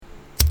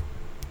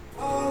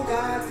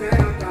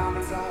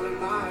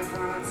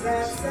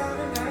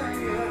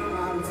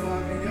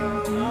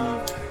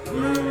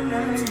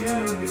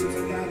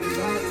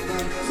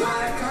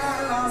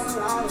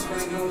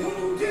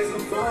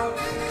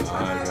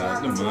I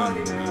got the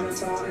money, man.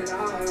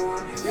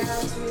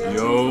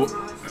 Yo.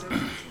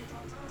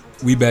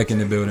 We back in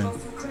the building.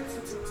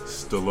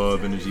 It's the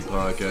Love Energy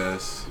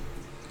Podcast.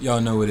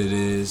 Y'all know what it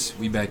is.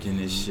 We back in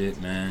this shit,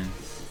 man.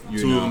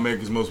 Two of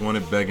America's Most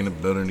Wanted back in the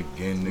building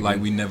again, nigga. Like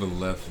we never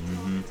left.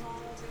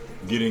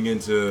 Getting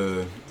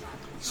into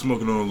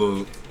smoking on a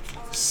little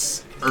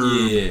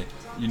herb. Yeah.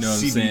 You know what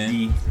I'm CBD,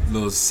 saying?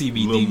 Little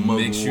CBD little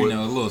mix, you mugwort.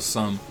 know, a little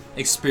some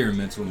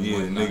experimental. and Yeah,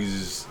 whatnot. niggas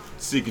is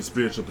seeking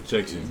spiritual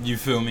protection. You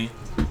feel me?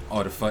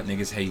 All the fuck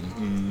niggas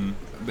hating.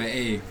 But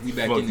hey, we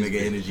back Fuck in this nigga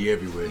bitch. energy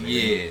everywhere, nigga.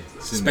 Yeah,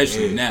 It's in the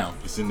especially air. now.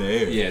 It's in the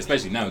air. Yeah,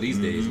 especially now these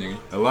days, nigga.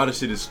 A lot of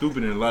shit is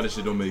stupid and a lot of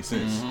shit don't make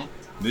sense.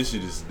 This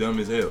shit is dumb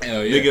as hell.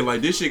 Hell yeah. Nigga,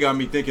 like, this shit got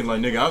me thinking,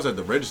 like, nigga, I was at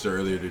the register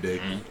earlier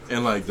today,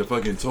 and, like, the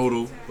fucking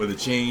total or the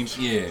change,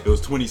 Yeah. it was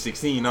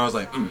 2016. I was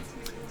like,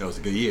 that was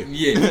a good year.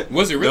 Yeah,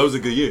 was it That really? was a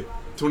good year.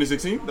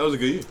 2016? That was a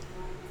good year.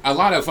 A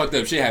lot of fucked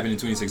up shit happened in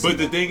 2016. But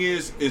the thing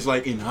is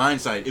like, in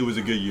hindsight, it was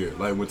a good year.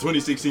 Like, when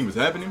 2016 was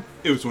happening,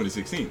 it was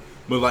 2016.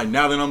 But, like,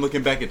 now that I'm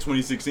looking back at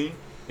 2016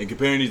 and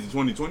comparing these to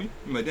 2020,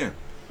 I'm like, damn,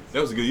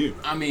 that was a good year.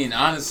 I mean,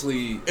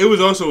 honestly, It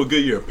was also a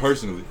good year,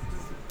 personally.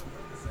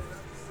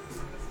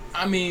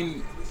 I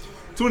mean,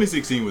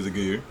 2016 was a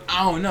good year.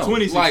 I don't know.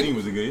 2016 like,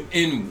 was a good year.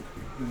 In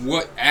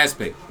what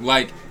aspect?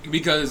 Like,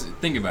 because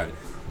think about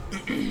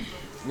it.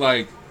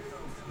 Like,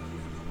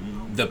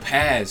 the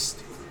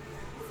past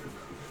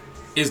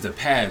is the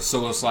past,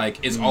 so it's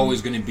like it's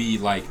always gonna be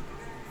like,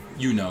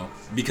 you know,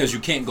 because you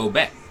can't go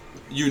back.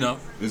 You know,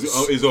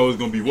 It's always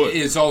gonna be what?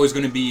 it's always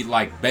gonna be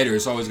like better.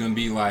 It's always gonna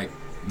be like,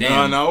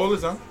 damn. Nah, all the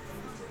time.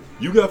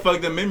 You got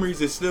fucked up memories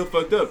that's still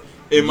fucked up.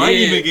 It might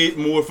Yeah. even get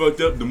more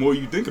fucked up the more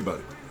you think about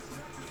it.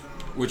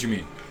 What you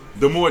mean?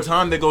 The more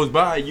time that goes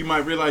by, you might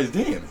realize,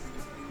 damn,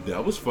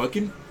 that was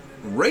fucking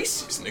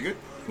racist, nigga.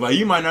 Like,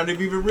 you might not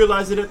have even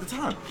realized it at the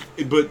time.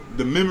 But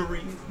the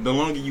memory, the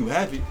longer you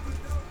have it,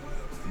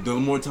 the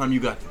more time you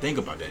got to think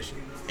about that shit.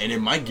 And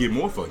it might get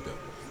more fucked up.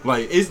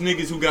 Like, it's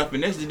niggas who got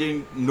finessed that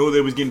didn't know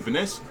they was getting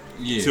finessed.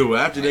 Yeah. Till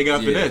after they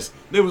got Yeah. finessed.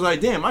 They was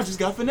like, damn, I just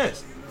got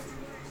finessed.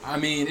 I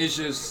mean, it's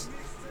just,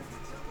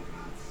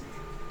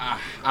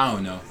 I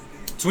don't know.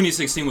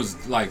 2016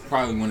 was like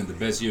probably one of the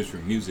best years for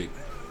music.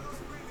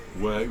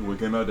 What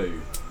came out that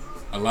year?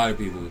 A lot of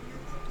people,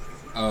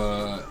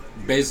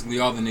 basically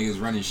all the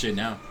niggas running shit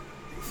now.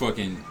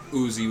 Fucking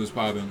Uzi was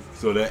popping.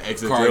 So that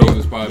XXL, Cardi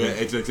was popping. that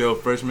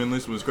XXL freshman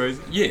list was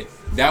crazy? Yeah,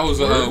 that was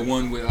Word.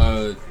 one with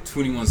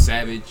 21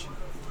 Savage.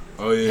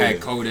 Oh, yeah.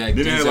 Had Kodak,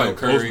 Didn't it have Denzel like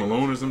Curry. Post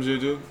Malone or some shit,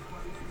 too?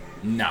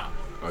 Nah,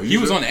 Are you he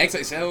was sure? on the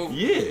XXL.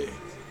 Yeah.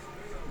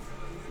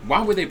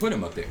 Why would they put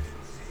him up there?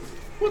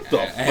 What the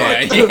fuck?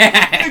 yeah.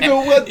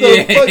 Nigga, what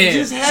the fuck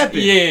just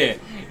happened? Yeah,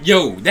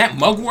 yo, that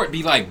mugwort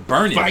be like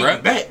burning, Fight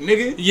bro. back,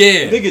 nigga.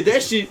 Yeah. Nigga,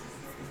 that shit,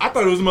 I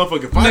thought it was a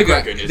motherfucking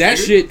firecracker in Nigga, this, that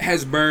nigga. shit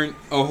has burned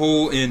a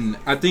hole in.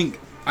 I think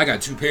I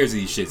got 2 pairs of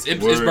these shits.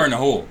 It's Word. burned a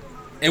hole.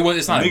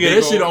 It's not a Nigga, big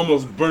that hole. shit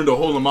almost burned a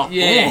hole in my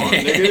Yeah, arm,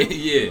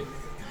 nigga.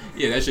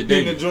 yeah, that shit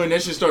Then the did. joint,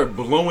 that shit started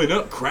blowing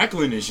up,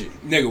 crackling and shit.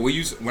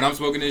 Nigga, when I'm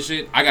smoking this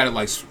shit, I gotta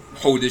like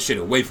hold this shit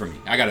away from me.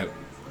 I gotta.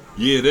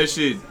 Yeah, that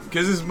shit,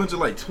 because it's a bunch of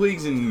like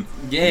twigs and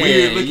Yeah,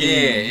 weird looking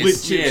yeah, wood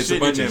it's, chip yeah, it's shit a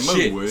bunch in of that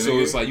shit. mugwort, So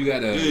nigga. it's like you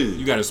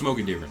gotta smoke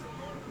it different.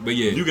 But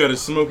yeah, You gotta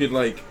smoke it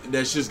like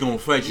that shit's gonna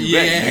fight you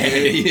yeah, back,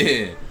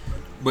 nigga. yeah.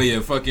 But yeah,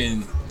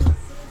 fucking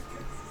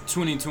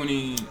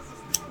 2020,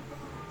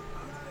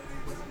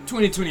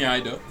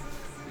 alright though.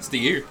 It's the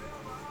year.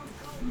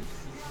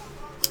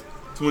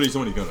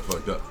 2020 kinda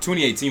fucked up.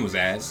 2018 was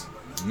ass.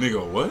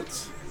 Nigga, what?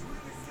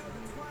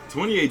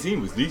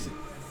 2018 was decent.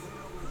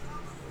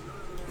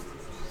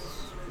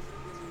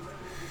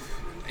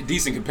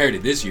 Decent compared to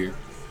this year.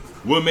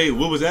 What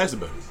was asked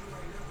about it?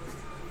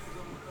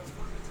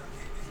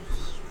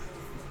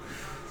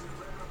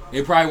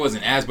 It probably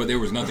wasn't ass, but there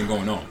was nothing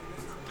going on.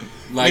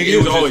 Like Nigga, it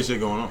there's was always just, shit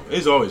going on.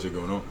 There's always shit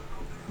going on.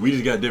 We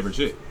just got different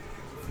shit.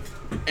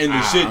 And the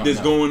I shit don't that's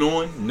know. going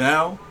on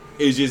now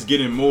is just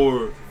getting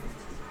more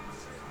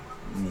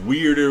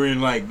weirder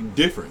and like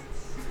different.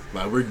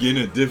 Like we're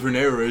getting a different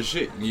era of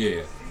shit.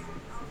 yeah.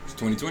 It's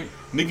 2020.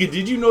 Nigga,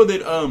 did you know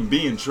that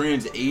being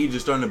trans age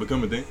is starting to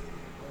become a thing?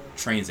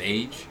 Trans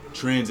age,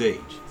 Trans age.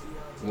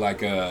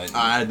 like I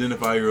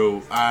identify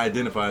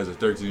as a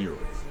 13-year-old.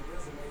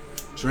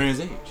 Trans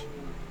age.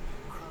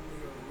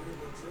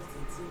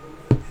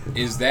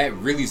 is that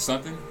really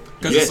something?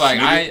 Because Yes, it's like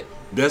nigga.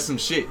 That's some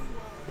shit.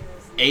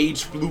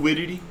 Age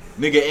fluidity.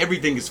 Nigga,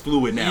 everything is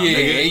fluid now. Yeah,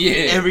 nigga. yeah.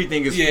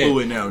 Everything is yeah.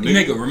 fluid now,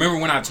 nigga. Remember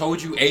when I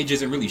told you age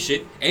isn't really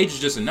shit? Age is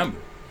just a number.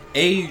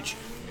 Age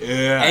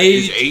Yeah,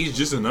 Age- is age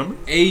just a number?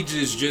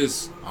 is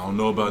just I don't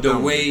know about the that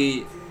one.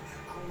 way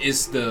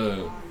it's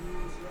the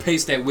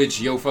pace at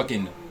which your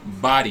fucking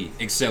body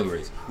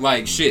accelerates.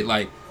 Like shit,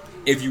 like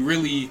if you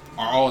really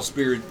are all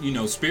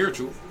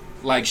spiritual,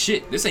 like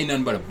shit, this ain't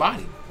nothing but a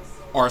body.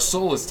 Our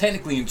soul is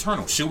technically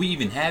internal. Should we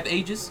even have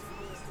ages?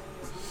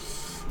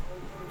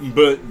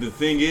 But the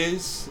thing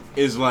is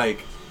like,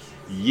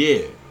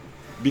 yeah,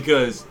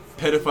 because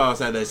pedophiles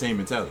have that same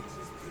mentality.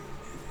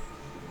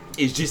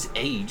 It's just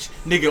age.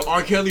 Nigga,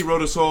 R. Kelly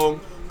wrote a song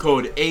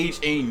called Age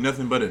Ain't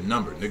Nothing But a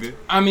Number, nigga.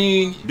 I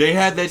mean, they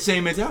had that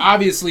same mentality.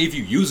 Obviously, if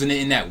you're using it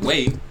in that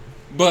way,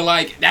 but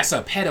like, that's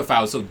a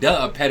pedophile, so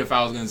a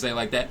pedophile's gonna say it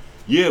like that.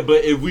 Yeah,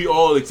 but if we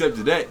all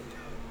accepted that,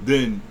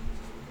 then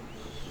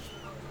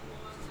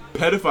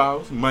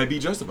pedophiles might be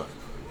justified.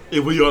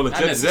 If we all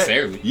accepted Not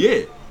necessarily. that.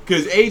 Yeah,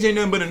 because age ain't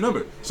nothing but a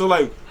number. So,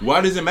 like,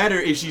 why does it matter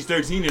if she's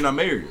 13 and I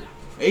marry her?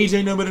 Age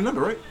ain't nothing but a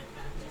number, right?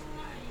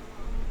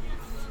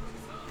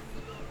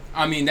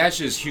 I mean, that's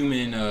just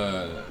human,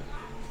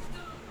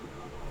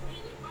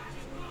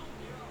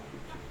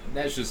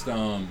 that's just,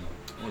 what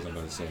was I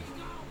about to say?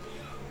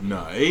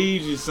 Nah,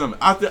 age is something.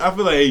 I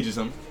feel like age is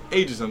something.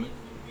 Age is something.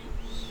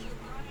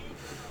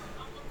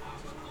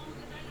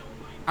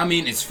 I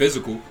mean, it's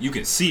physical. You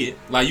can see it.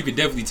 Like, you can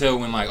definitely tell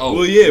when, like, oh,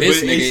 well, yeah,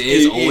 this but nigga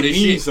is old it as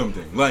means shit.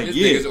 Something. Like, This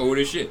yeah, nigga's old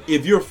as shit.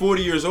 If you're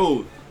 40 years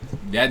old,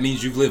 that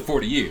means you've lived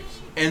 40 years.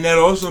 And that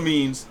also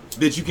means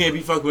that you can't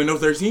be fucking with no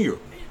 13-year-old.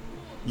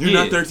 You're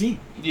not 13.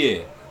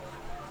 Yeah.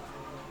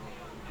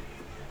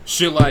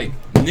 Shit, like,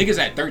 niggas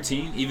at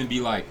 13 even be,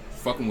 like,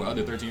 fucking with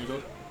other 13 years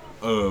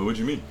old? What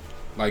you mean?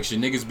 Like, should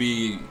niggas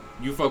be...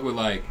 You fuck with,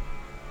 like,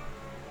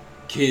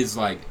 kids,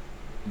 like,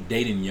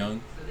 dating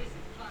young?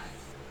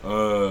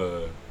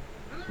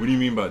 What do you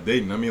mean by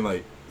dating? I mean,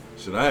 like,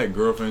 shit, I had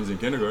girlfriends in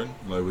kindergarten.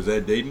 Like, was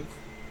that dating?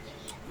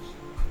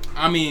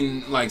 I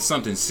mean, like,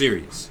 something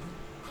serious.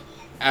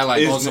 At,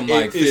 like, It's, on some,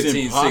 like, 15, it's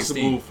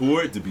impossible 16.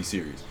 for it to be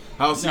serious.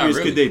 How serious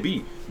really. could they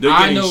be? They're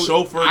getting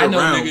chauffeured around.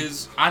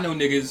 I know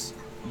niggas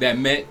that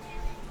met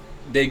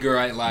they girl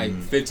at like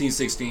 15,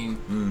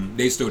 16,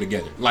 they still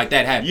together. Like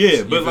that happens.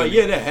 Yeah, but like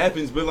that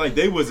happens, but like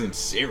they wasn't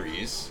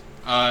serious.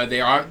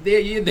 They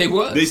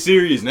was. They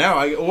serious now.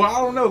 I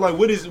don't know. Like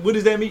what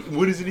does that mean?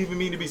 What does it even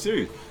mean to be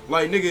serious?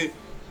 Like nigga,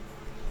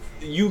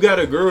 you got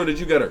a girl that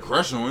you got a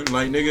crush on.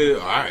 Like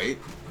nigga, all right,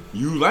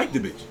 you like the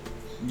bitch.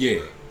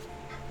 Yeah.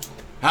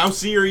 How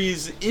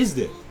serious is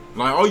that?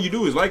 Like all you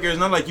do is like her. It's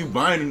not like you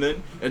buying or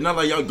nothing. It's not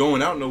like y'all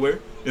going out nowhere.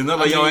 It's not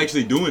like y'all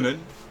actually doing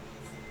nothing.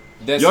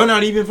 Y'all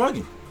not even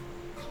fucking.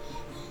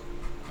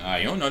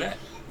 You don't know that.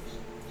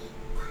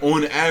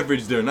 On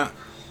average, they're not.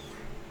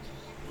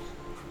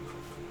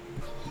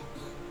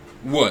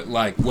 What?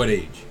 Like what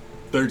age?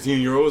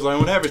 13-year-olds.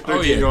 Like on average,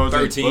 13-year-olds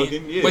 13.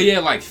 fucking. Yeah. But yeah,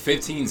 like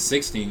 15,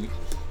 16.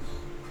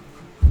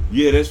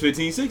 Yeah, that's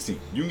 15, 16.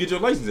 You can get your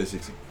license at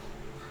 16.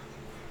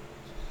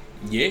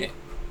 Yeah.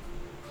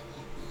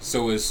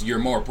 So you're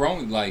more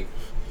prone, like.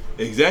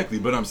 Exactly,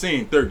 but I'm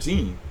saying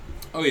 13.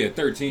 Oh yeah,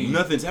 13.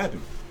 Nothing's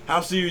happened.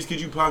 How serious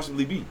could you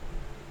possibly be?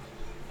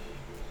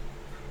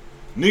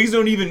 Niggas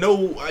don't even know.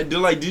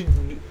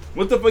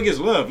 What the fuck is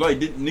love? Like,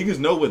 did niggas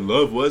know what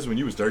love was when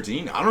you was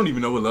 13? I don't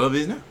even know what love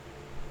is now.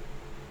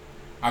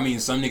 I mean,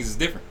 some niggas is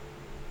different.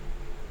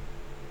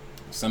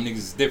 Some niggas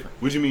is different.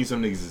 What do you mean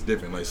some niggas is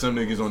different? Like, some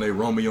niggas on their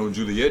Romeo and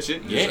Juliet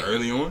shit? Yeah. Just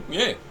early on?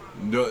 Yeah.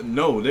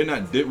 No, they're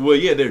not. Well,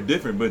 yeah, they're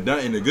different, but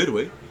not in a good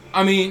way.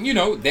 I mean, you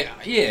know,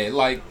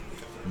 like.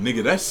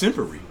 Nigga, that's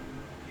simpery.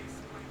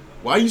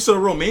 Why you so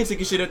romantic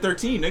and shit at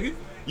 13, nigga?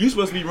 You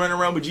supposed to be running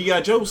around with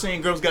G.I. Joe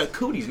saying girls got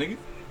cooties, nigga.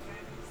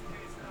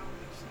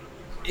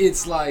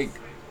 It's like,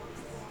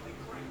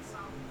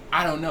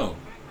 I don't know.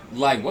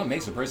 Like, what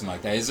makes a person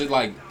like that? Is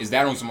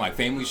that on some like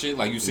family shit?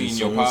 Like you seen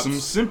your pops? Some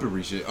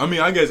simpery shit. I mean,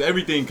 I guess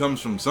everything comes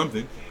from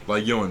something,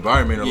 like your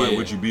environment or like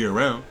what you be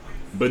around.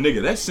 But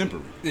nigga, that's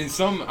simpery. In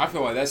some, I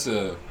feel like that's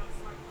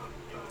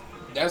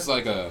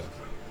like a.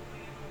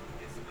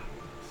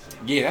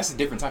 Yeah, that's a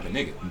different type of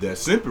nigga.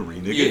 That's simpery,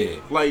 nigga. Yeah.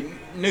 Like,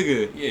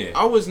 nigga, yeah.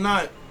 I was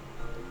not,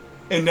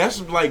 and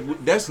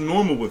that's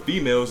normal with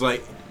females.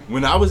 Like,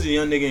 when I was a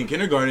young nigga in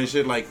kindergarten and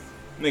shit, like,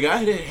 nigga, I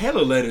had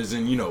hella letters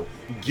and, you know,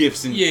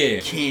 gifts and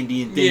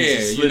candy and things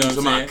and slipped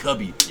into my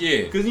cubby.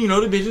 Yeah. Because, you know,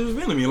 the bitches was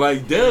feeling me.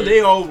 Like, they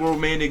all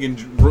romantic and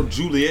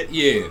Juliet.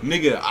 Yeah.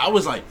 Nigga, I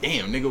was like,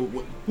 damn,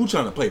 nigga, who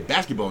trying to play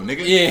basketball,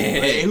 nigga?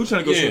 Yeah. Like, who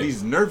trying to go shoot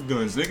these Nerf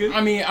guns, nigga?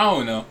 I mean, I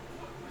don't know.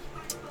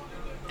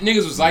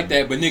 Niggas was like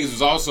that, but niggas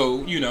was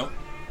also, you know,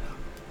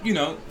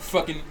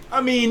 fucking. I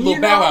mean,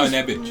 Lil Bow Wow in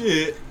that bitch.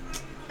 Yeah.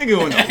 Nigga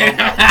went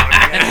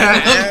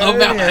Lil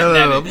Bow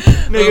Wow.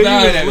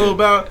 Nigga, Lil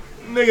Bow.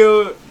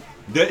 Nigga,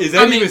 is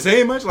that even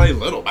saying much? Like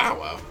Lil Bow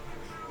Wow.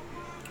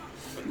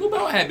 Lil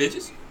Bow Wow had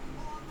bitches.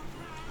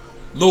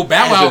 Lil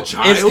Bow Wow,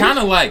 it's kind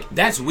of like,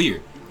 that's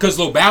weird. Because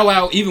Lil Bow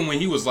Wow, even when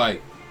he was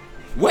like,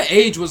 what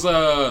age was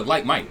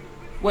like Mike?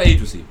 What age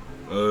was he?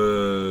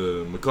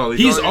 Macaulay.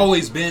 He's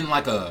always been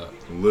like a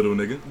little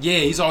nigga. Yeah,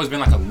 he's always been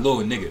like a little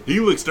nigga. He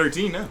looks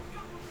 13 now.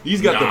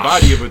 He's got the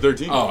body of a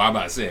 13. Oh, I'm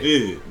about to say.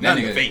 Yeah, not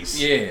in the face.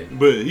 Yeah,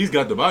 but he's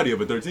got the body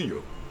of a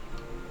 13-year-old.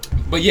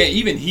 But yeah,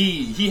 even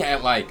he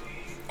had like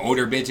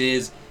older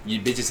bitches,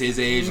 bitches his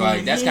age.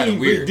 Like that's kind of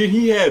weird. Did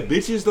he have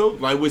bitches though?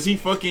 Like was he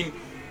fucking?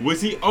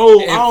 Was he?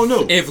 Oh, I don't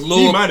know.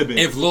 He might have been.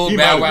 If Lil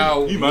Bow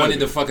Wow wanted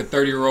to fuck a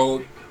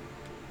 30-year-old,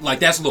 like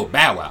that's Lil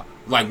Bow Wow.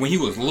 Like when he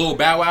was Lil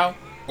Bow Wow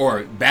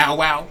or Bow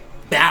Wow,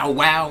 Bow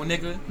Wow,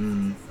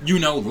 nigga. You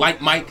know,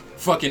 like Mike,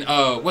 fucking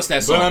what's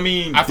that song? But I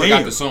mean, I forgot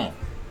damn. the song.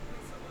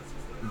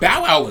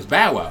 Bow Wow was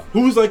Bow Wow.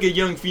 Who's like a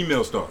young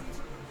female star?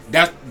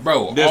 That's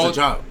bro. There's a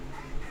child.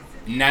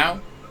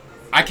 Now,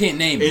 I can't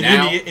name In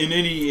now.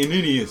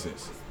 any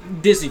instance.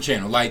 Disney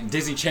Channel, like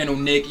Disney Channel,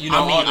 Nick. You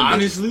know, I mean, all them bitches.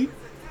 honestly,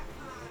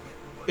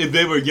 if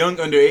they were young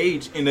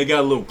underage and they got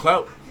a little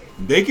clout,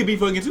 they could be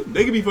fucking too.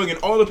 They could be fucking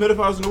all the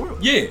pedophiles in the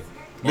world. Yeah,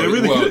 They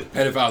really could.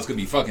 Pedophiles could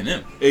be fucking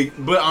them.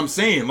 But I'm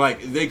saying,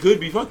 like, they could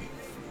be fucking.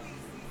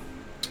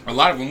 A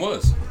lot of them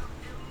was.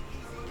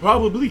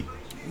 Probably.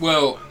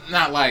 Well,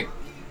 not like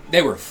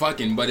they were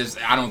fucking, but it's.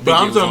 I don't think. But it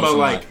I'm was talking on about some,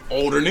 like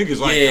older niggas,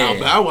 like Yeah.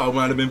 Bow Wow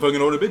might have been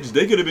fucking older bitches.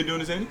 They could have been doing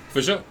the same thing.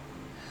 for sure.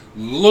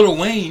 Lil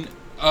Wayne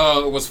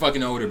was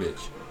fucking an older bitch.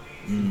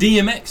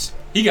 DMX,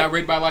 he got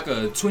raped by like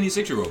a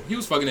 26-year-old. He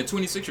was fucking a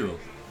 26-year-old.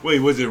 Wait,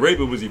 was it rape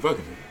or was he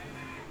fucking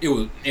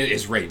her?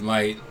 It's rape.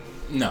 Like,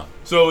 no.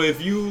 So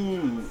if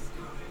you,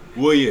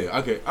 well, yeah,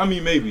 okay. I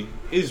mean, maybe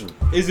is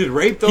it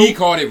rape though? He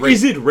called it rape.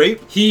 Is it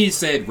rape? He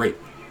said rape.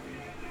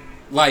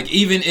 Like,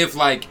 even if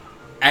like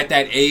at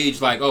that age,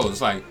 like, oh, it's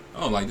like,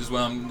 oh, like this is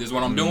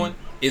what I'm doing.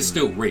 It's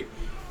still rape.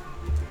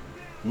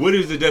 What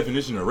is the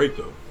definition of rape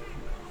though?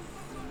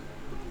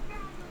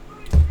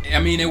 I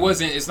mean,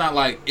 it's not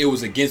like it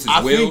was against his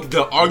I will. think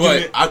the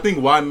argument. but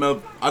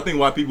I think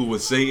why people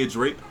would say it's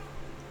rape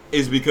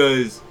is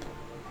because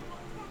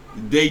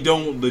they're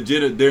not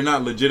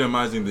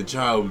legitimizing the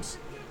child's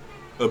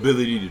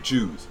ability to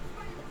choose.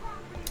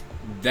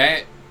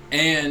 that,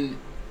 and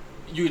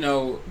you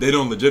know, They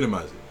don't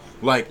legitimize it.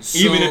 Like,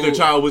 even if the So-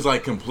 child was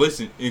like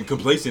complacent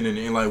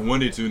and like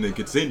wanted to and they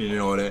consented and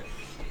all that,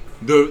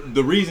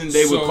 the reason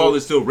they would So- call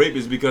it still rape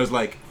is because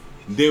like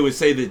they would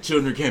say that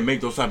children can't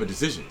make those type of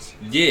decisions.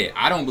 yeah,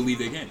 I don't believe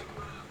they can.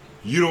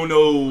 You don't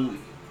know,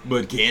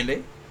 but can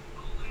they?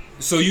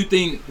 So you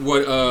think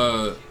what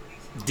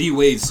D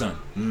Wade's son?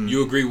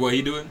 You agree what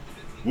he doing?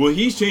 Well,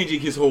 he's changing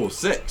his whole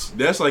sex.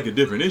 That's like a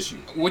different issue.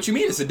 What you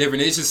mean? It's a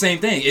different. It's the same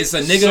thing. It's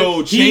a nigga.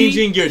 So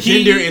changing your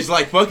gender is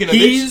like fucking a bitch.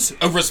 He's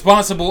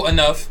responsible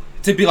enough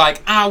to be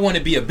like, I want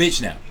to be a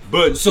bitch now.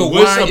 But So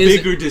what's why a is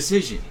bigger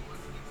decision?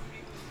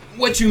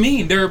 What you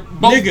mean? They're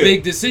both Nigga.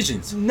 big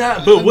decisions.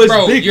 Nah, but what's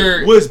Bro,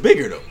 bigger? What's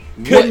bigger though?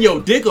 Cutting What? your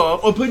dick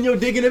off or putting your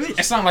dick in a bitch?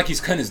 It's not like he's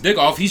cutting his dick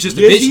off. He's just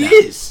a Yes, bitch he now.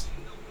 is.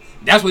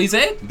 That's what he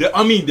said.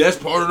 I mean, that's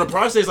part of the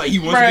process. Like, he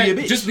wants Bruh, to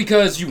be a bitch. Just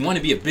because you want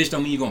to be a bitch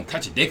don't mean you're gonna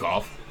cut your dick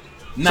off.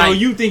 So Nah,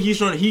 you think he's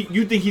trying to?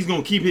 You think he's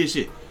gonna keep his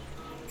shit?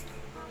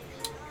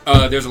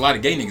 there's a lot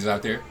of gay niggas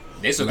out there.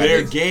 They still got They're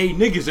dicks. gay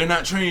niggas. They're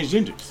not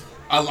transgenders.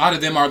 A lot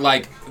of them are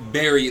like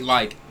very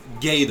like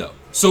gay though.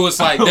 So it's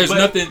like there's But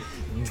nothing.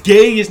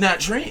 Gay is not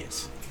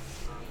trans.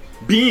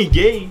 Being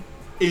gay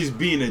is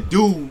being a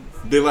dude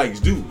that likes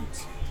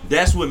dudes.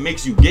 That's what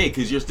makes you gay,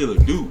 because you're still a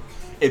dude.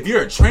 If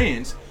you're a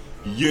trans,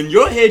 in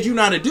your head you're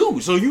not a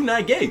dude, so you're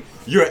not gay.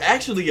 You're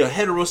actually a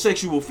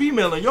heterosexual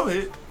female in your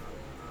head.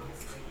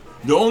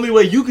 The only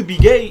way you could be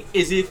gay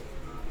is if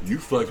you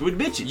fucked with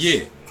bitches.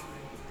 Yeah,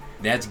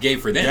 that's gay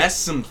for them. That's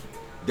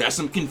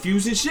some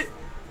confusing shit.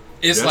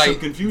 It's that's some like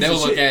confusing they'll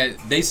look shit.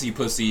 at, they see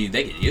pussy,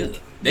 they get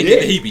they Yeah.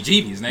 get the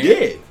heebie-jeebies, nigga.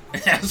 Yeah.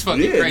 That's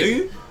fucking Yeah, crazy.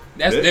 nigga.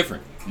 That's Yeah.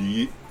 different.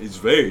 Yeah, it's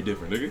very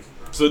different, nigga.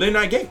 So they're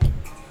not gay.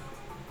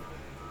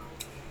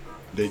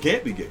 They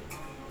can't be gay.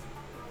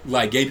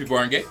 Like gay people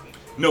aren't gay.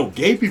 No,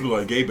 gay people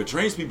are gay, but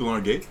trans people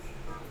aren't gay.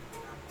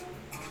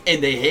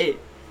 And they head.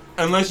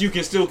 Unless you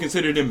can still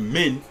consider them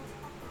men.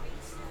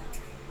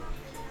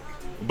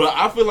 But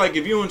I feel like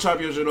if you don't chop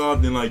your shit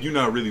off, then like you're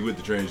not really with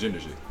the transgender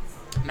shit.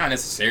 Not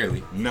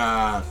necessarily.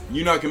 Nah,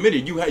 you're not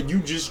committed. You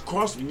just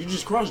cross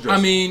dress.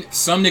 I mean,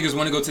 some niggas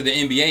want to go to the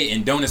NBA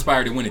and don't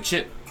aspire to win a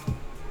chip,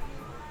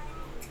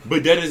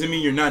 But that doesn't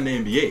mean you're not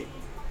in the NBA.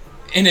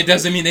 and it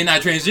doesn't mean they're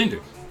not transgender.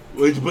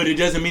 But it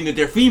doesn't mean that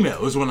they're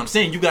female, is what I'm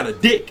saying. You got a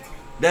dick.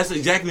 That's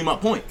exactly my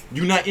point.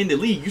 You're not in the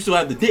league. You still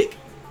have the dick.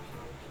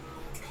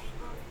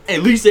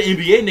 At least the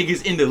NBA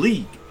niggas in the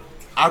league.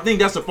 I think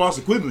that's a false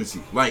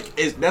equivalency. Like,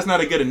 that's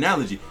not a good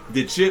analogy.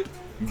 The chip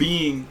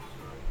being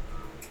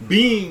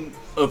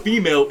a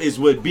female is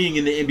what being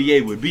in the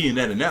NBA would be in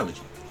that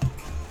analogy.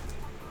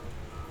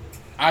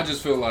 I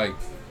just feel like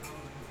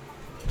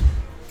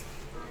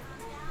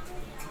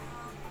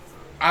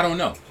I don't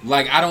know.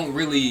 Like, I don't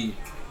really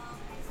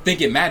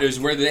think it matters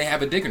whether they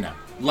have a dick or not.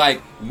 Like,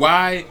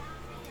 why?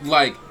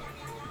 Like,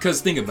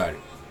 because think about it.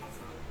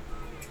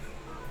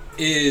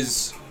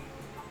 Is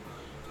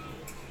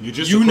You're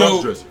just you a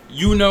know crossdresser.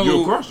 you know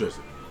You're a crossdresser.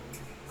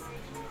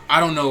 I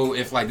don't know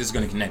if like this is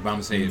gonna connect, but I'm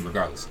gonna say it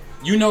regardless.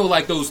 You know,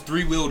 like those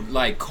 3-wheeled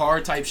like car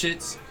type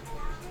shits.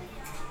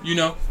 You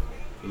know,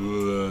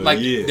 like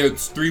yeah. they're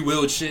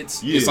 3-wheeled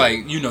shits. Yeah. It's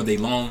like, you know, they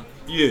long.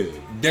 Yeah.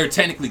 They're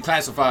technically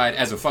classified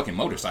as a fucking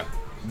motorcycle,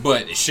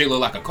 but it shit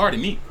look like a car to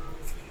me.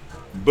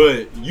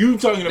 But you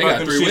talking They about got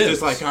them 3 shits wheels.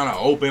 that's like kind of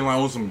open, like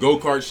on some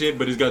go-kart shit,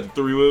 but it's got the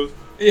 3 wheels.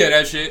 Yeah,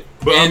 that shit.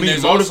 But I mean,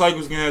 there's also-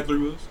 motorcycles can have 3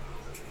 wheels.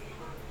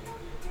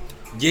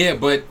 yeah,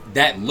 but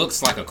that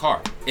looks like a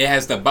car. It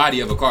has the body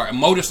of a car. And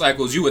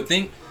motorcycles, you would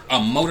think a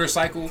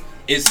motorcycle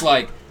is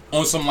like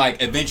on some like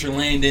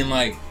Adventureland and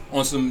like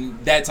on some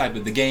that type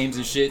of the games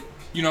and shit.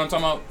 You know what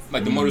I'm talking about?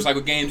 Like the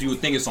motorcycle games, you would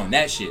think it's on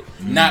that shit,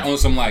 not on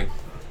some like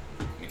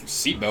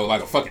seatbelt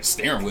like a fucking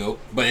steering wheel,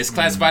 but it's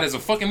classified as a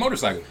fucking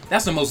motorcycle.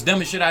 That's the most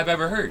dumbest shit I've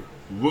ever heard.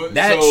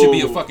 That should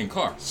be a fucking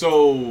car.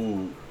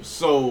 So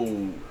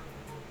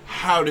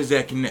how does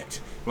that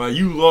connect? Like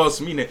you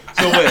lost me now.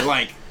 So what?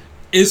 Like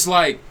it's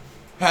like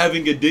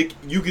having a dick.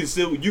 You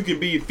can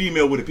be a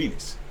female with a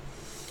penis.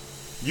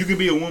 You can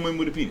be a woman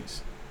with a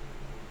penis.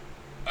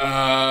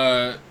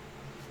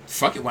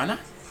 Fuck it, why not?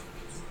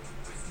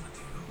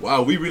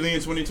 Wow, we really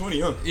in 2020,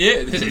 huh?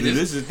 Yeah, this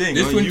is the thing.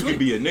 This Huh? You can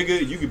be a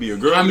nigga, you can be a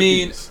girl. I with mean,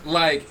 a penis.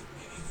 like,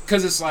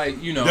 cause it's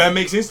like, you know. That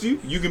makes sense to you?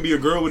 You can be a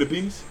girl with a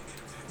penis?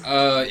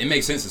 It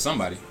makes sense to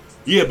somebody.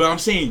 Yeah, but I'm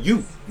saying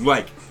you.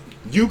 Like,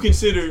 you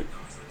consider,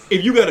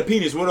 if you got a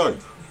penis, what are you?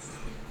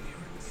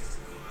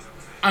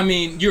 I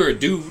mean, you're a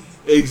dude.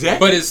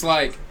 Exactly. But it's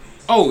like,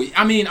 oh,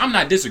 I mean, I'm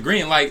not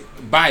disagreeing. Like,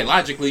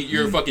 biologically,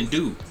 you're a fucking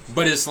dude.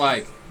 But it's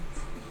like,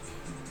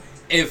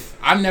 if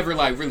I've never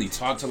like really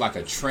talked to like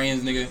a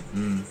trans nigga,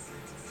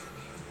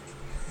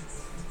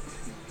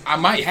 I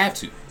might have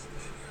to.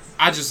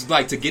 I just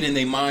like to get in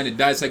their mind and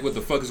dissect what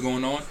the fuck is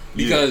going on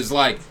because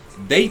like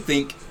they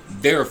think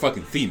they're a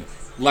fucking female,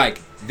 like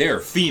they're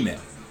a female,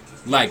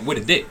 like with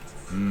a dick,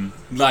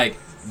 like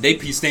they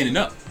be standing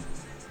up,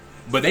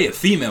 but they a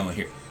female in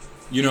here.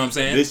 You know what I'm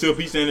saying? They still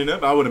be standing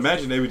up. I would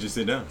imagine they would just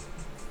sit down.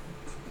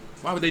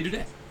 Why would they do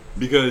that?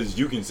 Because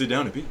you can sit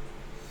down and pee.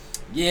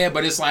 Yeah,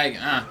 but it's like,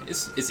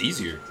 it's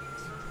easier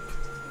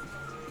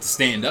to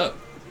stand up.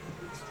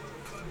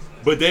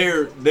 But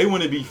they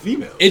want to be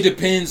female. It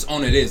depends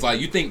on it is. Like,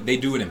 you think they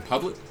do it in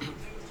public?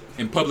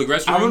 In public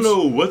restrooms? I don't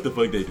know what the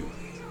fuck they do.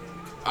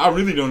 I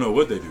really don't know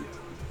what they do.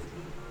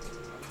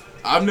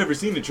 I've never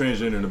seen a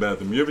transgender in the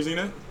bathroom. You ever seen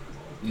that?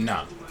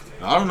 Nah.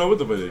 I don't know what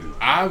the fuck they do.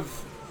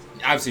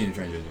 I've seen a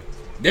transgender.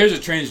 There's a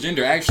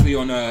transgender actually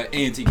on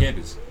A&T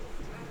campus.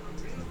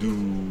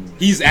 Dude.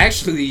 He's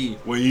actually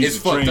He's a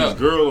fucked trans up.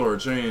 girl or a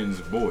trans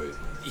boy?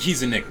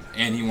 He's a nigga,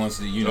 and he wants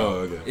to, you know,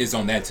 okay. It's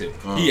on that tip.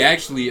 He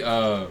actually,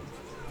 I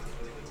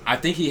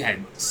think he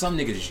had some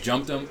nigga just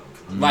jumped him.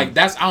 Like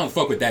I don't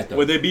fuck with that though.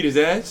 Would they beat his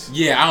ass?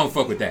 Yeah, I don't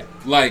fuck with that.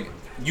 Like,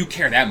 you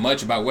care that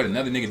much about what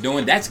another nigga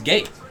doing? That's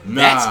gay.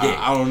 Nah, That's gay.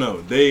 I don't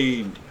know.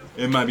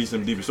 It might be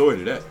some deeper story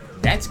to that.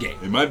 That's gay.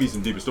 It might be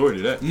some deeper story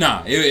to that.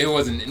 Nah, it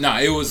wasn't. Nah,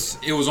 it was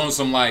on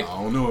some like.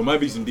 I don't know. It might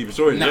be some deeper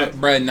story to Nah, that.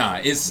 bruh, nah.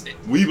 It's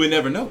We would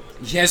never know.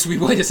 yes, we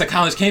would. It's a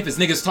college campus.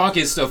 Niggas talk.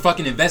 It's a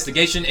fucking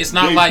investigation. It's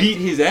not They like, beat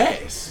his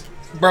ass.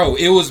 bro.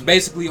 It was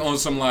basically on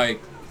some like.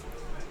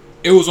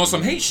 It was on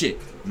some hate shit.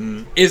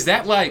 Is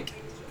that like?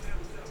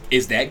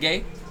 Is that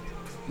gay?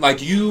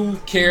 Like you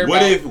care What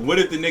about?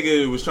 if the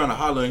nigga was trying to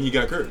holler and he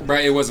got curved? Bro,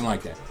 it wasn't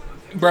like that.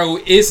 Bro,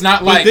 it's not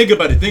But like. think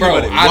about it. Think bro,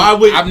 about it. Why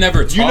would I've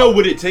never? You know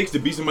what it takes to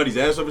beat somebody's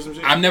ass over some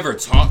shit? I've never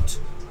talked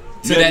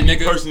to You that have to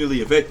be nigga.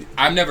 personally affected.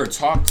 I've never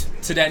talked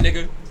to that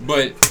nigga,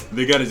 but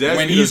They got his ass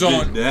When beat he's or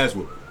did on- the ass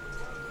whoop.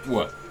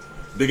 what?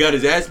 They got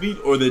his ass beat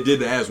or they did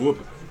the ass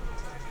whooping.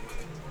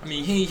 I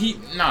mean, he's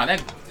I'm like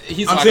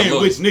saying a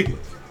little, which nigga.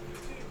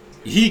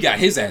 he got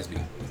his ass beat.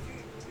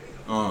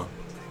 Uh,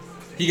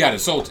 He got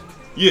assaulted.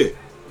 yeah.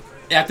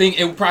 I think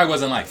it probably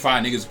wasn't like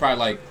 5 niggas. Probably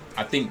like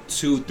I think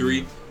 2,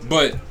 3,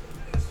 but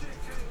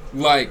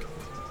like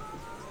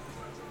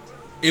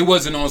it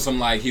wasn't on some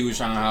like he was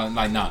trying to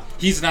like nah.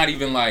 He's not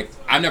even like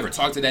I never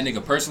talked to that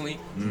nigga personally,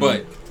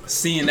 but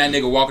seeing that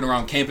nigga walking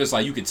around campus,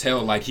 like you could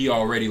tell like he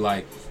already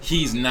like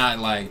he not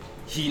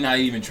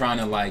even trying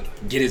to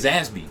like get his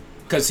ass beat.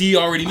 Cause he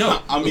already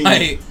know. I mean,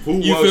 like, who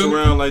you walks feel me?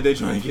 around like they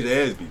trying to get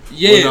their ass beat?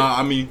 Yeah. Well, nah,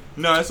 I mean,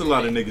 no, it's a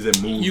lot of niggas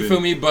that move. You feel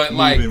me? But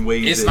like,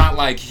 it's not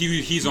like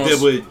he's on. That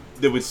would,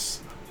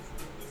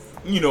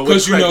 you know,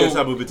 Because you attract know, that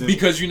type of attention.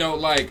 because you know,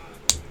 like,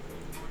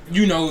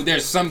 you know,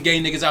 there's some gay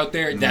niggas out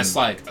there that's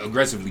like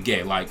aggressively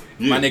gay. Like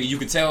my nigga, you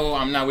could tell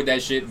I'm not with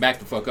that shit. Back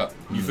the fuck up.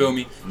 You feel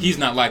me? He's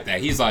not like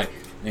that. He's like,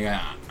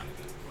 nigga,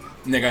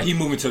 he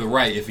moving to the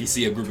right if he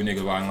see a group of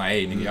niggas like,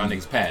 hey, nigga, y'all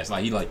niggas pass.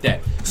 Like he like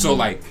that. So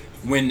like.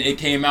 When it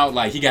came out,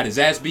 like, he got his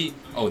ass beat,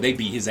 they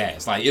beat his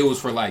ass. Like, it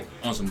was for, like,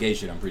 on some gay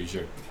shit, I'm pretty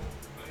sure.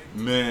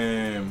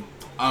 Man,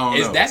 I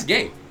don't know. That's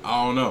gay.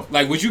 I don't know.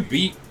 Like, would you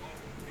beat...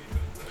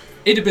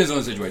 It depends on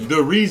the situation.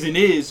 The reason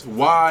is,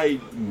 why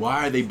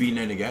are they beating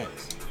that nigga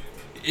ass?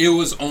 It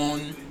was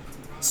on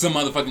some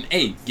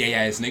motherfucking, gay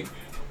ass nigga.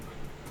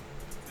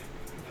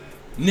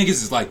 Niggas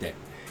is like that.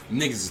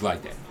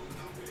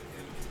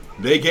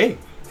 They gay.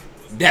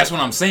 That's what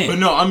I'm saying. But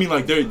no, I mean,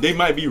 like, they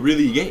might be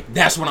really gay.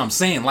 That's what I'm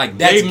saying. Like,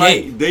 that's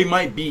gay. They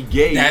might be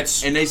gay.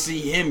 That's... And they see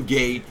him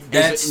gay.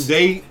 That's...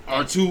 They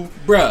are too...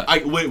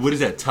 Bruh. What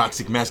is that?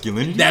 Toxic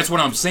masculinity? That's what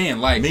I'm saying.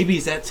 Like... Maybe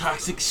it's that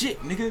toxic shit,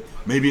 nigga.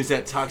 Maybe it's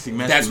that toxic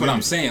masculinity. That's what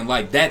I'm saying.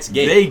 Like, that's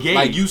gay. They gay.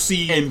 Like, you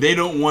see... And they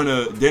don't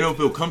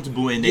feel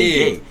comfortable in they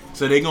gay.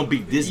 So they gonna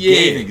beat this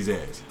gay nigga's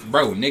ass.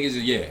 Bro, niggas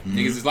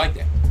is like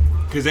that.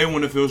 Because they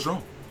want to feel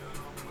strong.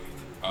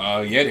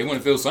 Yeah, they want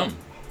to feel something.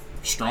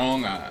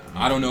 Strong,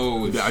 I don't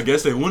know. I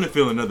guess they want to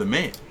feel another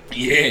man.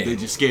 Yeah. They're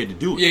just scared to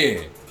do it.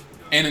 Yeah.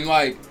 And then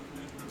like,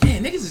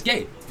 niggas is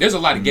gay. There's a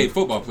lot of gay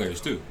football players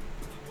too.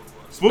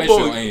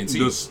 Football, A&T.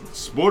 the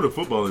sport of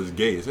football is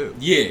gay as hell.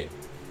 Yeah.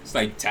 It's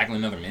like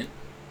tackling other men.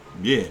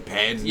 Yeah,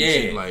 pads and Yeah.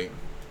 shit, like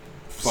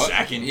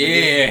sacking.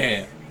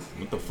 Yeah.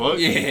 What the fuck?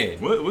 Yeah.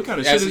 What kind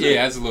of That's, shit is yeah, that?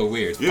 that's a little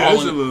weird. Yeah,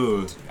 Falling, that's a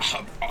little.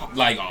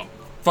 like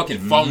fucking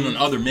falling on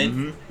other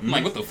men. I'm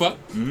like, what the fuck?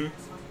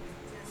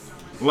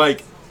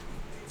 Like,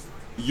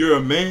 you're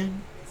a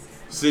man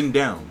sitting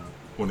down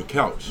on the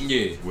couch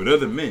Yeah. with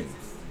other men,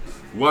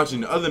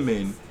 watching other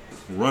men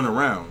run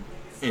around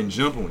and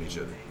jump on each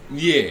other.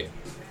 Yeah.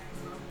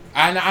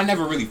 I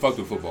never really fucked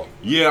with football.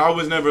 Yeah, I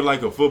was never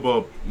like a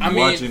football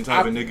watching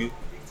type of nigga.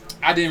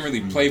 I didn't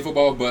really play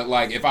football, but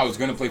like if I was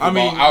gonna play I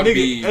football, mean, I would nigga,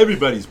 be.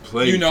 everybody's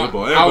played You know,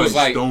 football. I was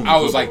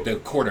Everybody's like football. the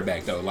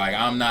quarterback though. Like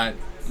I'm not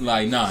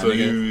like nah, So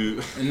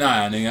nigga.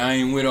 Nah, nigga, I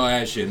ain't with all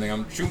that shit. Nigga,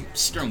 I'm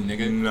strong,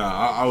 nigga.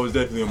 Nah, I was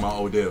definitely on my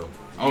Odell.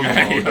 I was on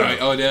my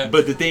Odell. Odell.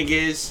 But the thing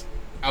is,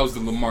 I was the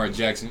Lamar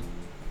Jackson.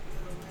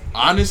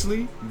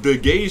 honestly, the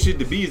gayest shit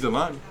to be is the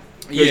line.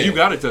 Because Yeah. you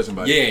gotta touch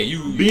somebody. Yeah,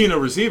 you Being a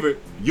receiver,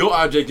 your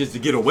object is to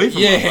get away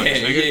from Yeah,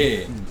 motherfuckers,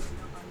 nigga. yeah.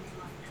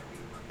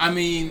 I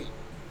mean,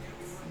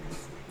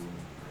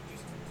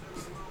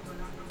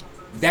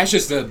 that's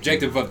just the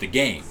objective of the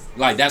game.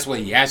 Like that's what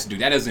he has to do.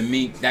 That doesn't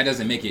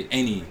make it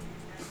any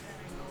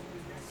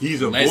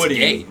He's Less avoiding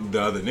gay.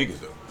 the other niggas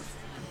though.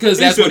 because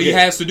that's He's still what he gay.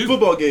 has to do.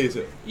 Football gay as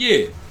hell.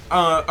 Yeah,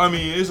 I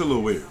mean, it's a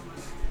little weird.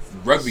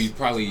 rugby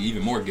probably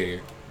even more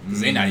gayer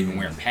because they're not even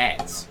wearing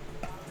pads.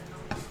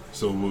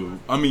 So,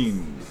 I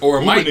mean, Or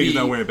it hooping might niggas be-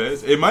 not wearing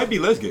pads. It might be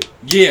less gay.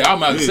 Yeah, I'm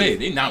about to Yeah. say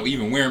they're not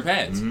even wearing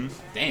pads. Mhm.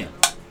 Damn.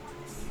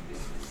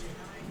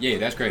 Yeah,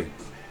 that's crazy.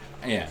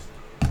 Yeah,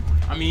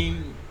 I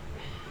mean,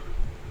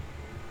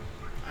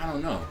 I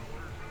don't know.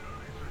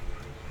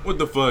 What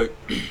the fuck?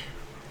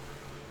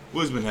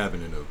 What's been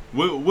happening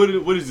though?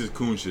 What is this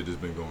coon shit that's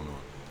been going on?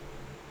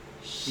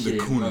 Shit,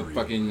 coonery.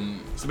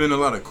 Fucking. It's been a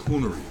lot of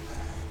coonery.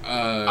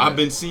 I've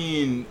been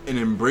seeing an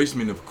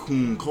embracement of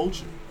coon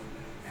culture.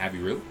 Have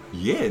you really?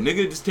 Yeah,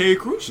 nigga, this Terry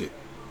Crews shit.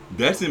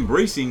 That's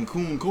embracing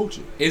coon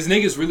culture. Is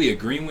niggas really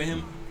agreeing with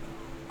him?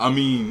 I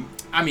mean,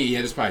 Yeah,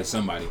 there's probably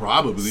somebody.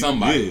 probably.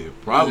 Somebody. Yeah,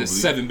 probably. There's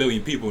 7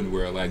 billion people in the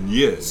world. Like,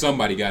 Yeah.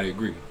 somebody got to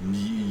agree.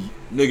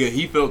 Nigga,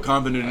 he felt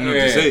confident enough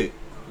Yeah. to say it.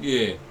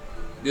 Yeah.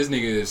 This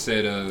nigga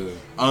said,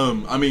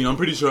 I mean, I'm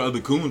pretty sure other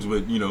coons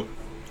would,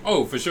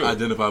 oh, for sure.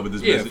 identify with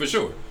this Yeah, message. for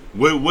sure.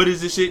 What is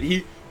this shit?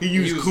 He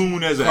used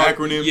coon as an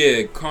acronym.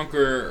 Yeah,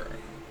 conquer.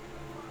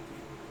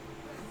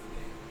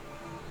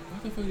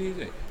 What the fuck did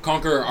he say?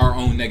 Conquer our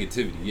own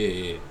negativity.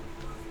 Yeah.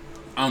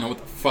 I don't know what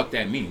the fuck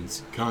that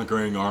means.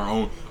 Conquering our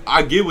own.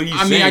 I get what he's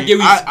saying. I get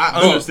what he's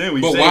I understand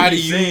what he's saying. But why do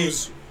He's you saying-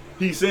 use?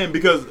 He's saying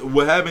because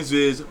what happens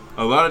is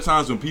a lot of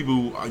times when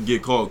people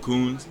get called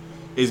coons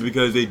is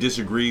because they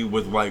disagree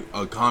with like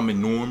a common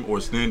norm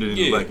or standard in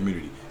the Yeah. black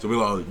community. So we're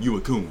like, oh, you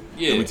a coon.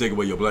 Yeah. And we take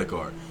away your black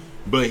card.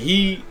 But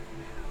Terry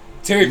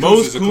Crews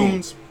most is a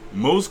coon.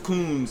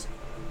 coons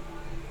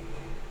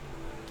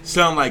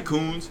sound like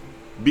coons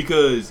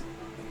because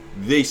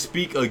they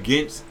speak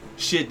against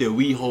shit that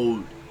we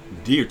hold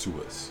dear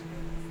to us.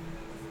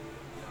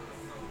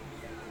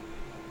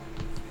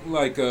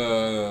 Like,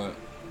 is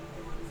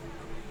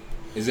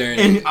there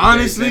And an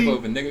honestly- example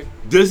of a nigga?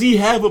 Does he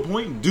have a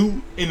point?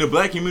 In the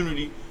black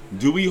community,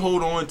 do we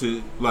hold on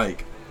to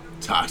like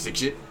toxic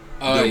shit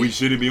that we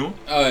shouldn't be on?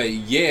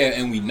 Yeah,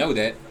 and we know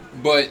that,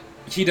 but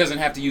he doesn't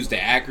have to use the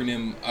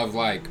acronym of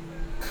like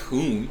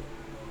coon,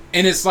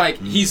 and it's like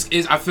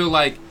I feel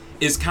like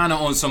it's kind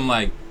of on some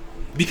like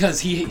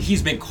because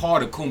he's been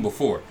called a coon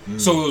before,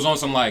 so it was on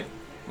some like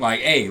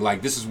hey,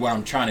 like this is what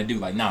I'm trying to do.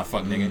 Like nah,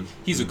 fuck nigga,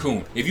 he's a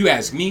coon. If you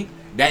ask me,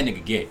 that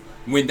nigga gay.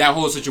 When that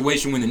whole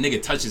situation when the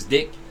nigga touched his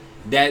dick,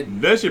 that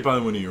shit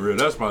probably wasn't even real.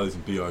 That's probably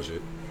some PR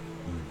shit.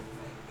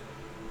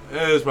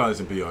 It's probably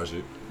some PR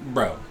shit.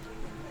 bro,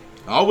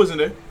 I wasn't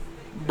there.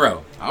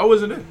 bro, I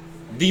wasn't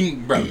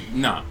there.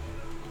 nah,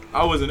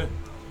 I wasn't there.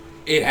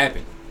 it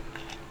happened.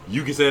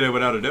 You can say that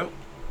without a doubt.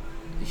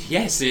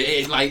 Yes,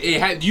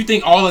 you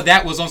think all of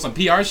that was on some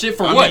PR shit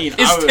for I what? mean,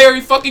 It's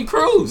Terry fucking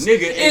Crews,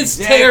 Nigga, It's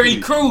exactly.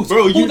 Terry Crews,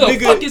 Bro, Who you the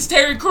nigga- fuck is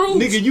Terry Crews?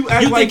 Nigga, you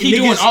act like think he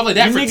niggas, doing all of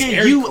that for nigga,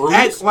 Terry you Crews?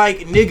 act like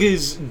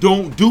niggas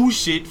don't do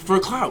shit for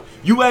clout.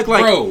 You act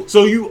like Bro.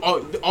 so you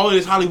all of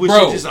this Hollywood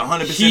Bro, shit is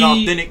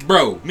 100% authentic.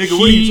 Bro, Nigga,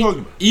 what are you talking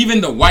about? Even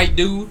the white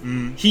dude,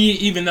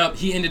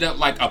 he ended up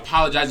like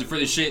apologizing for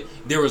this shit.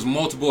 There was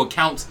multiple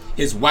accounts.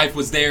 His wife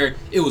was there.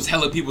 It was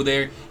hella people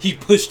there. He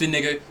pushed the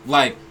nigga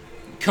like.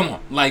 Come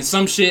on, like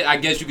some shit. I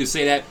guess you could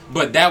say that,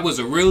 but that was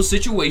a real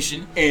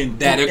situation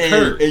that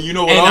occurred. And you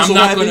know what And also I'm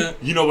not happened? gonna-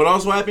 You know what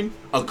also happened?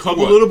 A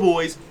couple What? little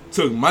boys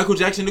took Michael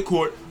Jackson to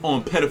court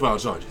on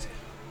pedophile charges.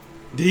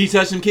 Did he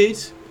touch some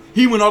kids?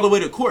 He went all the way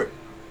to court.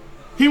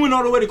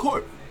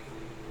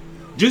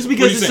 Just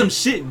because you it's some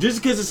shit,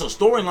 just because it's a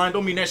storyline,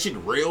 don't mean that shit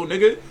real,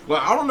 nigga.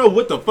 Like I don't know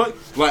what the fuck.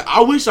 Like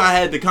I wish I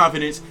had the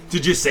confidence to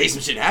just say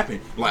some shit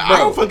happened. Like I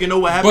don't fucking know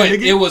what happened, But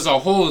nigga. it was a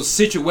whole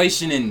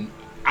situation and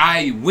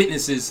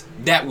eyewitnesses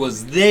that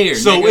was there.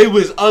 So nigga. it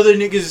was other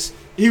niggas.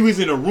 He was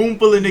in a room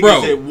full of niggas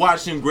Bro. that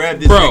watched him grab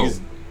this Bro.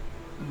 nigga's.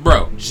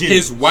 Bro, Genesis.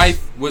 his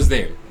wife was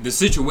there. The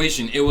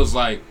situation, it was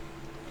like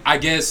I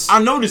guess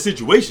I know the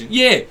situation.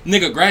 yeah,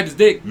 nigga grabbed his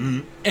dick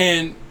Mhm.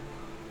 and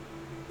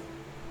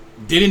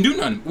didn't do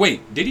nothing.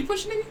 Wait, did he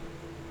push the nigga?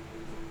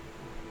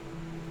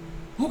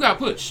 Who got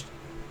pushed?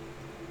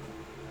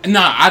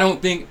 Nah,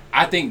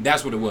 I think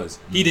that's what it was.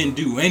 He didn't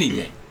do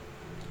anything.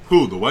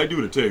 Who, the white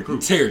dude or Terry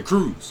Crews? Terry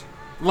Crews.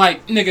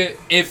 Like, nigga,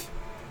 if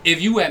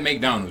you at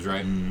McDonald's,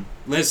 right? Mm-hmm.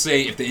 Let's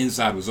say if the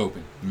inside was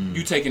open, Mm.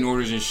 you taking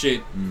orders and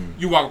shit, Mm.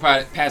 you walk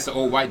past the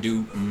old white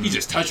dude, he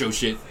just touch your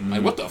shit.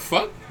 Like, what the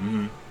fuck?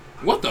 Mhm.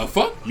 What the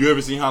fuck? You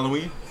ever seen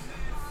Halloween?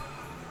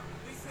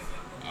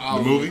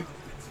 The movie?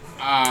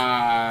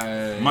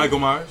 Michael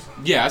Myers?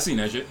 Yeah, I seen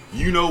that shit.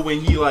 You know when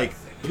he like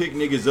pick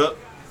niggas up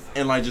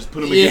and like just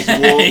put them Yeah, against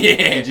the wall yeah.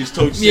 and just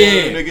told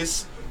Yeah.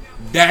 niggas?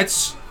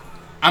 That's,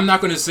 I'm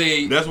not gonna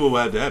say, That's what will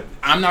have to happen.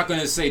 I'm not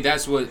gonna say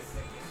that's what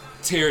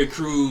Terry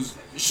Crews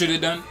should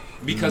have done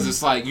because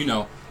it's like, you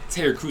know,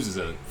 Terry Crews is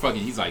a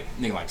fucking, he's like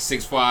nigga like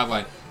 6'5",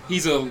 like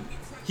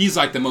he's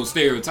like the most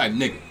stereotype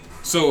nigga.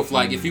 So if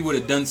like if he would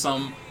have done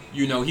something,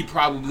 you know, he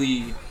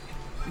probably,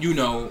 you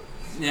know,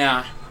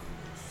 yeah,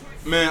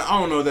 Man, I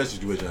don't know if that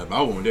situation happened.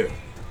 I wasn't there.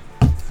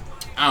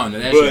 I don't know,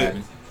 that But- shit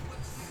happened.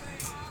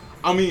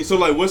 I mean, so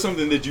like, what's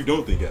something that you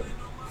don't think happened?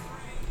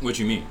 What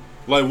you mean?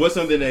 Like, what's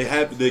something that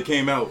happened that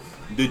came out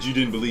that you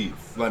didn't believe?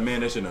 Like, man,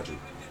 that shit not true.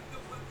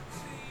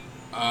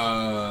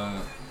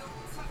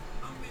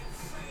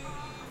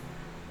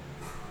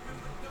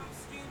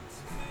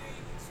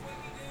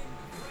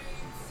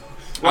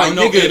 I don't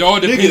know, it all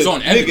depends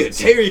on evidence.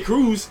 Nigga, Terry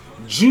Crews,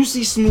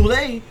 Juicy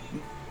Smollett,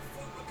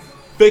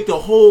 faked a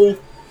whole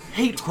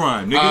hate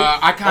crime, nigga.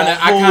 I kind A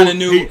whole of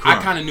knew hate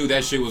crime.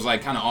 that shit was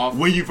like kind of off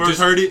When you first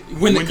Just heard it?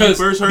 When you because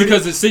first heard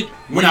because it?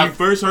 when I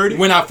first heard it?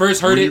 when I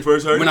first heard When it you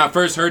first heard when it? I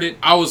first heard it,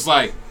 I was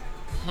like,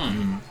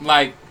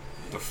 like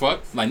the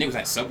fuck, like niggas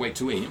at Subway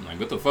 2 a.m. Like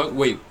what the fuck?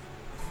 Wait,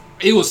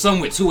 it was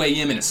somewhere 2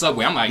 a.m. in a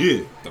Subway. I'm like,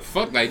 Yeah. the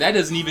fuck? Like that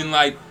doesn't even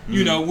like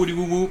you know woody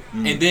woo woo.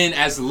 And then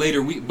as the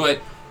later week, but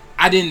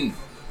I didn't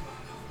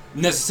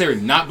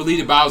necessarily not believe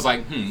it, but I was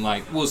like,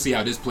 like we'll see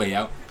how this play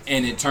out.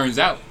 And it turns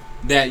out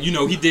that you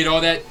know he did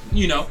all that.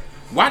 You know,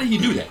 why did he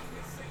do that?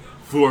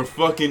 For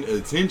fucking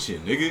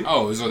attention, nigga.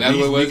 Oh, so that's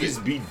These what it was.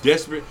 niggas be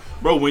desperate.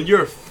 Bro, when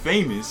you're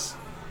famous,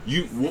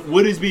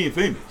 what is being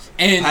famous?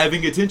 And-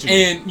 having attention.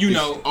 and, you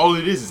It's- know, all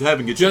it is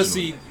having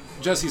attention.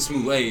 Jussie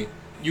Smollett,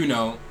 you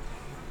know,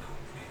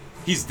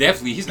 he's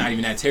not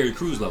even at Terry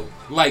Crews level.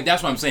 Like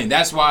that's what I'm saying.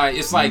 That's why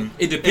it's like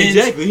it depends.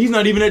 Exactly. He's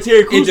not even at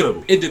Terry Crews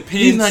level. It depends.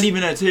 He's not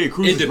even at Terry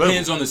Crews It level.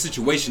 depends on the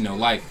situation though.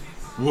 Like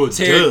Well,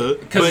 Terry- duh.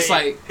 'cause But it's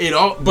like- it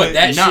all. But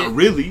that not shit-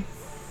 really.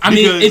 I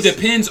mean, it Because-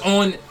 depends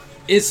on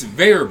its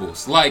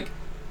variables. Like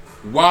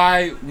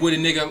why would a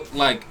nigga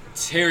like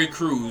Terry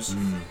Crews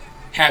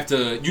have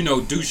to you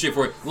know do shit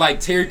for it? Like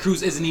Terry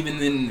Crews isn't even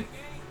in.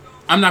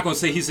 I'm not gonna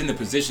say he's in the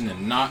position to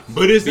not.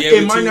 But be able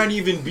it might to. not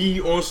even be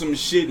on some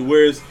shit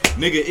where it's,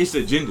 nigga, it's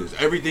agendas.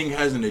 Everything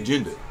has an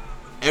agenda.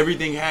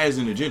 Everything has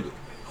an agenda.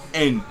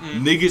 And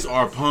niggas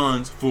are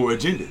pawns for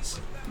agendas.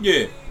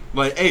 Yeah.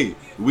 Like, hey,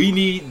 we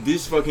need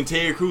this fucking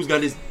Terry Crews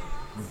got this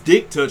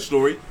dick touch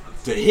story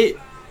to hit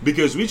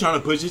because we trying to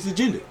push this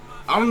agenda.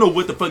 I don't know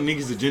what the fuck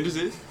niggas' agendas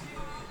is.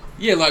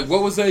 Yeah, like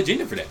what was the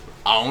agenda for that?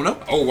 I don't know.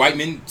 Oh, white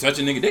men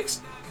touching nigga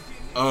dicks?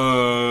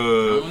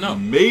 Don't know.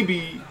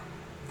 Maybe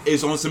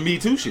it's on some Me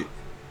Too shit.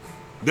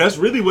 That's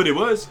really what it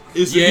was.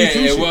 It's Yeah, the Me Too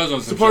it shit. was on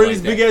It's some a part shit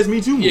of this like big that. ass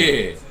Me Too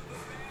movement.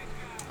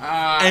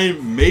 Yeah.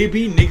 And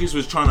maybe niggas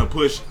was trying to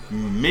push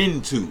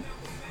Men Too.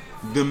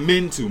 The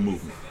Men Too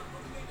movement.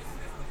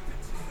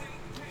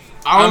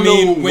 I don't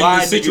mean, know when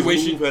why the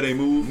situation- niggas move how they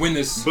move. when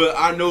this- but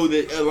I know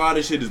that a lot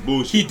of shit is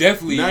bullshit. He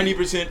definitely-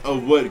 90%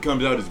 of what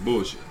comes out is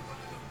bullshit.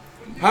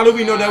 How do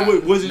we know that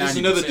wasn't just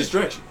another 90%.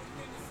 distraction?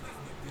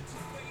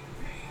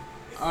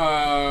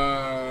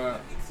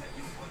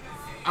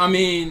 I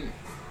mean,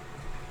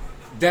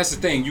 that's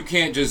the thing. You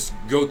can't just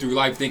go through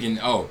life thinking,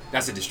 "Oh,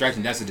 that's a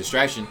distraction. That's a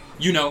distraction."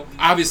 You know,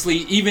 obviously,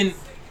 even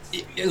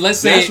let's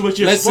say, That's what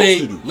you're let's supposed say,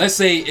 to do. let's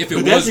say if it But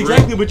was that's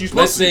exactly real, what you're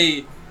supposed let's to do.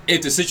 say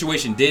if the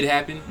situation did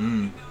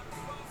happen,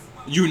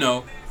 you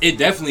know, it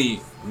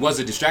definitely was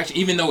a distraction.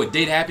 Even though it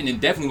did happen, it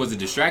definitely was a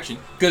distraction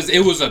because it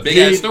was a big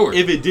ass story.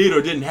 If it did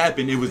or didn't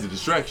happen, it was a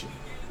distraction.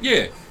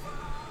 Yeah.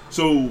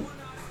 So,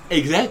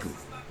 exactly.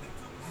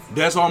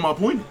 That's all my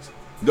point is.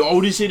 The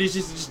oldest shit is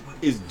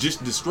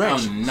just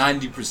distractions.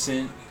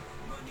 90%.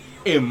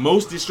 And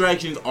most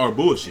distractions are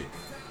bullshit.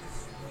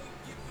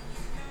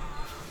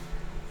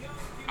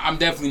 I'm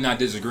definitely not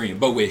disagreeing,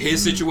 but with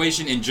his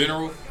situation in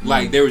general,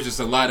 like there was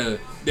a lot of.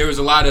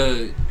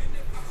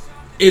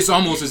 It's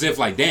almost as if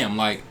like, damn,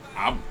 like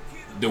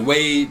the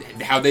way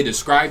how they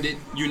described it,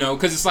 you know,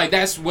 because it's like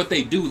that's what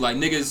they do. Like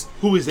niggas,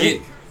 Who is that?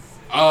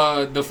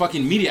 get the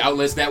fucking media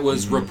outlets that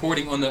was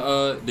reporting on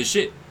the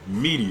shit.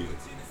 Media.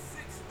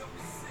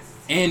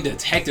 And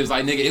detectives,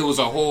 like nigga, it was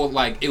a whole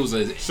like it was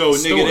a So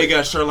story. nigga, they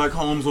got Sherlock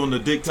Holmes on the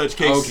dick touch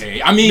case.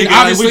 Okay, I mean, Nigga,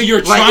 obviously like, you're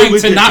it trying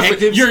was to not.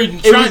 detectives. You're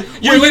It trying.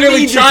 was- You're what do you literally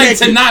mean trying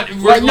to detectives? not.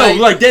 Like no,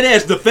 like that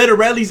ass. The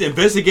federales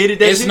investigated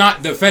that. It's shit.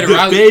 not the The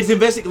federales. feds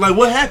investigate. Like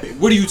what happened?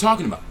 What are you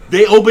talking about?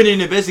 They opened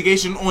an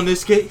investigation on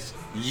this case.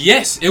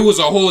 Yes, it was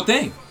a whole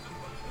thing.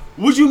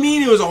 What you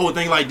mean it was a whole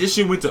thing? Like, this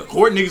shit went to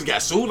court, niggas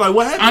got sued? Like,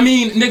 what happened? I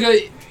mean,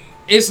 nigga,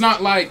 it's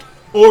not like...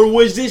 Or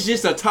was this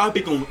just a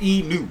topic on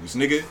E! News,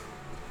 nigga?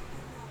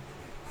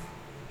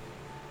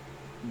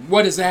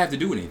 What does that have to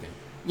do with anything?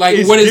 Like,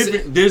 It's what is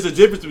different. it? There's a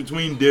difference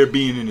between there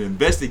being an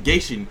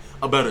investigation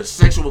about a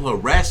sexual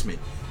harassment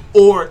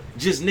or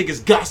just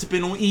niggas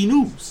gossiping on E!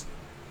 News.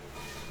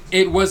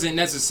 It wasn't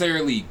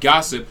necessarily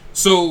gossip.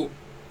 So,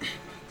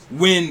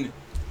 when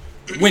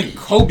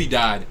Kobe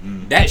died,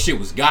 that shit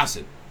was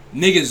gossip.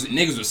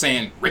 Niggas were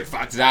saying Rick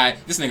Fox died.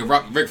 This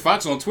nigga Rick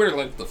Fox on Twitter,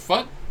 like, what the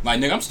fuck? Like,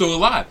 nigga, I'm still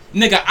alive.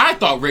 Nigga, I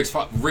thought Rick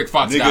Fox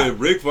Nigga, died.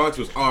 Rick Fox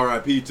was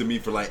R.I.P. to me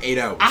for like 8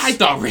 hours. I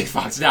thought Rick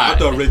Fox died. I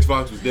thought Rick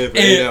Fox was dead for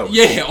 8 hours.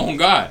 Yeah, on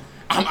God.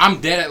 I'm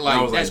dead at, like,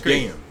 I was that's like,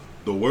 crazy. damn,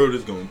 the world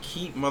is gonna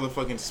keep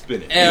motherfucking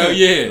spinning. Hell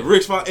yeah.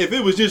 Rick Fox, if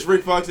it was just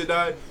Rick Fox that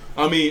died,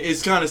 I mean,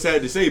 it's kind of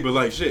sad to say, but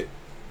like, shit.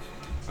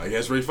 I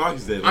guess Rick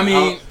Fox is dead. Like, I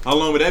mean, how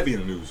long would that be in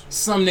the news?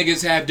 Some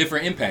niggas have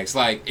different impacts.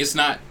 Like, it's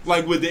not...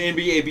 Like, would the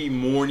NBA be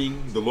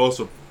mourning the loss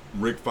of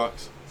Rick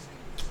Fox?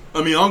 I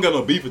mean, I don't got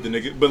no beef with the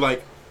nigga, but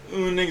like,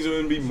 niggas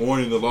wouldn't be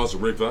mourning the loss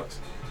of Rick Fox.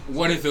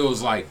 What if it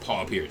was like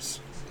Paul Pierce?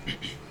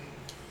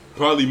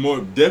 Probably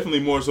definitely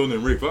more so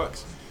than Rick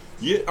Fox.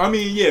 Yeah, I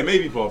mean, yeah,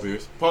 maybe Paul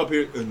Pierce. Paul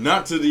Pierce,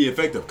 not to the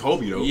effect of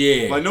Kobe though.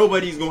 Yeah. Like,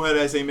 nobody's gonna have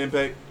that same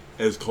impact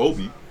as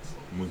Kobe.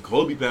 When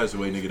Kobe passed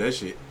away, nigga, that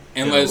shit.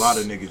 Unless and a lot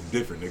of niggas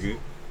different, nigga.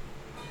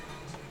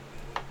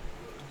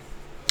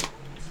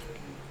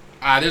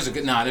 There's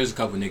a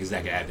couple niggas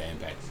that could have that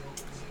impact.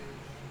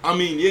 I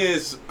mean,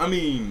 yes. I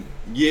mean,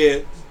 yeah.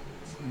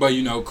 But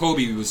you know,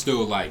 Kobe was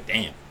still like,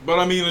 damn. But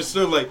I mean, it's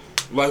still like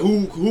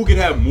who could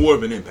have more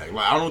of an impact?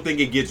 Like, I don't think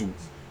it gets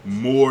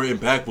more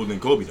impactful than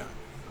Kobe died.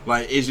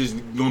 Like, it's just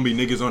gonna be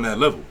niggas on that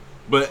level.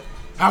 But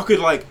how could,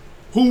 like,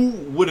 who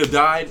would have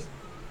died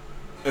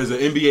as an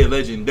NBA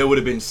legend that would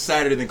have been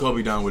sadder than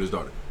Kobe dying with his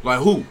daughter? Like,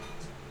 who?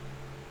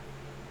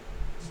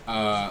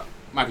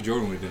 Michael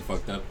Jordan would have been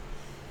fucked up.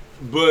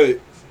 But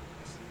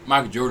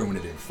Michael Jordan would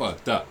have been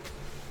fucked up.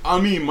 I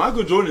mean,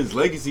 Michael Jordan's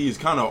legacy is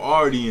kind of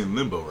already in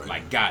limbo right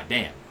Like,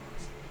 goddamn. now.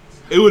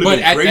 It would have but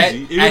been at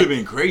crazy. that- It would have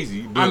been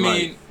crazy. But I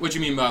like, mean, what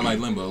you mean by like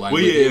limbo? Like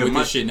Well, with, yeah, with my-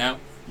 this shit now?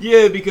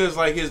 yeah, because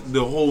like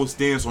the whole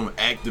stance on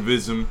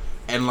activism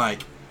and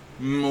like,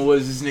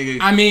 was this nigga?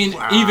 I mean,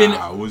 even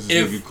was this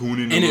nigga if cooning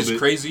a and little it's bit?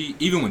 crazy.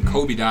 Even when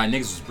Kobe died, niggas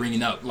was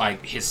bringing up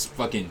like his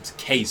fucking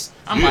case.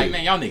 I'm Yeah. like,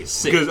 man, y'all niggas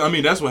sick. Because I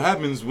mean, that's what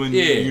happens when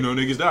Yeah. you know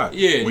niggas die.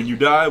 Yeah. When you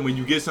die, when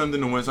you get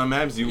something, and when something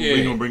happens to you, Yeah.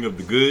 we gonna bring up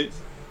the good,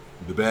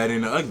 the bad,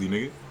 and the ugly,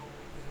 nigga.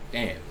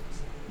 Damn.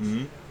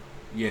 hmm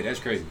Yeah, that's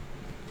crazy.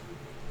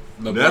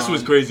 That's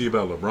what's LeBron- crazy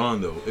about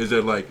LeBron though, is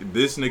that like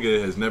this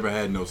nigga has never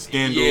had no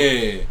scandal.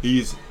 Yeah.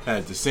 He's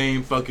had the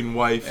same fucking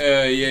wife.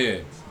 Yeah.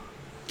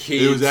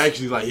 Kids. It was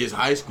actually like his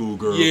high school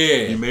girl.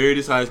 Yeah. He married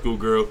his high school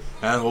girl,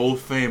 had a whole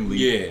family.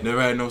 Yeah.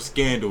 Never had no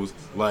scandals.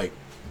 Like,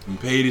 he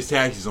paid his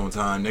taxes on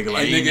time, nigga.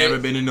 Like, And he ain't nigga- never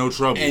been in no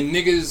trouble. And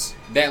niggas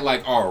that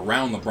like are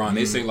around LeBron,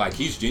 they say like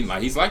he's genuine,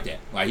 like he's like that,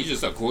 like he's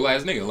just a cool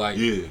ass nigga, like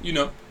Yeah. you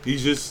know,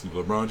 He's just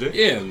LeBron James.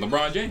 yeah,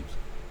 LeBron James.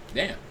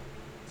 Damn.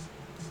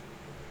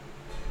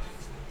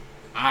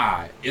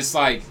 It's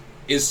like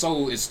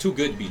it's too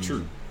good to be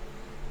true.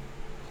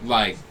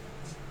 Like,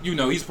 you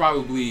know, he's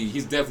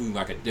definitely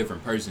like a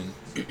different person.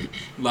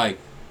 Like,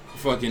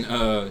 fucking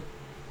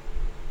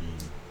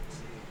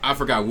I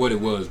forgot what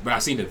it was, but I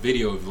seen the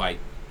video of like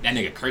that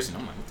nigga cursing.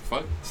 I'm like, what the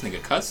fuck? This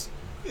nigga cuss?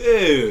 Yeah,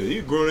 he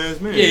a grown ass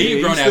man. Yeah, he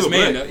a grown he's ass still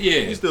man. black. Yeah.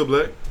 He's still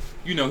black.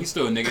 You know, he's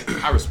still a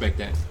nigga. I respect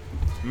that.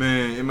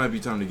 Man, it might be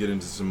time to get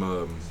into some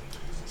of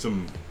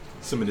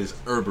this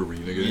herbery,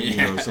 nigga.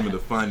 Yeah. You know, some of the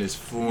finest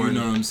foreign. You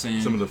know what I'm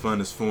saying? Some of the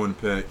finest foreign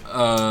pack.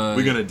 We're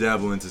We're gonna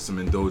dabble into some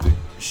indulging.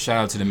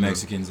 shout out to the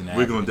Mexicans and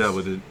We're gonna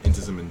Africans. dabble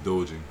into some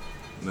indulging.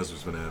 And that's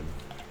what's gonna happen.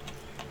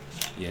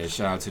 Yeah,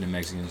 shout out to the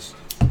Mexicans.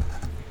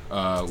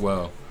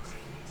 Well,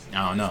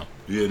 I don't know.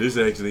 Yeah, this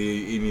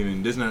actually ain't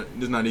even this not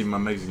even my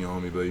Mexican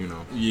homie, but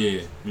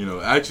Yeah.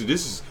 actually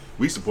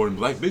we supporting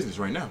black business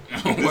right now.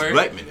 This Word?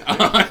 black minute.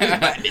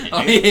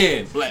 Oh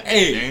yeah. Black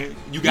Hey, man.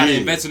 you gotta Yeah.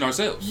 invest in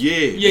ourselves. Yeah.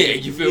 Yeah,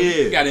 you feel me?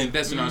 Yeah. You gotta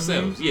invest in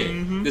ourselves. Yeah.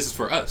 mhm. This is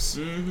for us.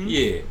 Mhm.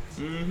 Yeah.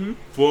 Mm-hmm.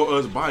 For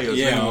us, by us.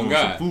 Yeah, nigga, on on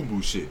God. some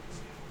FUBU shit.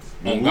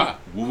 On Whoop, God.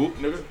 Whoop, whoop,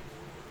 nigga.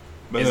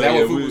 But Is hell that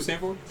what yeah, FUBU we- stand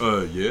for?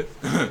 Yeah.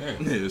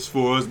 Yeah, it's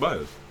for us, by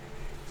us.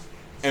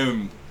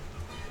 And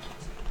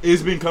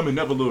it's been coming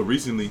up a little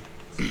recently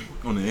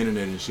on the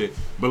internet and shit.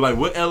 But like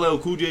what LL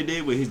Cool J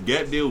did with his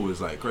Gap deal was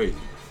like crazy.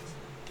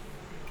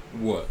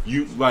 What?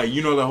 You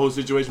know the whole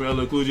situation with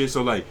LL Cool J.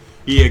 So like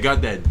he had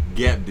got that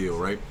Gap deal,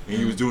 right? And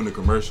he was doing the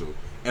commercial.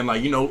 And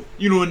like you know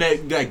in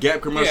that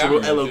Gap commercial Yeah, I where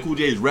remember LL that. Cool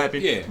J is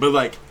rapping. Yeah. But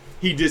like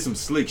he did some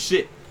slick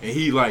shit and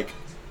he like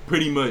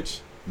pretty much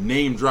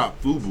name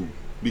dropped FUBU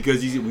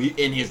because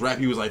in his rap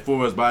he was like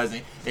for us by us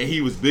and he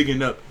was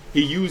bigging up.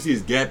 He used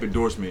his Gap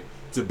endorsement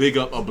to big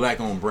up a black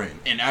owned brand.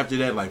 And after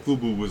that like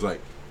FUBU was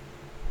like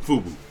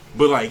FUBU.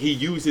 But like he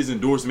used his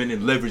endorsement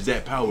and leveraged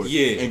that power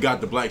Yeah. and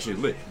got the black shit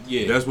lit.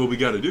 Yeah. That's what we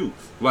gotta do.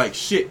 Like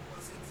shit.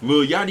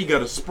 Lil Yachty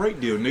got a Sprite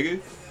deal, nigga.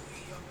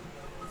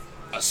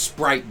 A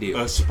Sprite deal.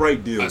 A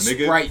Sprite deal, A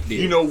nigga. Sprite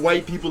deal. You know,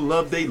 white people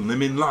love they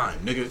lemon lime,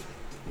 nigga.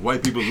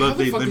 White people love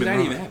they lemon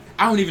lime. Even happen?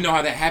 I don't even know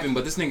how that happened,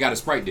 but this nigga got a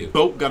Sprite deal.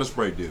 Boat got a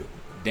Sprite deal.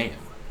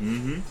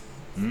 Damn.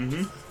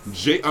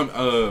 Drake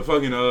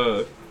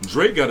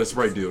got a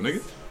Sprite deal,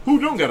 nigga. Who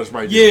don't got a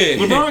Sprite deal?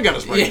 Yeah. LeBron got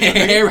a Sprite deal. Yeah,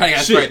 Nigga. everybody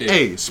got a Sprite deal.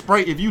 Hey,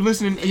 Sprite, if you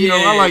listening, you know,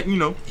 I like,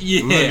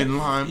 lemon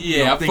lime.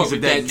 Yeah, I things fuck with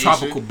of that nature.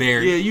 tropical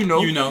berry. Yeah, you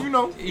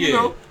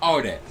know.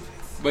 All that.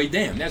 But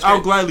damn, that's I'll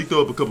crazy. gladly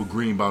throw up a couple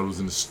green bottles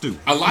in the stew.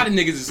 A lot of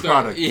niggas is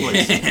starting.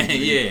 Product placement.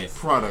 Yeah.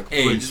 Product Hey,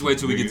 placement, just wait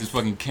till we get nigga. this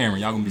fucking camera.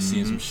 Y'all gonna be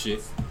seeing some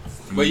shit.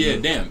 But yeah,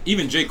 damn.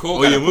 Even J. Cole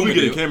Oh got yeah, a when we Puma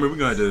get a deal. camera, we're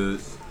gonna have to.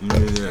 Yeah.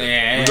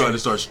 We're gonna have to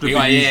start stripping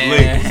Yeah, these yeah,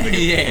 labels,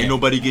 nigga. yeah. Ain't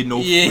nobody getting no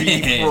Yeah.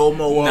 free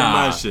promo on Nah,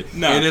 my shit.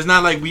 nah. And it's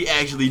not like we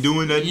actually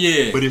doing nothing.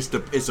 Yeah. But it's the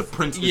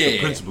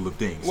principle of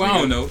things. Well, nigga. I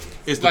don't know.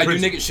 It's the Like, do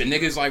principle.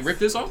 niggas like rip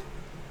this off?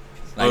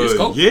 Like, it's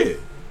Cole? Yeah.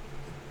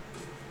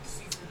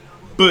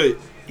 But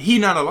he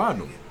not alive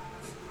no more.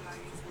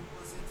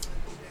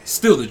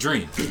 Still the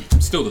dream.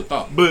 Still the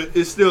thought. But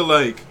it's still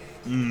like,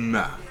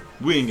 nah,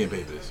 we ain't getting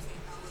paid for this.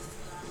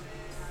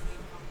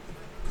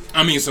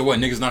 I mean, so what?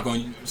 Niggas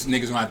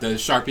gonna have to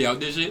Sharpie out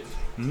this shit?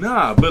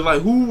 Nah, but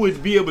like, who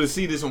would be able to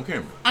see this on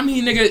camera? I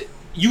mean, nigga,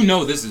 you know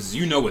what this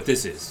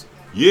is.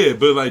 Yeah,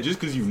 but like, just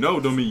because you know,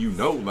 don't mean you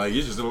know. Like,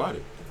 it's just a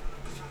lighter.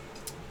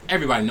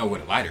 Everybody know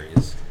what a lighter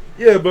is.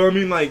 Yeah, but I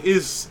mean, like,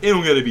 it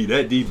don't gotta be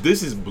that deep.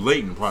 This is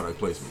blatant product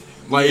placement.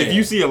 Like, if Yeah.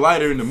 you see a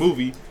lighter in the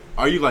movie,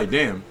 are you like,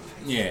 damn,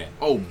 Yeah.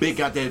 oh, Big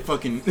got that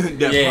fucking,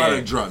 Yeah.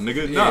 product drop,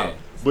 nigga? Yeah. Nah.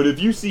 But if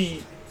you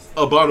see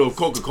a bottle of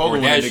Coca-Cola Or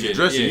on that that nigga shit,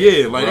 dressing, yeah.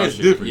 yeah, like, Or that's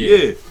shit, different. yeah.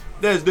 Yeah,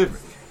 that's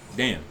different.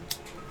 Damn.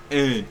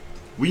 And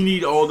we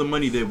need all the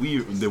money that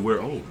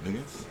we're owed,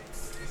 nigga.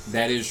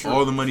 That is true.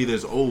 All the money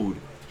that's owed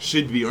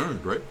should be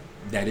earned, right?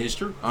 That is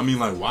true. I mean,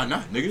 like, why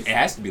not, nigga? It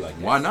has to be like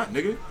that. Why not,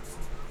 nigga?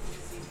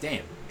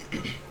 Damn.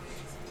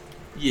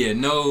 Yeah,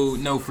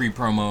 no free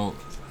promo.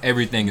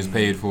 Everything is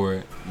paid for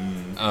it.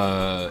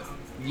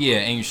 Yeah,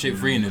 ain't shit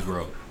free in this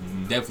world.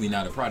 Definitely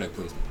not a product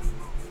placement.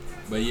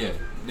 But yeah,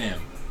 damn.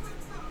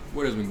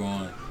 What has been going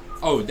on?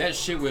 Oh, that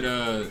shit with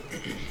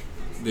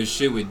the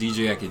shit with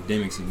DJ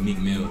Academics and Meek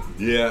Mill.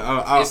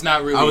 Yeah, It's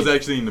not really- I was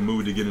actually in the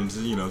mood to get into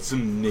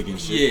some niggin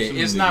shit. Yeah, some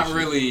it's nigga not shit.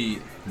 really.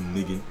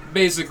 Niggin.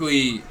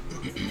 Basically,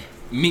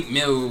 Meek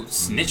Mill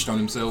snitched on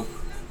himself,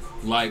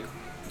 like,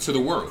 to the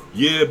world.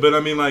 Yeah, but I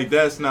mean, like,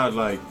 that's not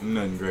like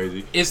nothing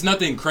crazy. It's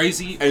nothing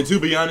crazy. And to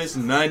be honest,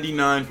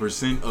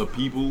 99% of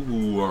people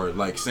who are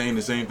like saying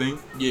the same thing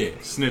Yeah.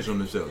 snitch on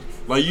themselves.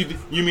 Like,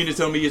 you mean to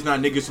tell me it's not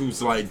niggas who's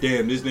like,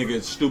 damn, this nigga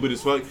is stupid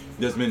as fuck,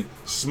 that's been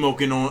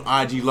smoking on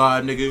IG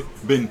Live, nigga,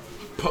 been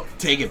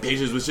taking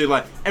pictures with shit.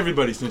 Like,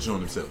 everybody's snitching on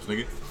themselves,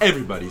 nigga.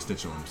 Everybody's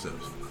snitching on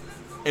themselves.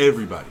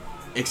 Everybody.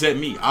 Except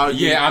me. I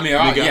was I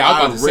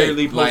about to say,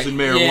 rarely posted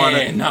like,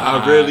 marijuana. yeah,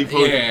 nah, I rarely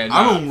post. yeah,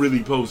 I nah. don't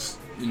really post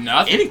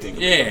Nothing. anything.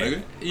 about it, Yeah.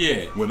 nigga.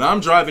 Yeah. When I'm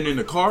driving in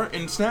the car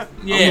and snap,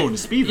 Yeah. I'm going to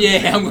speed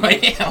limit. Yeah, I'm going,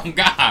 oh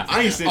God.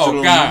 I ain't snitching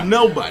Oh, God. on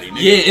nobody,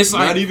 nigga. Yeah, it's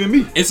not like, even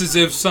me. It's as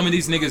if some of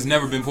these niggas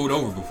never been pulled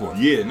over before.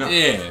 Yeah, no.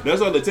 Yeah.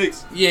 That's all it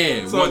takes.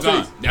 Yeah, That's all one it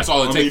time. takes. That's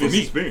all it I takes mean, for it's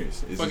me.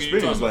 experience. It's Fuck are you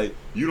experience. talking Like,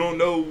 you don't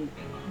know,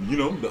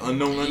 the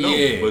unknown unknown.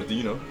 Yeah. But,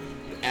 the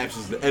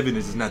absence, the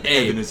evidence is not the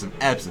Hey. evidence of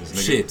absence,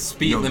 nigga. Shit,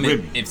 speed Young limit.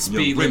 Remy. If Young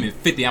speed Remy. limit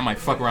 50, I might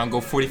fuck around and go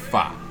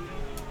 45.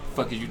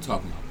 Fuck is you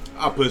talking about?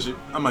 I'll push it.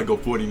 I might go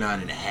 49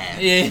 and a half.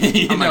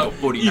 Yeah, I might go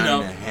 49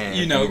 and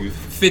a half.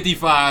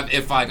 55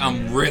 if like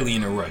I'm really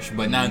in a rush,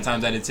 but 9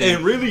 times out of 10.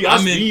 And really, I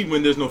I'm in- speed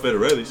when there's no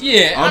federales.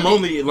 Yeah, I'm I mean-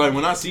 only like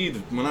when I see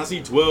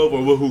 12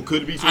 or who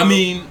could be 12. I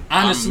mean,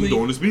 honestly, I'm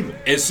going to speed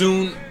limit. as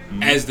soon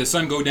as the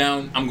sun go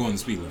down, I'm going to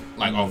speed limit,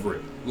 like off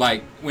rip.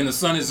 Like when the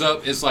sun is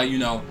up, it's like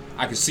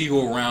I can see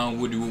who around,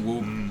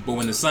 whoop. But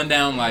when the sun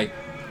down, like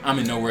I'm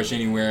in no rush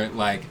anywhere.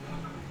 Like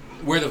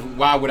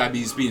why would I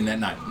be speeding that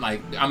night?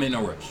 Like I'm in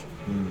no rush.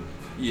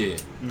 Yeah.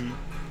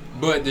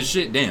 But the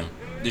shit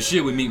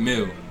with Meek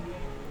Mill,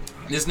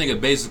 this nigga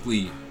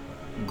basically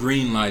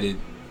green-lighted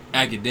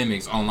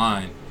Academics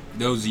online.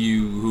 Those of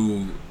you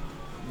who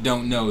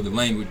don't know the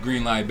language,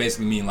 green light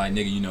basically mean like,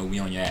 nigga, we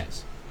on your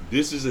ass.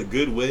 This is a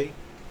good way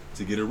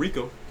to get a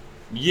RICO.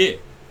 Yeah.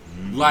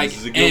 Like, This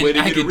is a good way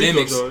to get a RICO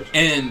Academics, charge.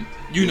 and,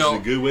 This is a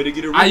good way to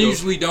get a RICO. I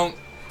usually don't,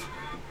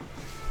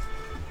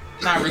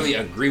 not really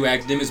agree with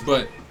Academics,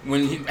 but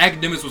when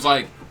Academics was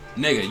like,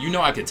 nigga,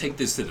 I could take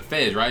this to the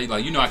feds, right?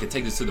 Like, I could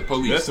take this to the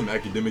police. That's some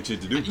academic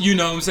shit to do. You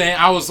know what I'm saying?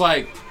 I was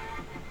like,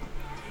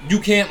 you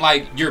can't,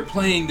 like, you're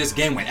playing this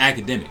game with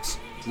Academics.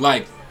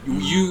 Like,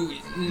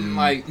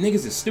 like,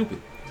 niggas is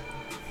stupid.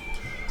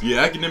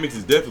 Yeah, Academics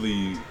is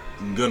definitely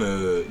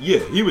gonna. Yeah,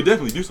 he would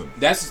definitely do something.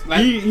 That's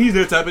like, He's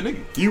that type of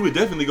nigga. He would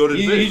definitely go to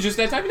the feds. he's just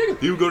that type of nigga.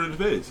 He would go to the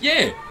feds.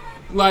 Yeah.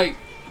 Like,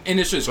 and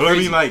it's just But crazy.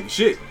 I mean, like,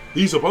 shit.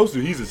 He's supposed to.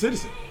 He's a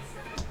citizen.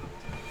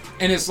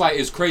 And it's like,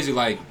 it's crazy.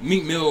 Like,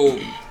 Meek Mill,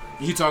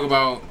 he talk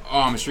about, oh,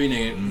 I'm a street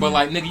nigga. But,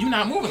 like, nigga, you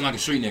not moving like a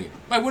street nigga.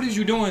 Like, what is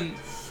you doing?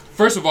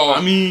 First of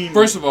all, there's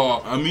levels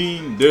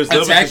to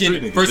attacking-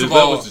 street niggas. first There's of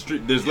all, levels to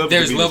street. There's levels,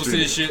 there's to, levels to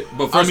being a this street shit. nigga.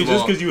 But first just of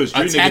all, because you a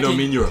street nigga don't attacking-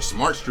 mean you're a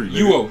smart street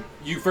nigga.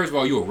 first of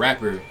all, you a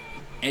rapper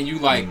and you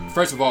like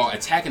first of all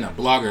attacking a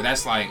blogger.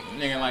 That's like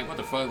nigga, like what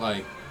the fuck,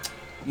 like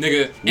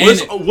nigga.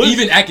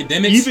 Even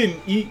academics,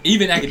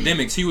 even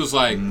academics. He was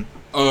like,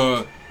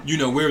 you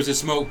know, where's the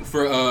smoke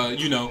for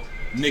you know,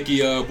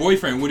 Nicki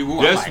boyfriend?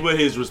 That's like, what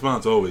his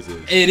response always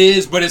is. It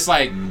is, but it's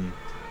like.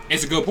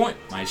 It's a good point.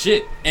 Like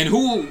shit. And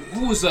who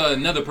was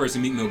another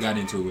person Meek Mill got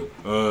into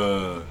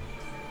it?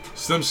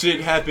 Some shit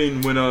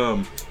happened when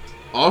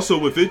also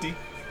with 50.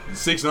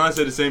 6ix9ine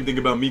said the same thing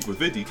about Meek with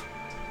 50.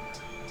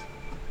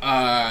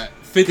 50.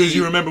 Because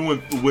you remember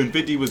when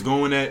 50 was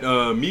going at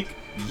Meek?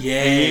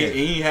 Yeah. And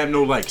he ain't have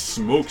no like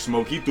smoke.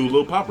 He threw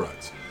little pop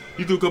rocks.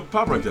 He threw a couple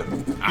pop rocks at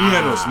him. He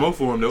had no smoke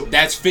for him though.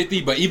 That's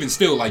 50, but even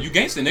still, like you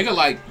gangster nigga,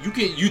 like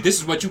you this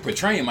is what you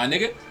portraying, my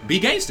nigga. Be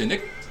gangster,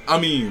 nigga. I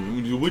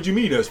mean, what you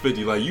mean that's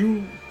 50? Like,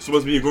 you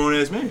supposed to be a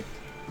grown-ass man.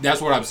 That's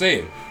what I'm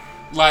saying.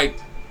 Like,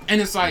 and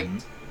it's like,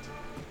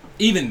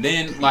 even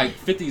then, like,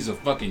 50's a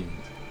fucking,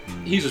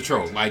 he's a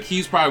troll. Like,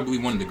 he's probably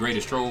one of the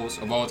greatest trolls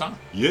of all time.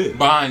 Yeah.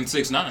 Behind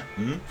 6ix9ine.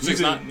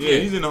 6ix9ine. Yeah,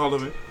 he's in the Hall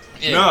of Fame.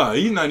 Yeah. Nah,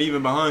 he's not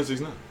even behind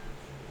 6ix9ine.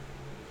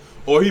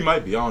 Or he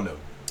might be, I don't know.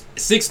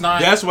 6ix9ine.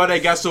 That's why they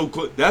got so,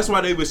 that's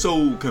why they were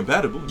so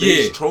compatible.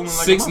 They was trolling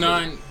like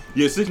 6ix9ine.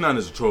 Yeah, 6ix9ine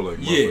is a troll like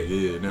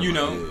yeah, you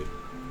know.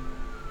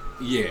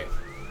 Yeah,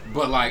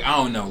 but like I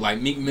don't know,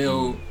 like Meek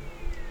Mill,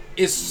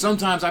 it's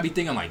sometimes I be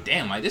thinking like,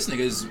 damn, like this nigga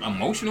is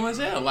emotional as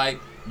hell. Like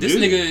this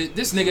nigga,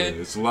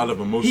 it's a lot of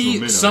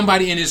emotional men.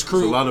 Somebody in his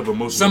crew, it's a lot of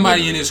emotional.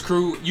 Somebody in his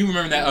crew. You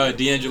remember that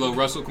D'Angelo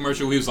Russell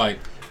commercial? He was like,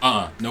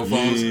 no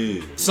phones.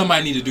 Yeah.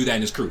 Somebody need to do that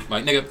in his crew.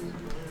 Like nigga,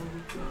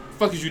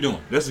 fuck is you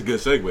doing? That's a good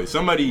segue.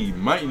 Somebody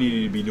might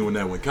need to be doing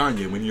that with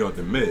Kanye when he off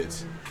the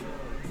meds.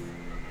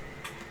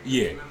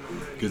 Yeah,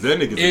 because that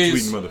nigga's a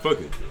tweeting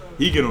motherfucker.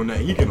 He get on that.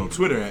 He get on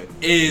Twitter and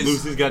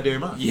lose his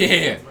goddamn mind.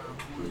 Yeah,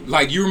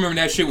 like you remember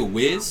that shit with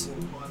Wiz?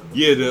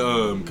 Yeah,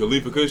 the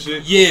Khalifa Kush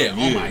shit. Yeah.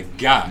 Oh my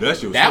god, that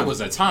shit was that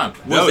was a time.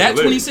 Was that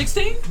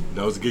 2016?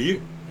 That was a good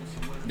year.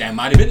 That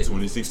might have been it.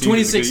 2016.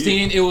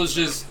 2016. It was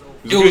just.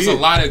 It was a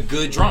lot of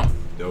good drama.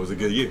 That was a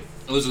good year.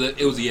 It was a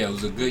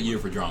good year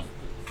for drama.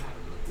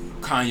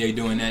 Kanye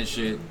doing that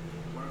shit.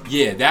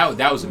 Yeah,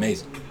 that was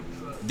amazing.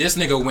 This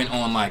nigga went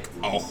on like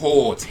a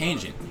whole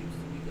tangent.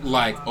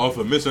 Like off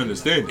a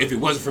misunderstanding. If it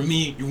wasn't for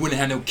me, you wouldn't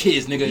have no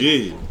kids, nigga.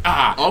 Yeah.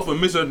 Off a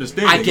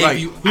misunderstanding. I gave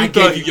you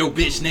your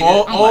bitch, nigga.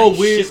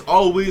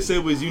 All Wiz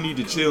said was you need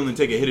to chill and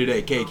take a hit of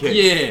that KK.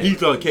 Yeah. He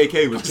thought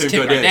KK was Kim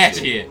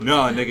Kardashian.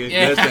 Nah, nigga,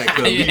 that's that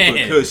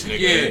Khalifa Kush, nigga.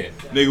 Yeah.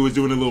 Nigga was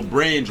doing a little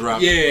brain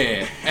drop.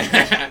 Yeah.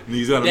 And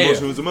he's got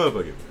emotional as a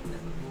motherfucker.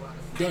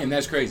 Damn,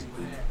 that's crazy.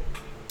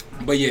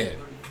 But yeah,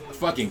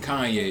 fucking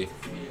Kanye.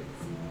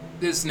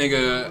 This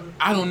nigga,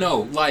 I don't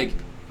know, like.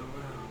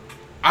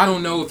 I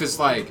don't know if it's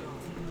like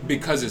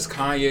because it's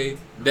Kanye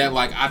that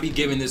like I be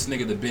giving this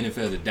nigga the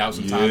benefit of the doubt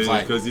sometimes. Yeah,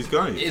 like because he's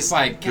Kanye. It's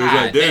like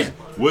God damn.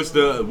 What's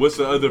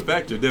the other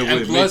factor that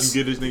would make you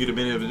give this nigga the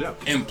benefit of the doubt?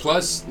 And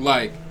plus,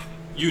 like,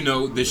 you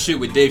know, the shit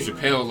with Dave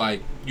Chappelle,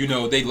 like, you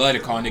know, they love to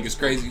call niggas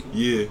crazy.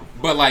 Yeah.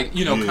 But like,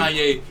 you know,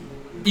 Kanye,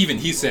 even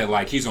he said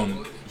like he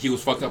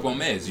was fucked up on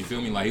meds. You feel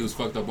me? Like he was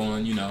fucked up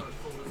on, you know,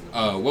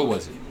 what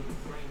was it?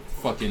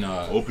 Fucking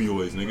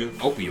opioids, nigga.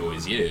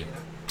 Opioids, yeah.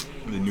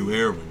 The new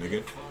heroin,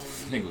 nigga.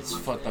 Nigga was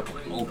fucked up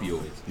on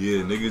opioids. Yeah,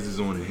 niggas is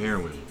on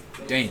heroin.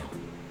 Damn.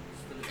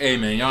 Hey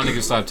man, y'all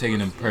niggas stop taking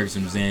them perks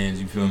and Zans.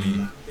 You feel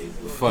me?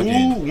 Fucking.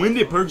 Ooh, when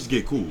did perks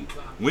get cool?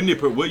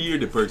 What year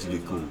did perks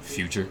get cool?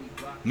 Future.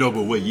 No,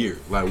 but what year?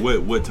 Like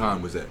what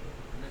time was that?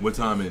 What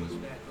time in?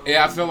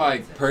 Yeah, I feel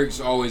like perks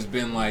always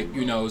been like,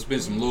 you know, it's been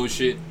some little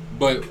shit,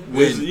 but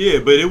but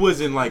it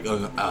wasn't like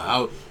a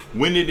house.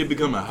 When did it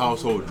become a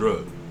household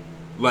drug?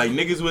 Like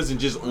niggas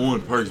wasn't just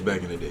on perks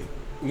back in the day.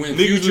 When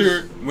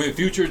Future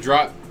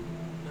dropped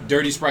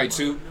Dirty Sprite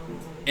 2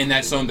 and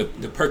that song, the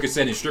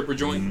Percocet and stripper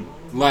joint,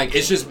 like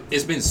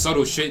it's been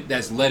subtle shit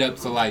that's led up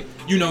to like,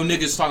 you know,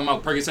 niggas talking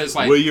about Percocets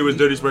like. What year was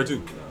Dirty Sprite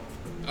 2?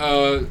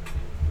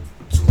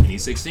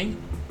 2016.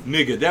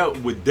 Nigga,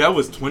 that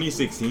was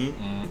 2016.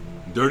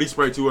 Dirty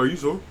Sprite 2, are you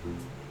sure?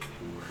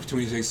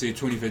 2016,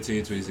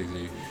 2015,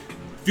 2016.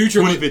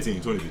 Future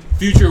 2015.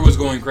 Future was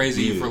going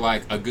crazy for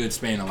like a good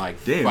span of like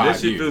 5 years. Damn, that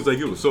shit feels like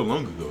it was so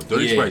long ago.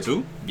 Dirty Sprite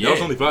 2? Yeah. That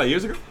was only 5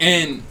 years ago?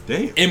 And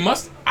damn.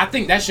 I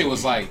think that shit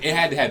was like, it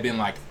had to have been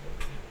like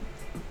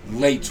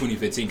late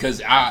 2015 because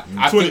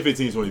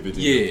 2015.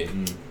 Yeah.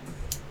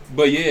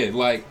 But yeah,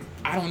 like,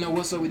 I don't know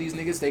what's up with these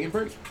niggas taking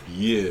perks.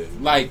 Yeah.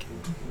 Like,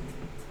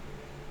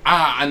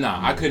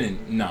 I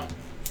couldn't, no.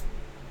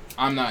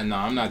 I'm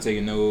not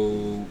taking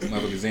no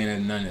motherfucking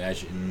Xanax, none of that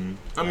shit.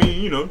 I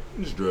mean, you know,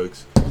 it's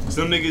drugs.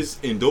 Some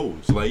niggas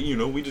indulge. Like, you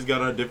know, we just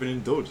got our different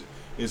indulgences.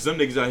 And some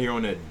niggas out here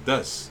on that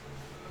dust.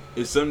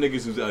 It's some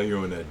niggas who's out here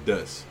on that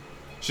dust.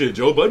 Shit,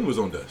 Joe Budden was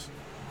on dust.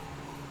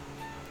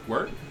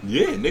 Word?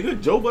 Yeah, nigga,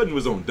 Joe Budden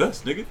was on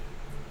dust, nigga.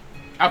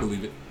 I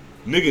believe it.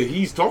 Nigga,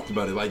 he's talked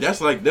about it. Like,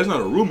 that's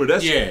not a rumor.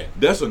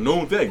 That's a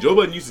known fact. Joe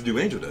Budden used to do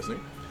angel dust,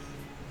 nigga.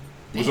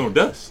 Was on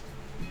dust.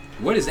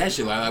 What is that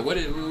shit like? Like, what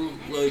is,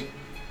 like...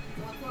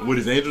 What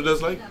is angel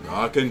dust like? No,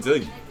 I couldn't tell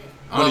you.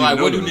 But like,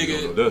 what do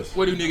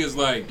niggas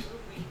like?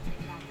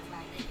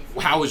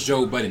 how was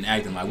Joe Budden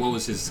acting? Like, what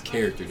was his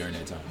character during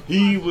that time?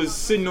 He was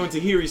sitting on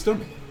Tahiri's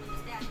stomach.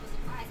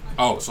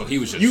 Oh, so he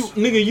was just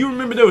You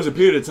remember there was a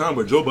period of time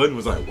where Joe Budden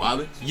was like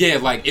wilding? Yeah,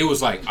 like it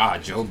was like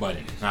Joe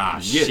Budden.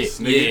 Yes, Shit.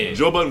 nigga. Yeah.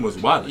 Joe Budden was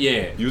wilding.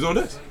 Yeah. He was on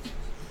dust.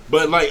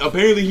 But like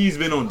apparently he's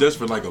been on dust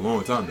for like a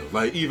long time though.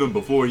 Like even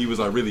before he was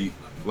like really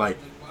like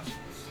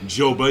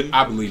Joe Budden.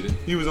 I believe it.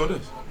 He was on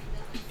dust.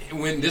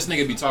 When this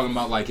nigga be talking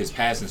about like his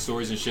past and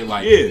stories and shit,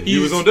 like Yeah, he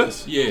was on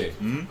dust. Yeah.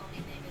 Mm-hmm.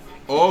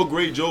 All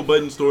great Joe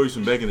Budden stories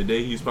from back in the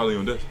day, he's probably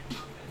on dust.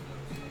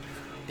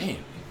 Damn.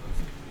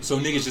 So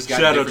niggas just got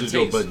Shout out different to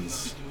Joe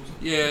tastes. Buddens.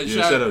 Yeah,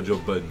 Shout out Joe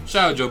Budden.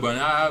 Shout out Joe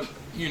Budden.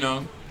 You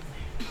know,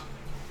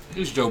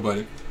 it's Joe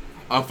Budden.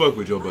 I fuck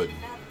with Joe Budden.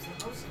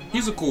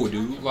 He's a cool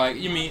dude. Like,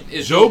 you mean,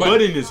 it's Joe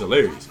Budden is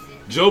hilarious.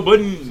 Joe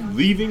Budden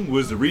leaving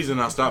was the reason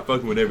I stopped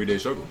fucking with Everyday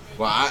Struggle.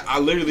 Well, I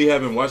literally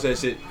haven't watched that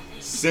shit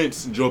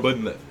since Joe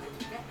Budden left.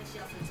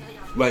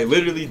 Like,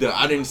 literally,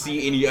 I didn't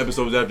see any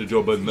episodes after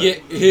Joe Budden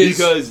left. Yeah,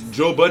 because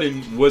Joe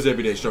Budden was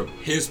Everyday Struggle.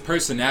 His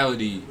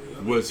personality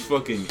was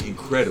fucking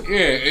incredible.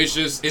 Yeah, it's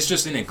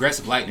just an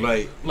aggressive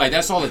lightning. Like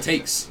that's all it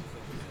takes.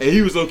 And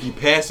he was low-key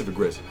passive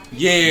aggressive.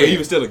 Yeah. But he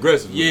was still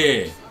aggressive.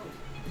 Yeah.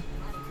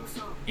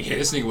 Yeah,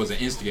 this nigga was an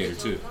instigator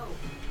too.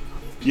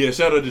 Yeah,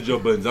 shout out to Joe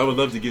Buttons. I would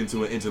love to get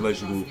into an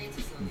intellectual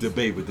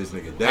debate with this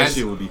nigga. That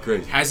shit would be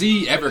crazy. Has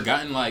he ever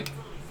gotten like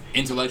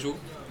intellectual?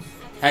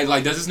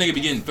 Does this nigga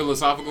be getting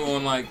philosophical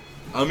and like?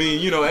 I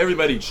mean, you know,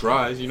 everybody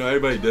tries. You know,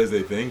 everybody does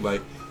their thing.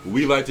 Like,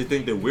 we like to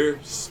think that we're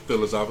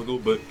philosophical,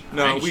 but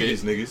no, we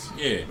just niggas.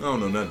 Yeah. I don't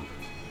know nothing.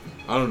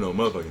 I don't know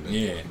motherfucking thing.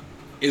 Yeah.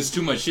 It's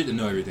too much shit to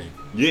know everything.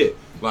 Yeah.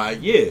 Like,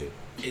 yeah.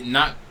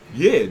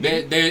 Yeah.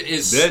 There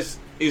is.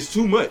 It's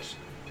too much.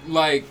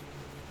 Like,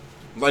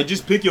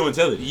 just pick your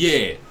intelligence.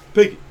 Yeah.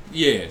 Pick it.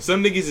 Yeah.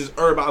 Some niggas is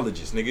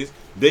herbologists, niggas.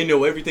 They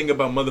know everything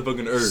about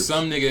motherfucking herbs.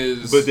 Some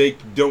niggas. But they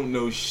don't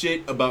know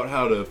shit about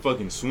how to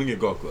fucking swing a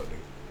golf club, nigga.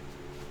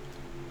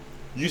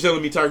 You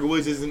telling me Tiger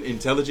Woods isn't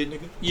intelligent,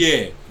 nigga?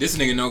 Yeah. This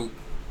nigga know.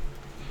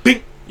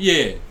 Bing.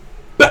 Yeah.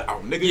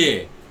 Bow, nigga.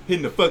 Yeah.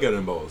 Hitting the fuck out of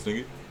them balls,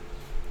 nigga.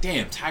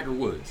 Damn, Tiger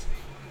Woods.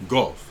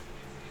 Golf.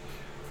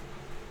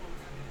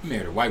 He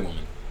married a white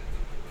woman.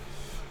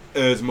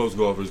 As most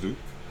golfers do.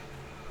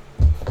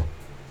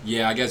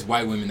 Yeah, I guess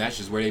white women, that's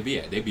just where they be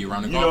at. They be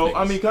around the golf. You know,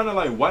 I mean, kind of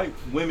like white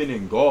women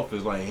in golf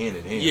is like hand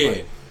in hand. Yeah.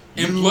 Like,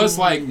 and plus,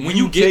 like, when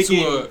you get to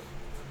a...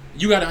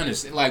 You gotta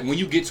understand, like, when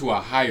you get to a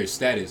higher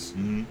status,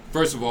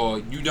 first of all,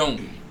 you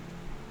don't...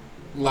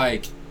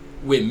 Like,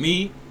 with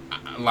me,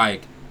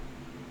 like,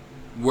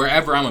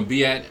 wherever I'm gonna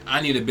be at,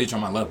 I need a bitch on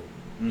my level.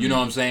 You know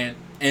what I'm saying?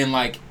 And,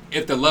 like,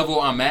 if the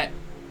level I'm at,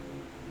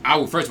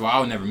 first of all, I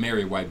would never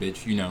marry a white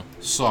bitch, you know.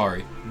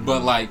 Sorry.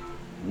 But, like...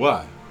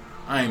 Why?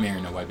 I ain't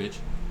marrying no white bitch.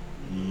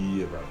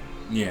 Yeah, bro.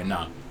 Yeah,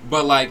 nah.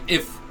 But, like,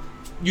 if,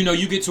 you know,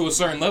 you get to a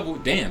certain level,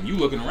 damn, you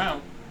looking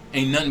around.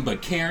 Ain't nothing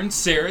but Karen,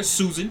 Sarah,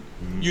 Susan.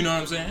 You know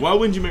what I'm saying? Why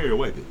wouldn't you marry a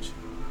white bitch?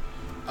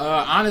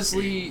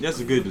 Honestly... That's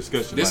a good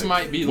discussion. This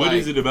might be like... What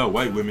is it about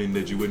white women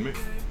that you wouldn't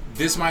marry?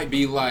 This might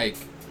be like...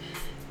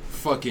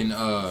 Fucking,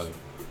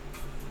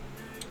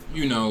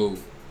 you know...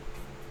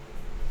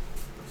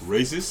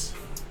 Racist?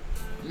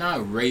 Not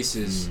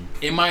racist.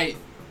 It might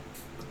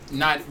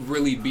not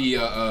really be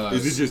a...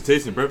 Is it just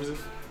taste and preferences?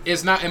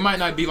 It's not... It might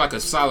not be like a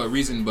solid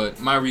reason, but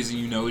my reason,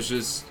 you know, is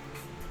just...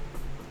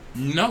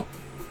 No.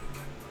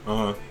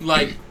 Uh-huh.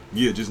 Like...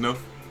 Yeah, just no?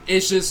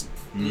 It's just...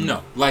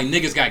 No. Like,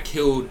 niggas got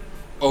killed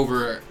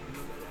over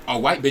a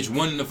white bitch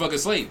wanting to fuck a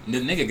slave. The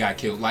nigga got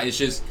killed. Like, it's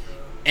just...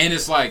 And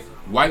it's like,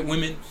 white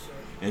women...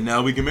 And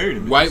now we can marry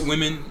them. White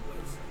women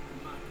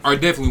are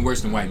definitely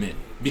worse than white men.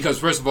 Because,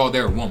 first of all,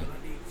 they're a woman.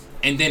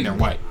 And then they're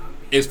white.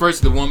 It's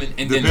first the woman,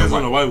 and then they're white. Depends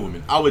on the white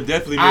woman. I would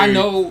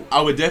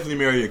definitely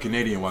marry a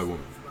Canadian white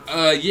woman.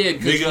 Yeah,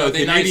 because you know,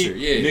 they nicer.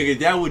 Yeah. Nigga,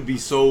 that would be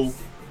so...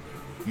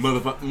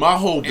 My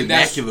whole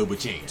vernacular would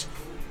change.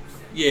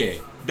 Yeah.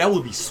 That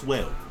would be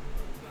swell.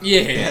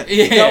 Yeah.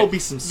 That would be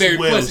some very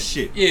swell pleasant.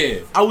 shit.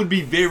 Yeah. I would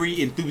be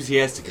very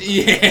enthusiastic.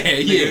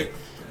 Yeah.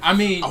 I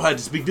mean... I'll have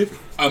to speak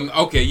different.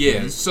 Okay,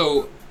 yeah.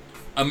 So,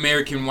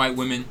 American white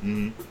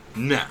women...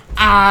 Nah.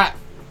 I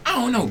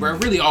don't know, bro.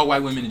 Really, all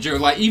white women in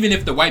general. Like, even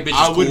if the white bitch is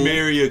I would cool,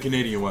 marry a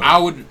Canadian white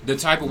woman. The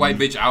type of white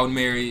bitch I would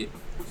marry,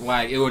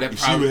 like, it would have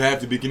She would have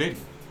to be Canadian.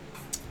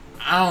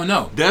 I don't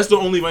know. That's the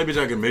only white bitch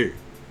I can marry.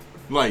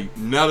 Like,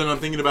 now that I'm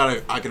thinking about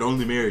it, I can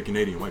only marry a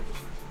Canadian white bitch.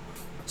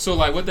 So,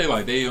 like, what they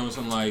like? They on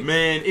some, like...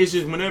 Man, it's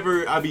just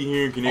whenever I be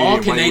hearing Canadian all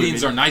white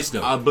Canadians women, are nice,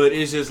 though. but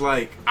it's just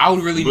like... I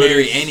would really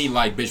marry any,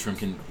 like, bitch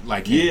from,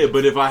 like... Yeah,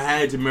 but if I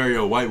had to marry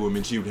a white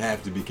woman, she would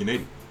have to be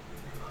Canadian.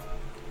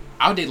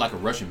 I would date, like, a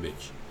Russian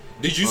bitch.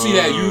 Did you see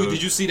that?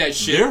 Did you see that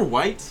shit? They're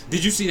white?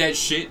 Did you see that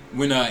shit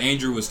when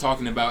Andrew was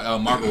talking about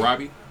Margot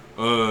Robbie?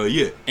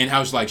 Yeah. And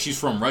how she's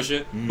from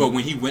Russia, but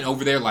when he went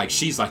over there, like,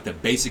 she's like the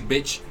basic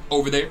bitch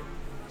over there.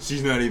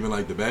 She's not even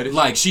like the baddest.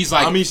 Like, she's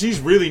like... I mean, she's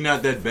really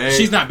not that bad.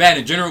 She's not bad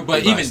in general,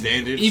 but even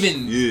standards.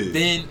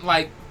 then,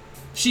 like,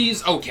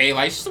 she's okay.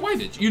 Like, she's a white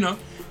bitch, you know.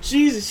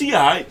 She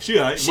alright. She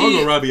alright.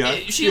 Margot Robbie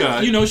alright. She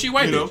alright. You know, she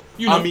white bitch.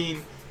 You know? I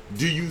mean,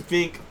 do you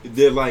think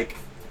that, like,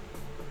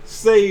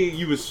 say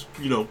you was,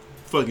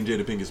 fucking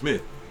Jada Pinkett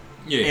Smith.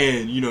 Yeah.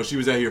 And, she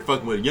was out here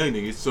fucking with young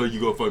niggas, so you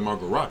go fuck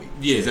Margot Robbie.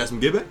 Yeah. Is that some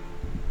get back?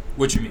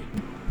 What you mean?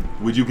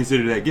 Would you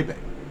consider that get back?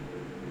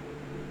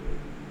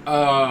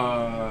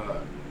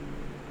 I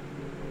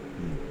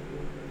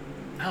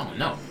don't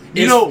know.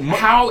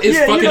 How is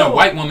fucking a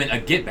white woman a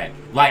get back?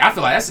 Like, I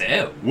feel like that's an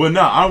L. Well,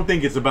 no, I don't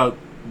think it's about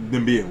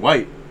them being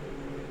white.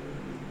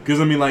 Because,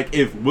 I mean, like,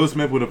 if Will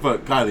Smith would have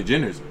fucked Kylie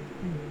Jenner's.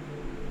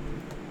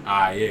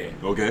 Yeah.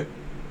 Okay.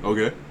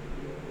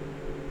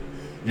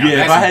 Now,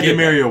 yeah, if I had to get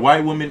marry a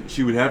white woman,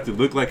 she would have to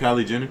look like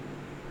Kylie Jenner,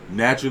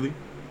 naturally.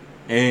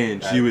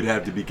 And she would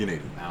have to be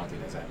Canadian. I don't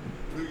think that's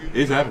happening.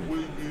 It's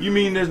happening. You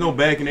mean there's no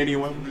bad Canadian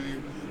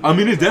woman? I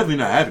mean, it's definitely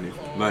not happening.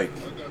 Like,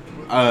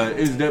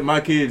 it's that my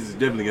kids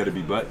definitely got to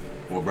be black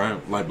or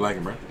brown, like black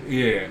and brown.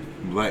 Yeah.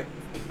 Black.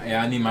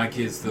 Yeah, I need my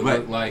kids to Black.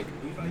 look like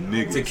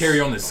Niggas. to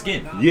carry on the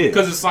skin. Yeah.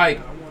 Because it's like,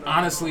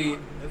 honestly,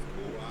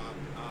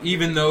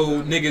 even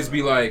though niggas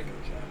be like,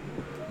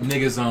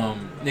 there's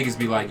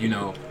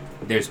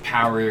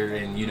power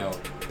and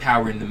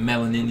power in the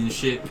melanin and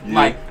shit. Yeah.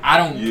 Like, I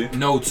don't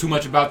know too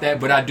much about that,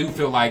 but I do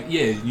feel like,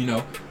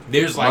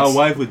 there's like My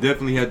wife would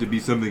definitely have to be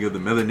something of the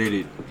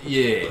melanated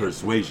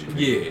persuasion.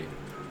 Yeah.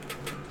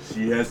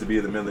 She has to be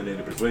of the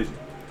melanated persuasion.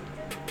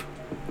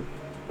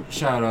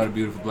 Shout out to all the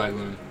beautiful black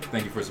women.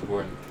 Thank you for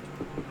supporting.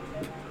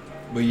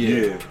 But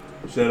Yeah.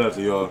 Shout out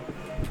to y'all.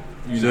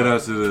 Shout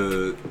out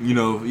to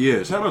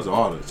the, shout out to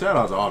all the. Shout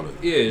out to all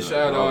the. Yeah,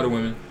 shout out to all the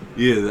women.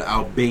 Yeah, the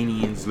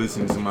Albanians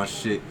listening to my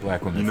shit.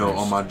 Black women.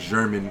 on my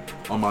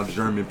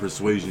German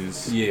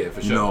persuasions. Yeah,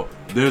 for sure.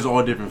 There's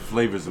all different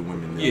flavors of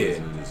women that Yeah.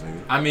 listen to this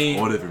nigga. I mean,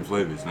 all different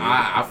flavors. Nigga.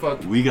 I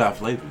fuck. We got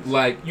flavors.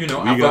 Like,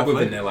 I fuck with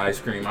vanilla ice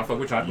cream. I fuck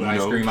with chocolate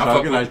ice cream.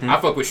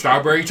 I fuck with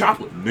strawberry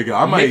chocolate. Nigga,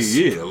 I might, Mix.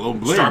 a little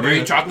blend.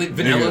 Strawberry nigga. chocolate,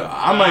 vanilla. Nigga,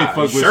 I might fuck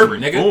with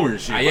sherbet, some nigga.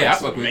 orange shit. Yeah, like I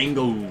some fuck with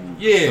mango.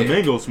 Yeah. Some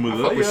mango smoothie.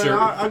 I fuck with sherbet.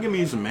 I'll give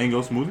me some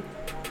mango smoothie.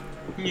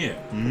 Yeah.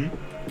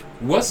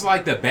 Mm-hmm. What's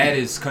like the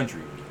baddest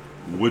country?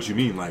 What you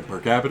mean, like per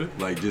capita?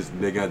 Like just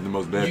they got the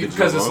most bad bitches.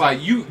 Because it's overall?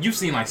 like you've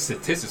seen like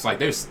statistics. Like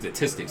there's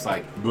statistics.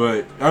 Like,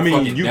 but I mean,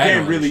 fucking you data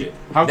can't on really. shit.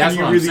 How That's can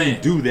you what I'm really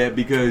saying. do that?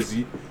 Because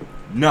you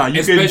can't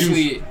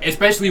do.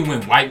 especially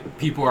when white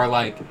people are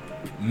like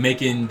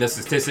making the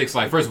statistics.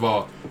 Like, first of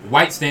all,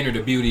 white standard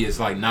of beauty is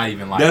like not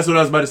even like. That's what I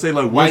was about to say.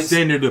 Like, what White-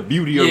 standard of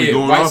beauty are we yeah,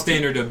 going white off?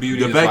 standard of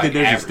beauty. The is fact like that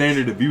there's average. a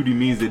standard of beauty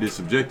means that it's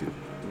subjective.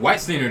 White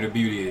standard of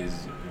beauty is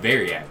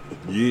very average.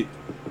 Yeah.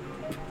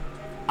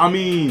 I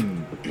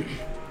mean,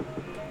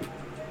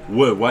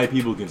 what white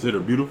people consider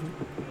beautiful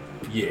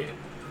Yeah.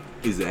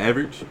 is the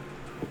average.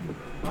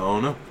 I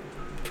don't know.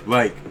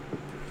 Like,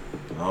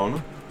 I don't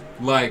know.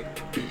 Like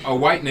a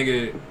white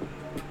nigga.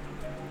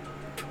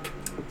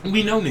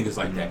 We know niggas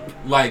like that.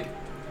 Like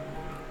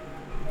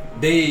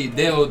they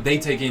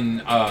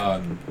taking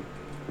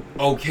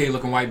okay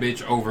looking white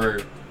bitch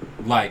over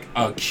like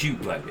a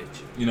cute black bitch.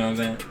 You know what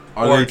I'm saying?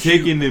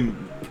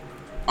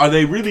 Are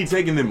they really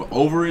taking them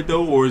over it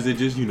though, or is it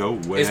just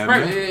what It's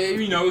happened?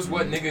 it's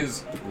what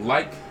niggas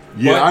like.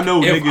 Yeah, But I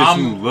know if niggas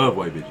who love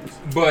white bitches.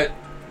 But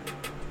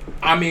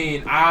I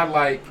mean, I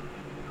like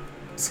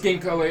skin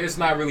color. It's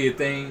not really a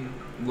thing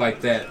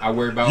like that I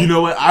worry about. You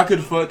know what? I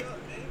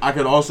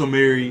could also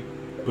marry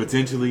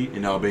potentially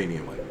an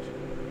Albanian white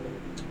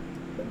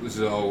bitch.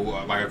 So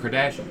like a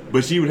Kardashian.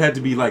 But she would have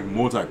to be like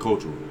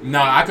multicultural.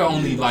 Nah, I could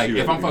only like she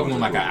would if have I'm to be fucking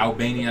with like an multicultural.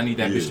 Albanian, I need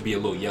that Yeah. bitch to be a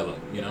little yellow.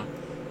 You know?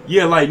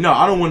 Yeah, like no,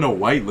 I don't want no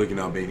white looking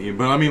Albanian,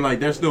 but I mean like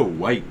they're still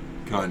white,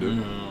 kind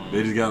of.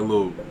 They just got a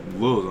little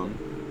on them.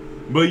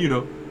 But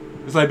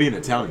it's like being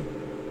Italian.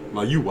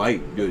 Like you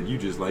white, good. You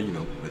just like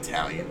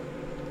Italian.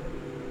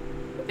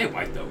 They're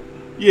white though.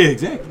 Yeah,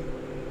 exactly.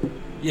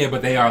 Yeah,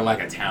 but they are like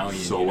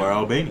Italian. So are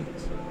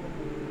Albanians.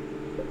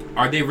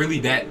 Are they really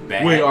that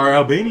bad? Wait, are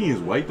Albanians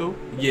white though?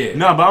 Yeah.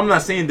 No, but I'm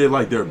not saying that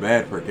like they're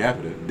bad per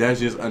capita. That's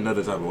just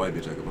another type of white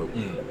bitch I could fuck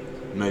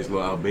with. Nice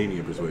little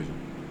Albanian persuasion.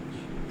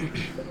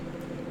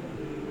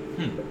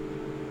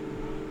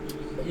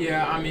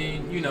 Yeah, I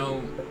mean,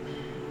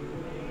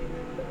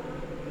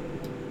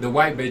 the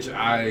white bitch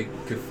I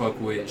could fuck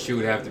with, she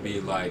would have to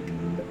be like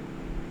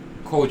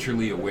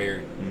culturally aware,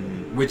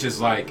 which is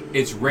like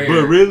it's rare.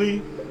 But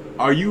really,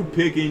 are you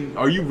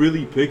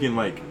really picking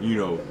like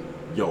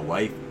your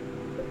wife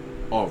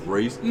off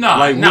race?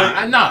 Nah,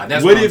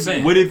 that's what I'm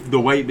saying. What if the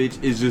white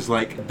bitch is just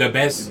like the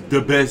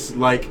best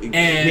like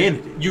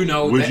candidate?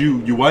 Would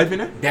you wife in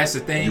that? That's the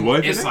thing. You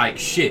wife in it's that? like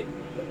shit.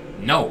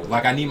 No,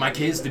 like I need my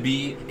kids to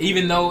be,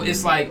 even though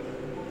it's like,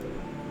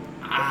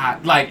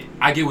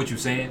 I get what you're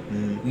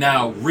saying.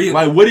 Now, really,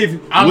 like what if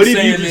you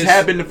saying just this-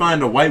 happen to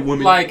find a white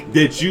woman like,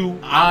 that you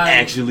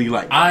actually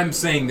like? I'm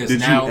saying this Did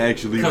now you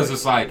actually because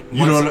like? it's like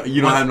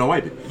You don't have no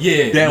white bitch.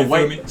 Yeah, that you feel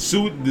white me?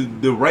 suit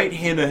the right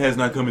hander has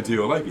not come into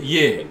your life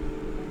yet. Yeah,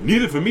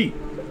 Neither for me.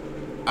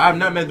 I have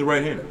not met the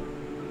right hander.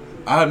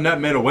 I have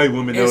not met a white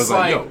woman that it's was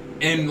like, yo,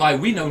 and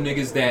like we know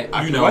niggas that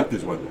I can like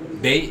this white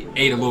woman. they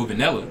ate a little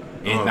vanilla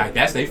and like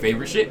that's their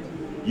favorite shit.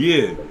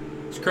 Yeah.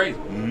 It's crazy.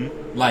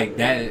 Like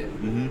that.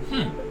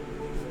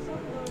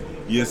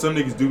 Yeah, some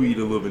niggas do eat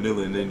a little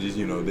vanilla and then just,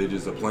 you know, they're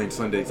just a plain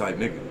Sunday type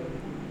nigga.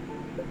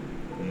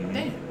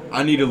 Damn.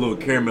 I need a little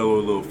caramel or a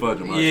little fudge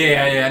on my shit.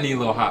 Yeah, I need a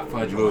little hot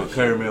fudge. A little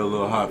caramel, a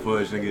little hot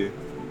fudge, nigga.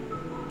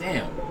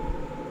 Damn.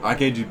 I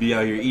can't just be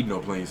out here eating no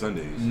plain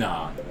Sundays.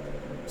 Nah.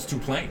 It's too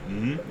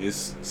plain.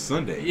 It's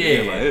Sunday.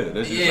 Yeah. Like,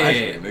 that's just ice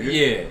cream, nigga.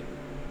 Yeah.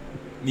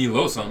 Need a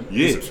little something.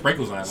 Yeah. Need some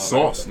sprinkles on that.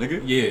 Sauce,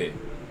 nigga. Yeah.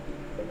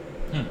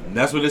 And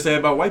that's what they say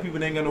about white people.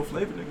 They ain't got no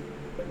flavor, nigga.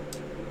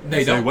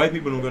 They say don't. white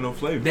people don't got no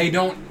flavor. They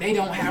don't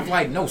have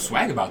like no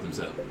swag about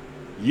themselves.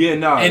 Yeah,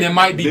 nah. And it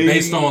might be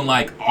based on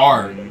like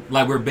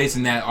like we're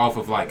basing that off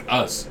of like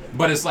us.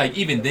 But it's like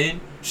even then,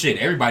 shit,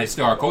 everybody's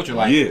still our culture.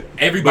 Like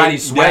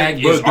everybody's swag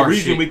is but the our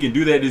reason shit. we can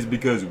do that is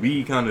because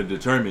we kind of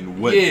determine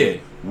what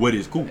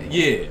is cool.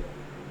 Yeah.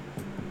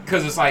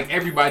 Cause it's like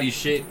everybody's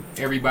shit,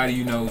 everybody,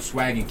 you know,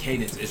 swag and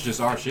cadence. It's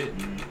just our shit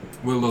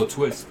with a little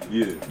twist.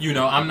 Yeah. You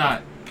know, I'm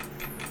not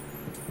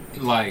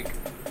like,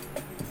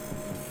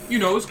 you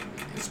know, it's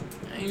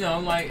you know,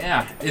 like,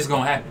 yeah, it's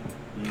gonna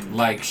happen.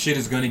 Like, shit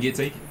is gonna get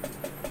taken.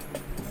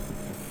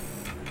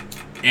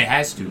 It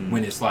has to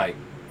when it's like,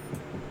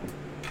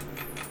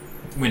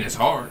 when it's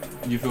hard.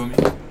 You feel me?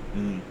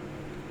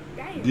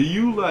 Do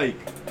you like?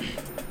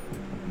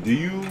 Do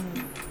you?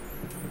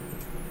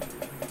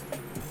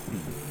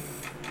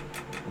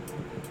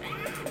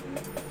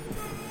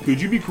 Could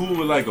you be cool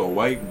with like a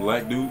white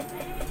black dude?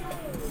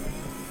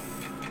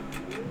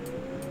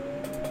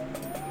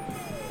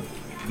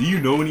 Do you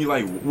know any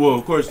like? Well,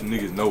 of course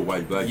niggas know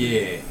white black.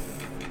 Yeah. Dudes.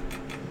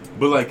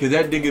 But like, could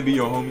that nigga be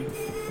your homie?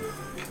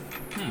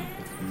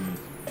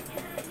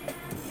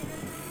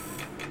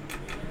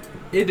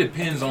 It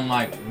depends on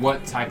like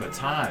what type of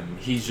time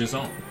he's just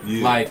on.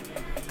 Yeah. Like,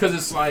 cause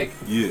it's like,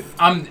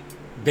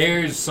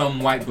 there's some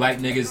white black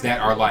niggas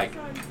that are like,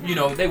 you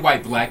know, they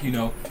white black, you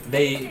know,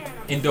 they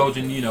indulge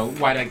in, you know,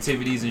 white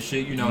activities and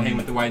shit, you know, hang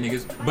with the white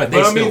niggas, but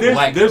they still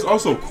black. There's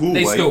also cool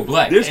they white. Still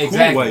black. There's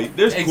exactly. cool white.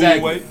 There's exactly.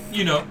 cool white.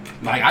 You know,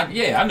 like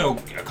I know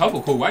a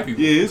couple cool white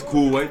people. Yeah, it's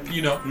cool white.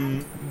 You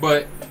know,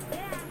 but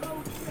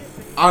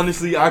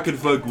honestly, I could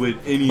fuck with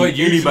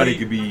anybody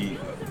could be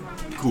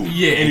cool.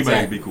 Yeah,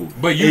 anybody could be cool.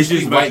 But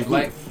usually white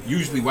black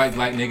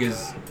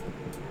niggas,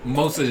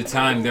 most of the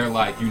time they're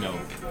like, you know,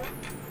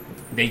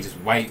 they just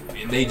white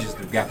and they just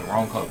got the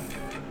wrong color.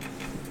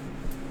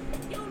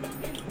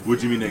 What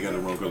do you mean they got the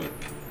wrong color?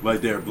 Like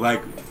they're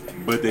black,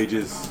 but they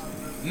just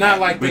not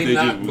like they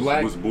not just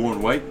black was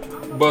born white.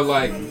 But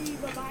like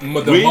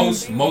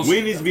most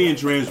when is being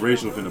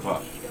transracial finna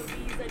pop?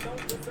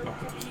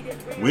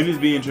 When is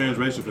being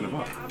transracial finna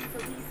pop?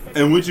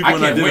 And what you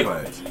gonna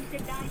identify as?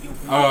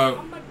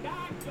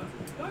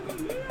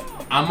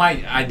 I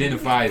might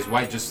identify as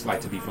white just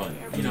like to be funny.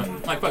 You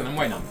know, like fuck, I'm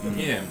white now.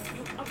 Yeah,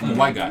 I'm a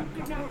white guy.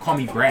 Call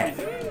me Brad.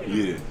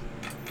 Yeah.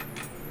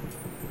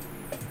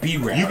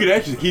 B-Rad. You could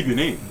actually keep your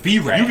name.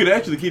 B-Rad. You could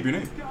actually keep your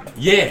name.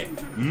 Yeah.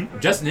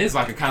 Justin is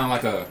like a kind of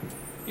like a,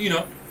 you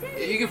know,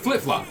 you can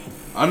flip flop.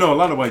 I know a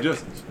lot of white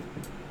Justins.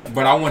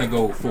 But I want to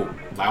go full.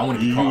 Like I want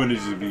to be. You want to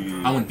just be.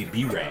 I want to be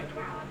B-Rad.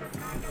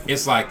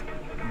 It's like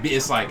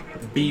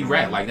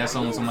B-Rad. Like that's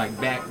on some like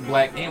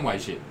black and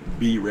white shit.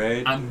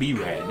 B-Rad. I'm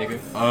B-Rad,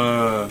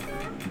 nigga.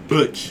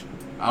 Butch.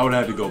 I would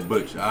have to go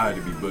Butch. I had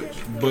to be Butch.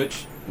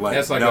 Butch. Like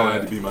that's like that would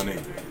have to be my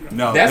name.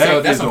 No,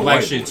 that's some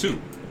black shit too.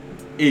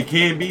 It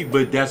can be,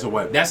 but that's a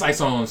white boy. That's like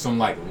some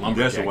like lumberjack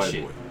That's a white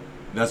shit. boy.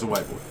 That's a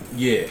white boy.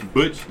 Yeah.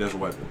 Butch, that's a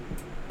white boy.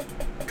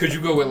 Could you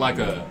go with like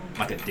a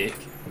dick?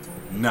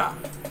 Nah.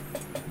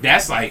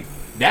 That's like,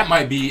 that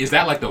might be, is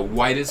that like the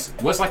whitest?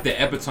 What's like the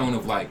epitome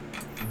of like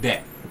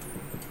that?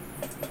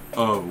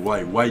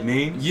 White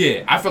names?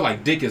 Yeah, I feel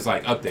like dick is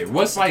like up there.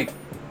 What's like,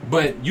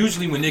 but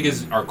usually when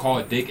niggas are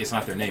called dick, it's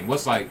not their name.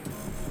 What's like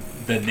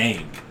the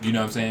name? You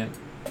know what I'm saying?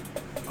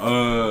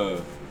 I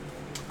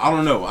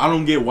don't know. I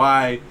don't get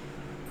why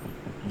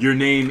your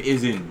name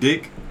isn't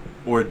Dick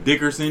or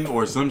Dickerson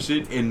or some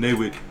shit and they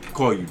would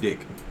call you Dick.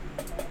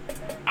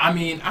 I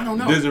mean, I don't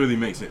know. It doesn't really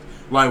make sense.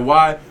 Like,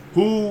 why?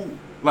 Who?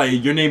 Like,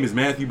 your name is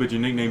Matthew, but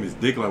your nickname is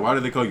Dick. Like, why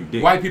do they call you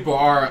Dick? White people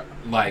are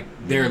like,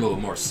 they're a little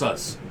more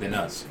sus than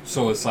us.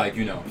 So it's like,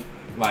 you know,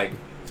 like,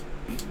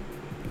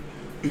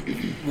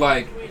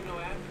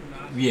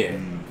 yeah,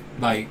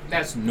 like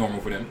that's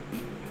normal for them.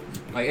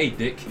 Like, hey,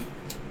 Dick.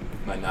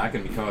 Like, nah, I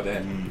couldn't be called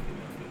that.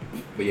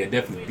 But yeah,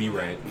 definitely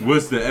B-Rad.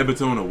 What's the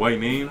epitome of white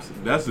names?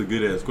 That's a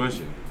good ass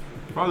question.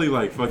 Probably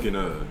like fucking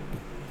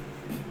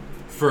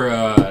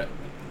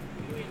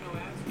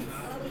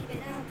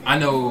I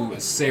know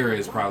Sarah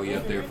is probably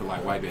up there for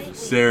like white bitches.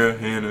 Sarah,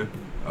 Hannah.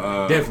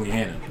 Definitely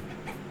Hannah.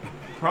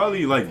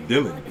 Probably like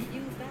Dylan.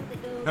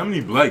 How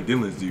many black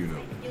Dylans do you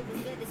know?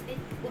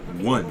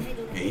 One,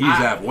 and he's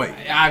half white.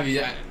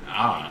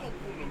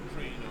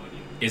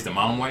 Is the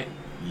mom white?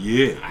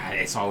 Yeah.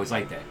 It's always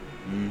like that.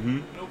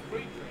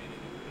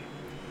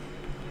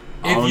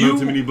 I don't know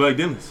too many black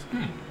Dylans.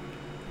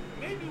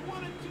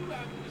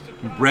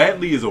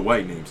 Bradley is a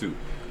white name too.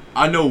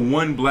 I know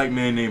one black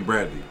man named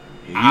Bradley.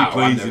 And he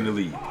plays in the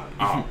league.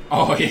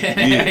 Oh yeah.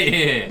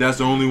 Yeah. That's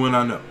the only one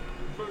I know.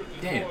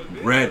 Damn.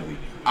 Bradley.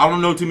 I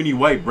don't know too many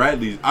white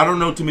Bradleys. I don't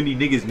know too many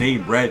niggas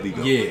named Bradley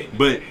though. Yeah.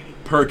 But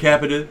per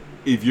capita,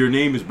 if your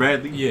name is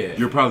Bradley, Yeah.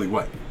 you're probably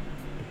white.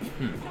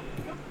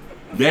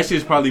 That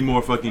shit's probably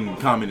more fucking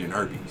common than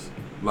herpes.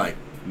 Like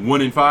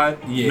 1 in 5.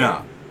 Yeah.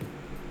 Nah.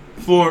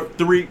 4,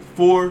 3,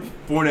 4,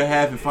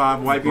 4.5, and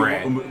 5 white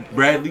Brad. people.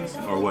 Bradleys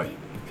are white.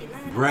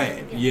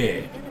 Brad.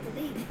 Yeah.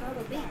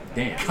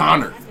 Damn.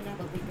 Connor.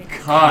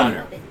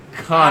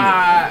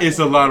 It's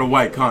a lot of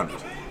white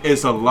Connors.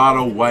 It's a lot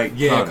of white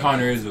Yeah, Connors.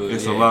 Connor is a...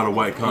 It's yeah. a lot of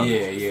white Connors. Yeah.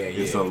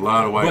 It's a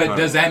lot of white But Connors.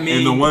 does that mean...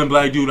 And the one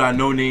black dude I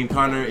know named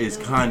Connor is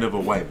kind of a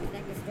white boy.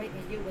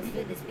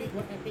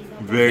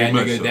 Very That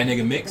much nigga, so. that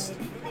nigga mixed?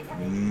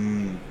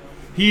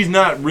 He's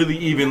not really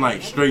even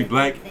like straight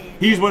black.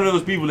 He's one of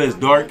those people that's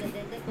dark,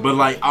 but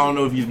like I don't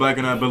know if he's black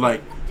or not. But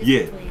like,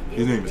 yeah,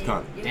 his name is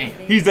Connor. Damn.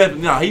 He's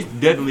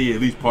definitely at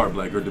least part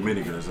black or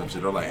Dominican or some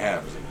shit, or like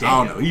half.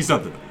 I don't know. He's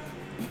something.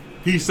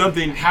 He's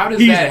something. How does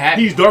he's, that happen?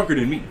 He's darker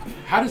than me.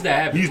 How does that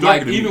happen? He's darker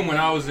like than even me. when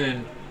I was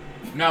in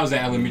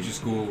elementary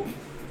school,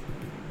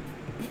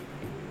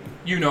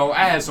 you know,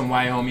 I had some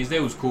white homies. They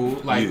was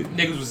cool. Like Yeah.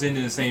 niggas was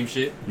into the same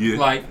shit. Yeah.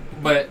 Like,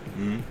 but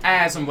I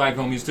had some black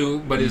homies too.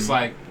 But it's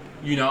like,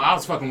 you know, I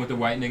was fucking with the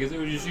white niggas. It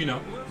was just, you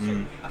know.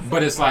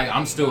 But it's like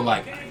I'm still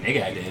like nigga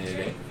at the end of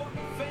the day.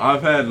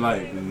 I've had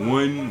like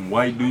one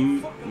white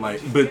dude,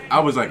 like, but I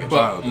was like a But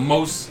child.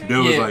 most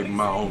That was like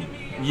my homie.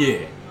 yeah.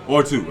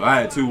 Or two.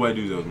 I had 2 white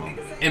dudes that was my homie.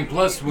 And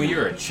plus, when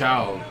you're a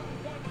child,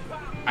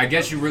 I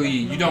guess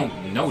you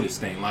don't know this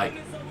thing. Like,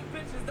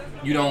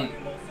 you don't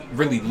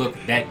really look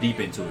that deep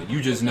into it. You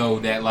just know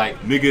that,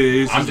 like, Nigga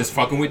is. I'm just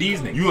fucking with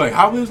these niggas. You like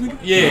Hot Wheels, nigga?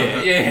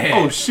 Yeah.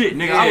 Oh shit,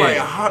 nigga, I Yeah. like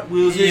Hot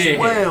Wheels as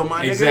well,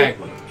 my nigga.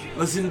 Exactly.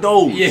 Let's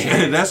indulge.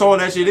 Yeah. That's all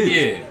that shit is.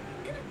 Yeah.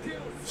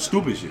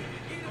 Stupid shit.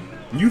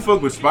 You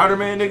fuck with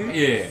Spider-Man, nigga?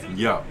 Yeah.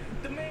 Yeah.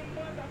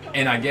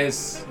 And I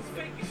guess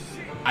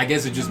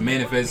it just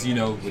manifests, you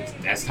know,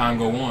 as time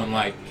go on,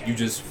 like, you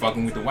just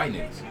fucking with the white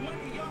niggas.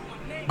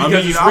 I mean,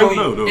 it's I really-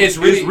 don't know, though. it's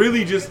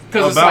really- just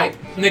Because about... it's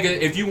like, nigga,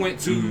 if you went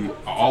to an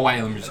all-white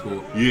elementary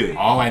school, yeah.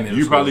 all white middle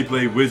You school, probably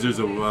played Wizards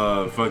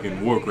of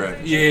fucking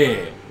Warcraft.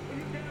 yeah,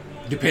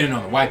 depending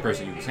on the white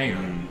person you was hanging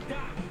around.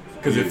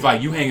 Because if,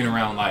 like, you hanging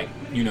around, like,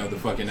 you know, the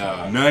fucking...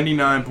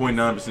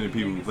 99.9% of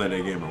people who play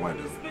that game are white,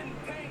 though.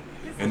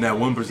 And that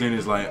 1%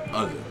 is like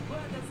other.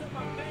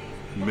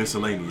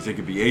 Miscellaneous. It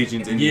could be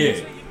Asians, Indians.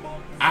 Yeah.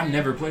 I've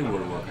never played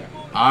World of Warcraft.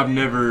 I've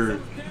never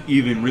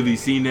even really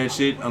seen that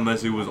shit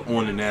unless it was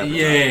on an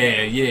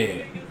advertisement.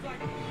 Yeah.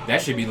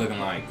 That should be looking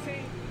like...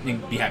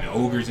 Nigga be having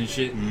ogres and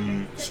shit.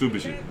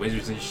 Stupid shit.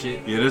 Wizards and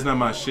shit. Yeah, that's not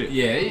my shit.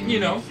 Yeah, you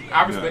know,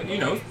 I respect, you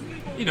know.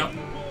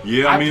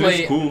 Yeah, I mean,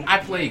 it's cool. I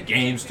play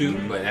games too,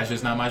 but that's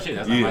just not my shit.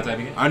 That's not my type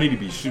of game. I need to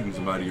be shooting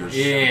somebody or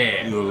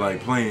Yeah. you know,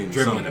 like playing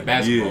Dribbling something. a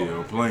basketball. Yeah,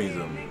 or playing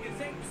something.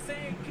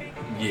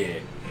 Yeah.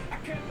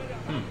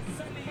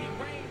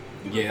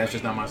 Yeah, that's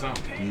just not my sound.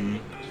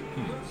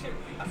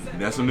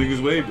 That's some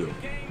niggas wave though.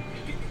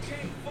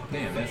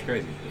 Damn, that's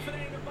crazy.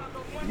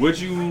 What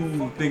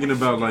you thinking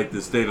about like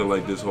the state of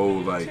like this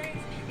whole like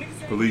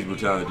police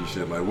brutality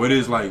shit? Like what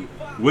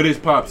is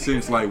pop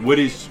since like what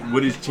is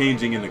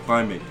changing in the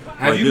climate?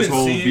 Have like you this been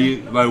whole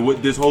seeing-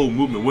 what this whole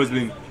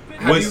movement?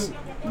 Have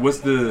What's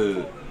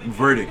the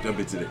verdict of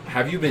it today?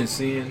 Have you been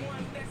seeing,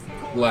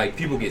 like,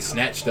 people get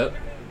snatched up?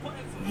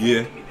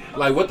 Yeah,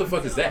 Like, what the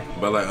fuck is that?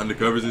 but like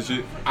undercovers and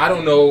shit. I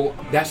don't know.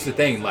 That's the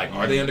thing. Like,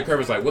 are they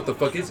undercovers? Like, what the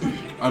fuck is it?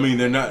 I mean,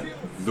 they're not.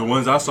 The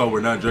ones I saw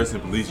were not dressed in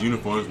police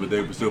uniforms, but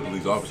they were still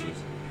police officers.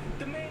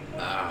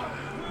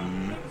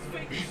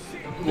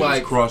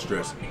 Like, Cross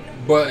dressing.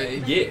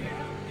 but yeah.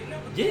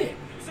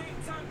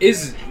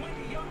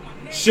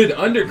 Should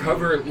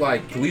undercover,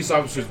 like, police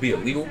officers be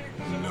illegal?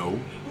 No.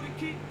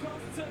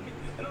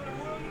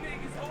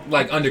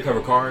 Like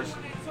undercover cars?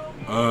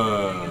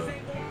 Nah.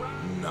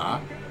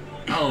 I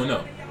don't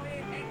know.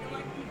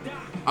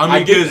 I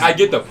mean, I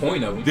get the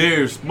point of them.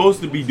 they're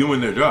supposed to be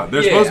doing their job.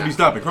 They're supposed to be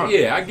stopping crime.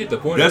 Yeah, I get the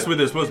point. That's of what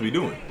they're supposed to be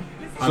doing.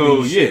 I So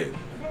mean, yeah, shit.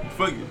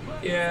 fuck it.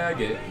 Yeah, I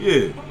get it.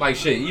 Yeah. Like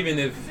shit, even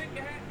if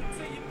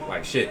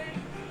like shit,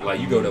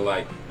 like you go to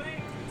like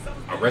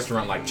a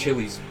restaurant like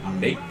Chili's,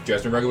 they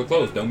dressed in regular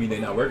clothes. Don't mean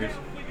they're not workers.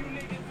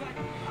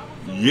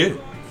 Yeah. Yeah,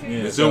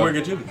 They're still so-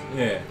 working Chili's.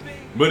 Yeah.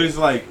 But it's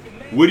like,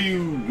 what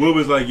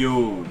was like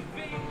your?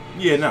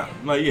 Yeah, nah.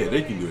 Like yeah,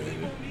 they can do that.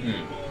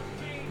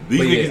 These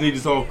But niggas yeah. need to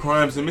solve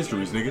crimes and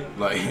mysteries, nigga.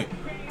 Like,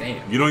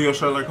 Damn. get on your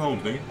Sherlock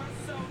Holmes, nigga.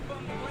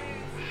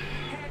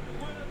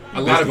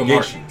 A lot of them are.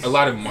 Investigations. A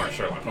lot of them are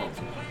Sherlock Holmes.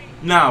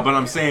 Nah, but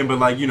I'm saying, but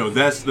like, you know,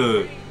 that's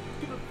the.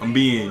 I'm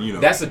being, you know.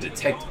 That's a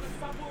detective.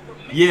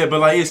 Yeah, but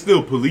like, it's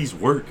still police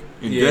work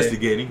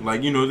investigating.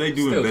 Like, you know, they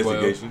do Still 12.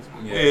 investigations.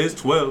 Yeah. Yeah, it's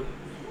 12.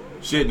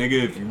 Shit,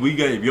 nigga,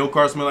 if your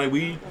car smell like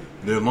weed,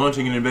 they're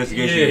launching an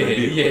investigation. Yeah, in that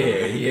vehicle,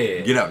 yeah, nigga.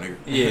 yeah. Get out, nigga.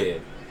 Yeah.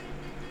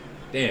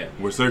 Damn.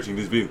 We're searching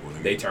this vehicle,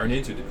 nigga. They turn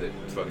into the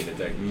fucking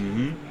detective.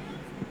 Mm-hmm.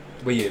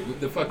 But yeah,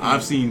 the fucking.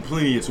 I've seen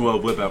plenty of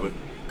 12 whip out with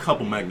a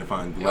couple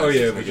magnifying glasses. Oh,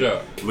 yeah, for nigga,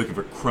 sure. Looking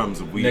for crumbs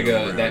of weed. Nigga,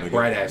 on the ground, that nigga.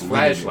 bright-ass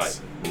Reniments.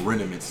 flashlight.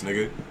 Reniments,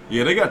 nigga.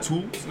 Yeah, they got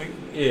tools, nigga.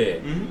 Yeah.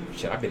 Mhm.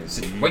 Shit, I've been in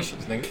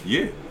situations, nigga.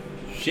 Yeah.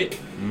 shit.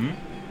 Mm-hmm.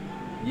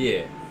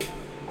 Yeah.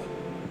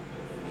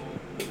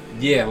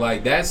 Yeah,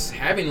 like that's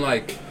having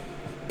like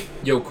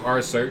your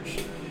car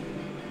searched.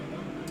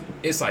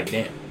 It's like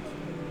damn.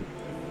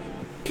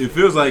 It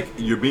feels like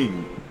you're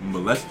being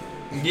molested.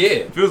 Yeah.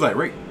 It feels like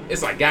rape.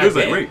 It's like It goddamn.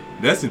 feels like rape.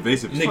 That's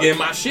invasive. as Nigga fuck. in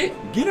my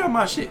shit. Get out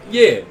my shit.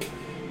 Yeah.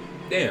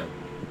 Damn.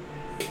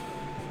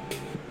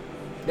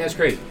 That's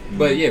crazy.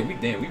 But yeah, we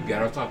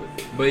got off topic.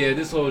 But yeah,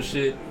 this whole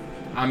shit,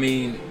 I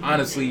mean,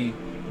 honestly,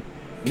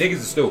 niggas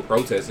is still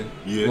protesting.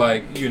 Yeah.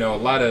 Like, you know, a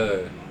lot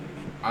of,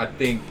 I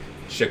think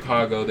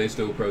Chicago, they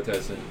still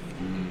protesting.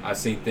 Mm-hmm. I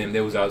seen them,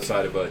 they was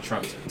outside of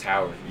Trump's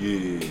tower.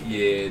 Yeah.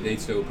 Yeah, they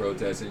still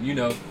protesting. You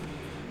know,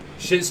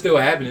 shit's still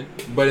happening,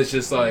 but it's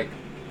just like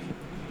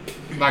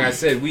I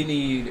said, we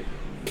need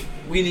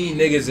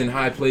niggas in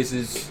high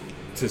places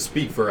to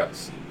speak for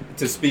us,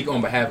 to speak on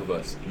behalf of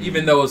us. Mm-hmm.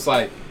 Even though it's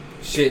like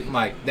shit,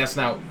 like that's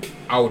not.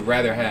 I would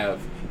rather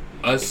have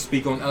us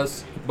speak on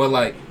us, but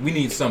like we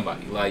need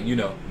somebody, like you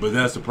know. But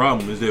that's the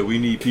problem is that we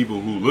need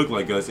people who look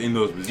like us in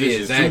those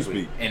positions to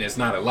speak. And it's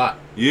not a lot.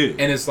 Yeah.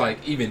 And it's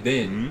like even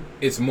then, Mhm.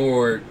 it's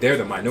more they're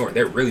the minority.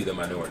 They're really the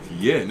minority.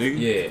 Yeah, nigga.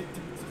 Yeah.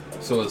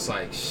 So it's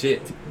like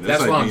shit. That's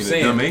That's like what I'm being a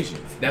saying. dumb Asian.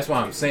 That's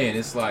why I'm saying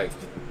it's like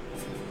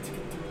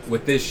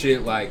with this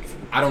shit, like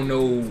I don't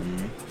know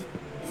Mhm.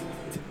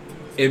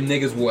 if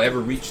niggas will ever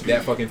reach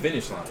that fucking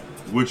finish line.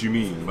 What you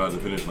mean by the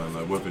finish line?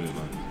 Like what finish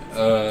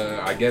line?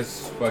 I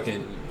guess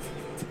fucking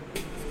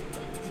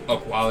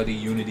equality,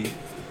 unity.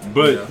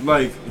 But Yeah.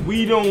 like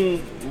we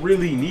don't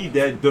really need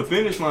that. The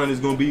finish line is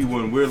gonna be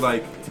when we're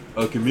like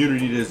a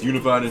community that's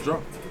unified and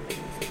strong.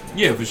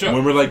 Yeah, for sure.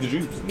 When we're like the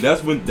Jews.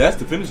 That's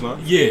the finish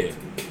line. Yeah.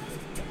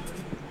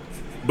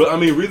 But I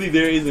mean really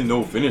there isn't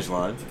no finish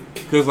line.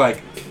 Cause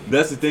like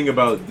that's the thing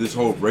about this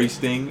whole race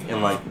thing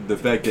and like the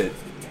fact that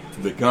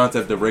the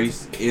concept of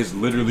race is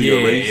literally Yeah,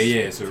 a race. yeah,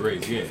 it's a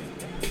race, yeah.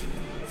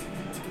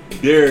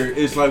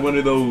 It's like one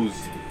of those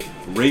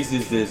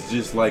races that's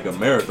just like a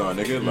marathon,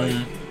 nigga. Like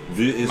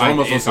it's Like,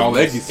 almost on it's some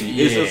always- legacy.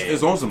 yeah.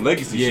 It's on some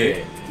legacy Yeah.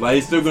 shit. Like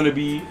it's still gonna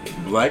be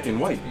black and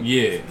white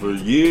Yeah. for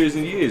years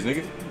and years,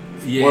 nigga.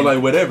 Yeah. Or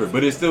like whatever,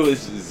 but it's still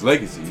it's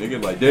legacy,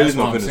 nigga. Like there that's is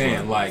no what I'm finish saying.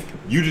 line. Like,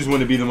 You just want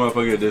to be the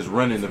motherfucker that's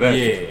running the back.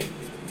 yeah.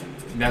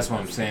 That's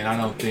what I'm saying. I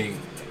don't think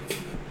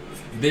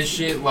this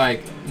shit,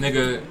 like,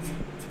 nigga,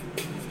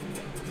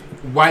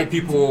 white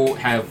people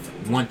have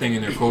one thing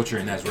in their culture,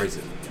 and that's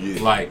racism.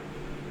 Yeah. Like,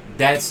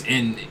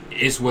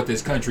 it's what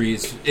this country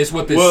is. It's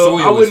what this Well,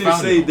 soil I wouldn't is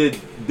say founded on.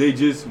 that they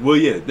just. Well,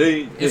 yeah,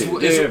 they. It's, yeah, it's,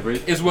 they have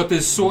race. it's what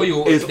this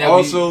soil. It's that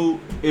also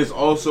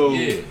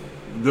Yeah.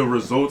 the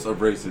results of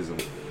racism.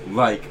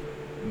 Like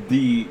do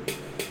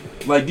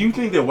you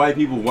think that white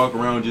people walk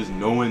around just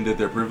knowing that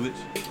they're privileged?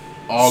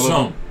 All Some.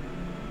 of them.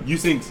 You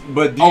think?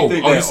 But do you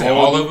think that you say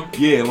all of them?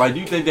 Yeah. Like, do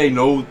you think they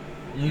know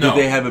No. that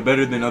they have it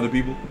better than other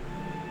people?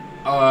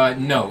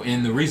 No.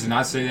 And the reason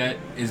I say that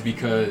is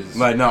because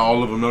Like, not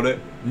all of them know that.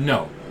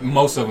 no,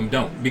 most of them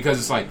don't. Because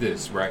it's like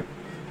this, right?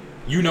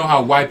 You know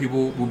how white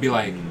people will be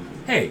like,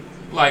 hey,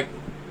 like,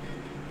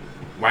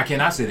 why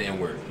can't I say the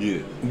N-word? Yeah.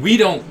 We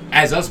don't,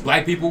 as us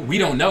black people, we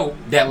don't know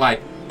that,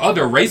 like,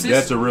 other races,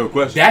 That's a real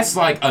question. that's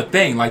like a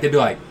thing. Like, they'd be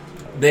like,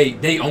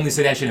 they only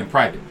say that shit in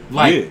private.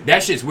 Like, Yeah.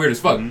 that shit's weird as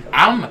fuck. Mhm.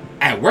 I'm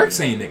at work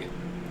saying nigga.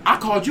 I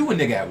called you a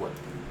nigga at work.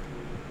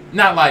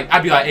 Not like,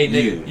 I'd be like, hey,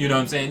 nigga. Yeah. You know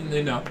what I'm saying?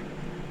 You know.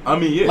 I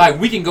mean, yeah. Like,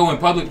 we can go in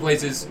public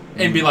places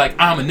and be like,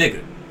 I'm a nigga.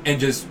 And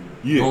just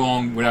Yeah. go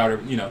on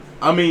without, you know.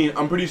 I mean,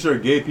 I'm pretty sure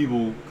gay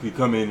people could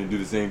come in and do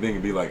the same thing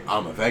and be like,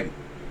 I'm a faggot.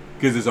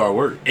 Because it's our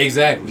word.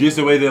 Exactly. Just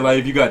the way that, like,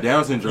 if you got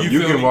Down syndrome, You you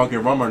feel can me? walk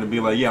in Walmart and be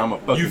like, yeah, I'm a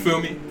fucking... You feel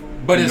me?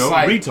 But you it's know,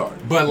 like retard.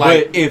 But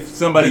like, if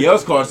somebody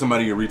else calls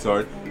somebody a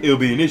retard, it'll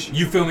be an issue.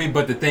 you feel me?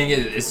 But the thing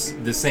is, it's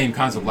the same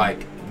concept.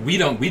 Like, we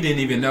didn't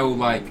even know,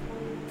 like,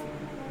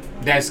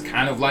 that's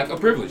kind of like a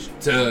privilege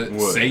to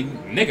What? say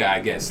nigga, I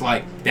guess.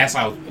 Like, that's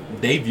how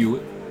they view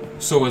it.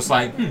 So it's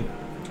like, But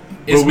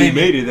it's we maybe,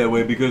 made it that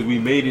way because we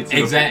made it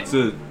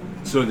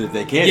so that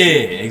they can't. Yeah,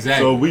 say it.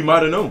 exactly. So we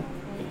might have known.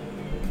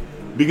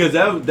 Because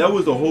that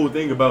was the whole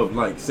thing about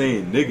like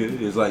saying nigga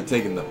is like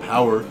taking the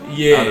power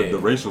Yeah. out of the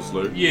racial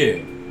slur. Yeah.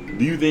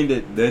 Do you think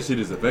that shit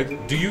is effective?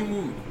 Do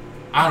you?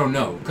 I don't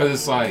know, cause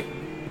it's like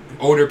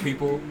older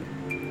people,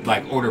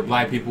 like older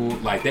black people,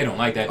 like they don't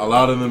like that. A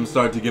lot of them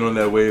start to get on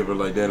that wave of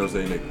like they don't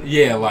say nigga.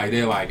 Yeah, like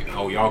they're like,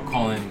 oh, y'all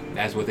calling?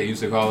 That's what they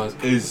used to call us.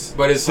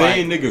 But it's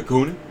saying like, nigga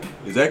cooning?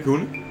 Is that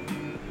cooning?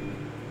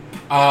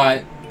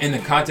 In the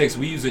context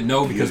we use it,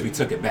 no, because Yeah. we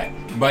took it back.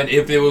 But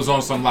if it was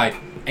on some like,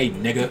 hey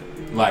nigga,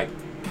 like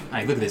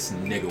look at this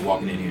nigga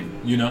walking in here,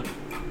 you know?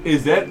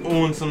 Is that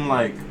on some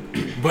like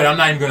But I'm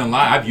not even gonna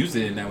lie, I've used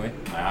it in that way.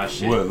 Like, ah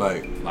shit. what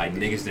like? Like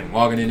niggas been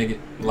walking in nigga.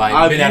 Like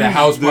I've been at a used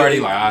house the- party,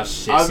 like ah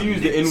shit. I've some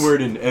used the niggas.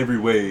 N-word in every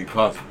way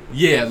possible.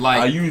 Yeah,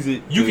 like I use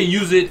it. you to- can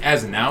use it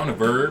as a noun, a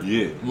verb.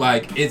 Yeah.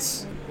 Like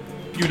it's,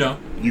 you know,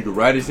 You can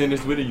write a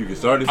sentence with it. You can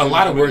start a a sentence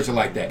lot of with words are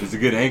like that. it. It's a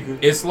good anchor.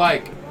 It's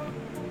like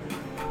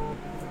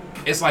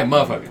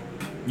motherfucker.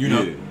 You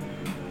know, Yeah.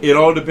 It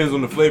all depends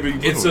on the flavor you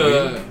put it's on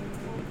it.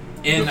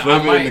 and The I flavor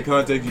and the might.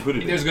 context you put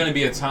it in. There's gonna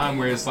be a time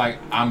where it's like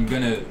I'm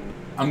gonna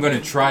I'm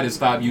gonna try to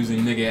stop using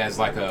nigga as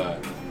like a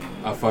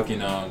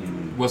fucking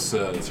what's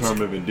a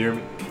term of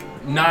endearment?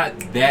 Not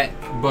that,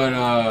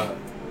 but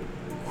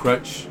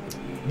crutch.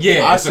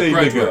 Yeah, I it's say a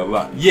crutch nigga word. a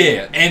lot.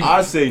 Yeah, and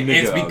I say nigga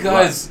it's a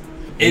because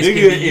it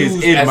nigga can be is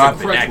used in as my a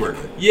crutch vernacular.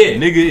 word. Yeah,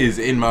 Nigga is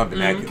in my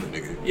vernacular,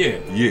 nigga. yeah.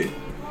 Yeah.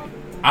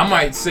 I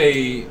might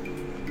say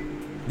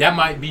that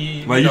might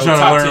be Like, you you know, tryna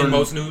top learn- 10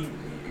 most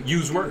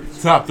used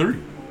words. Top 3,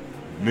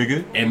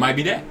 nigga. It might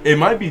be that. It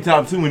might be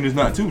top 2 and it's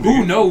not 2. Who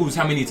Nigga. knows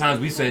how many times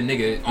we said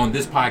nigga on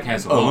this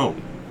podcast alone?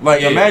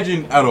 Like, Yeah.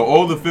 imagine out of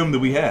all the film that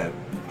we have,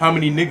 how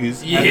many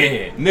niggas?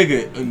 Yeah.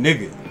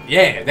 Nigga.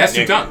 Yeah, that's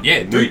two Nigga. times.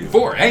 Yeah, 3, Nigga.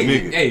 4. Hey,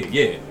 Nigga. hey,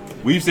 yeah.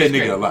 We've said It's nigga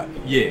crazy. a lot.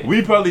 Yeah.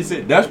 We probably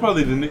said that's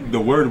probably the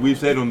word we've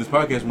said on this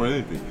podcast more than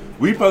anything.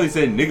 We probably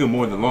said nigga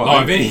more than law.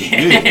 Oh, Vinny.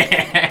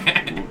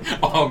 Yeah.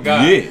 Oh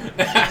God.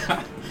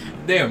 Yeah.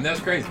 Damn, that's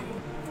crazy.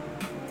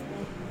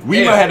 We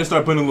Yeah. might have to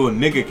start putting a little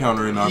nigga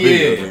counter in our Yeah.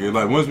 videos, nigga.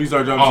 Like once we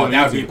start dropping Oh, shit that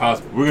on would be YouTube,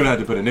 possible. we're gonna have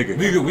to put a nigga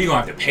counter. We gonna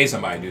have to pay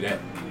somebody to do that.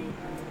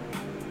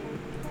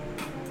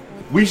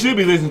 We should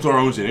be listening to our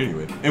own shit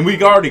anyway. And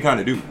we already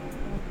kinda do.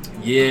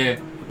 Yeah,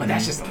 but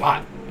that's just a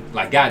lot.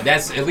 Like God,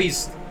 that's at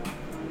least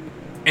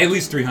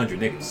 300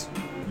 niggas.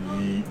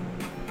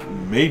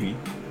 Maybe.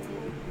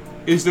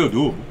 It's still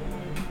doable.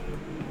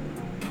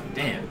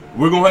 Damn.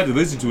 We're gonna have to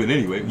listen to it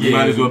anyway. We Yeah.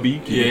 might as well be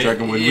keeping Yeah. track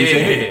of when we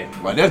say hey.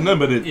 Like that's nothing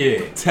but a Yeah.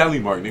 tally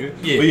mark, nigga.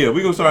 Yeah. But yeah,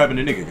 we gonna start having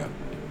a nigga count.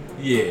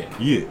 Yeah.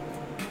 Yeah.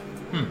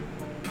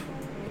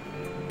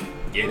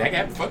 Yeah, that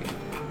got fucking.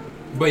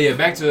 But yeah,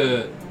 back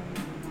to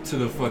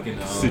the fucking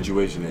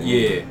Situation. at hand.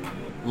 Yeah,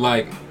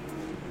 like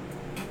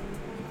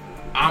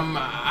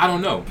I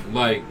don't know.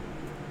 Like,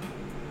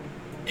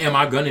 am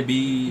I gonna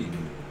be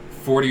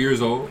 40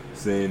 years old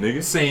Saying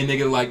nigga. saying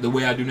nigga like the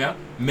way I do now?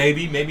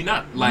 Maybe, maybe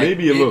not. Like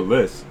Maybe a little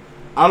less.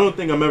 I don't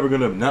think I'm ever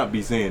gonna not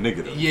be saying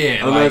nigga though.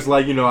 Yeah, Unless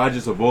like you know I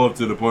just evolved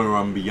to the point where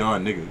I'm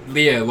beyond nigga.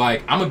 Yeah,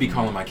 like I'm gonna be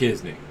calling my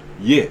kids nigga.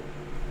 Yeah.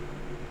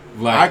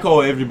 Like I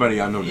call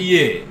everybody I know nigga.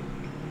 yeah,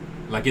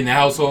 like in the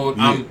household,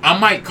 Yeah. I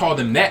might call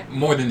them that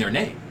more than their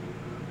name,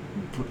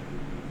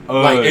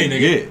 Like hey,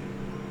 nigga.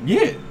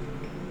 Yeah. Yeah.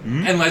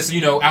 Mhm. unless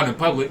you know out in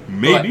public.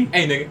 Maybe. Like,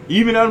 hey nigga,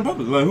 Even out in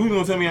public. Like who's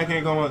gonna tell me I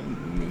can't call my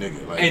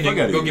nigga? Like hey fuck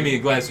nigga, outta go here. give me a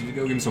glass. Go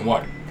give me some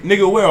water.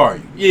 Nigga, where are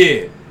you?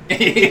 Yeah.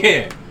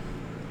 Yeah.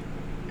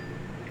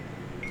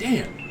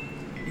 Damn.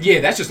 Yeah,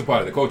 that's just a part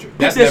of the culture. Put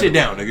That's that never- shit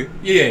down, nigga.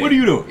 Yeah. What are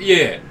you doing?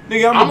 Yeah.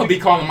 Nigga, I'm gonna be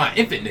calling my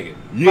infant nigga.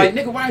 Yeah. Like,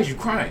 nigga, why is you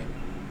crying?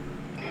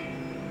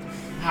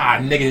 Ah,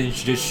 nigga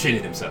just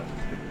shitting himself.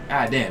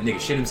 Ah, damn, nigga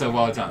shit himself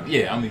all the time.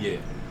 Yeah, yeah.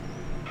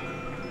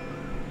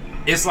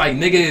 It's like,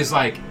 nigga is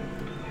like,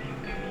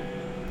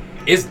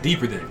 it's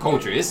deeper than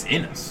culture. It's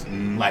in us.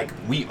 Mm. Like,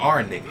 we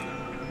are nigga.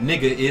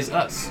 Nigga is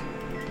us.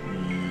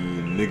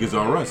 Niggas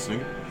are us,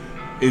 nigga.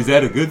 Is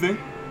that a good thing?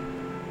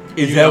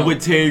 Is You that know- what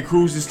Terry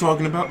Crews is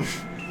talking about?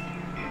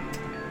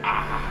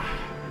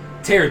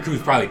 Terry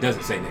Crews probably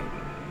doesn't say nigga.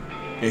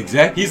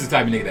 Exactly. He's the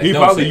type of nigga that He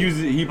don't probably say it.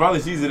 uses it. He probably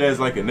sees it as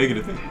like a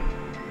negative thing.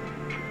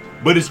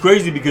 But it's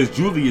crazy because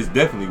Julius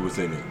definitely would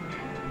say nigga.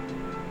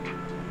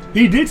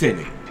 He did say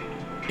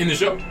nigga. In the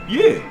show.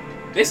 Yeah.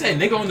 They say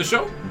nigga on the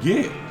show.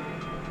 Yeah.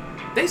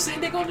 They say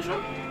nigga on the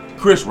show.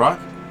 Chris Rock.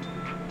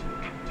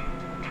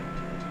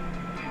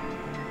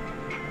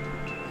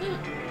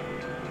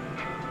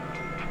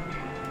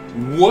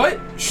 What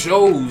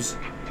shows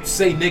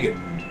say nigga?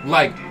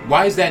 Like,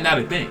 why is that not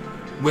a thing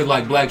with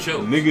like black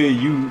shows?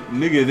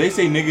 Nigga, they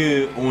say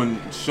nigga on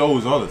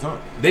shows all the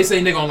time. They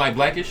say nigga on like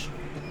Blackish,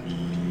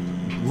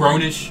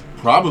 Grownish.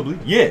 Probably.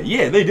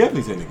 Yeah, they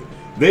definitely say nigga.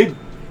 I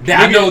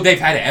Nigga- know they've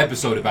had an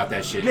episode about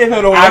that shit. They've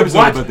had a whole I episode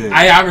watched- about that.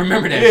 I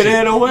remember that Yeah, shit. they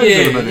had a whole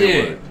episode about that Yeah.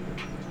 word.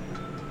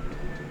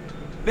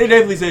 They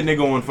definitely said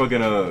nigga on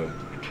fucking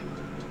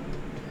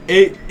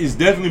It is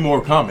definitely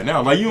more common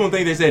now. Like you don't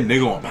think they said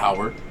nigga on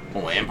Power,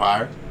 on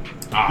Empire.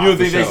 You don't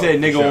think they said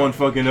nigga on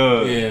fucking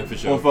Yeah, for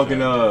sure, on for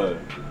fucking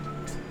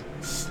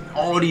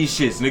all these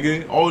shits,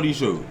 nigga, all these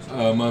shows.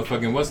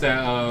 Motherfucking what's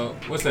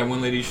that one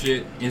lady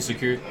shit?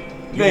 Insecure.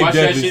 You They watch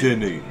that definitely shit? said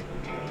nigga.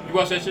 You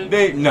watch that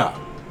shit? Nah,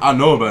 I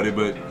know about it,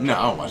 but nah,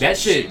 I don't watch That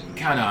shit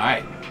kind of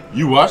alright.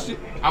 You watched it?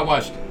 I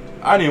watched it.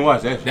 I didn't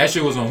watch that shit. That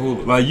shit was on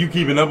Hulu. Like you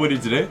keeping up with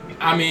it today?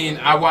 I mean,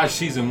 I watched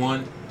season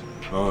 1.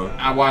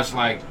 I watched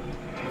like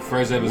the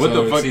first episode What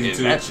the of fuck season is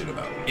 2. that shit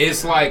about?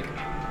 It's like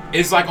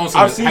on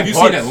some. I've seen Have you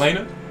parts. seen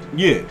Atlanta?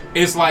 Yeah,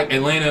 It's like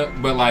Atlanta,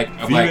 but like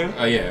a black.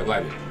 Female? Yeah, a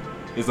black.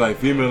 it's like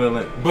female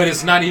Atlanta. But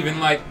it's not even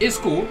like it's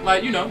cool.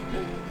 Like you know,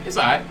 it's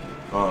alright.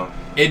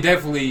 It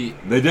definitely.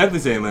 They definitely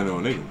say Atlanta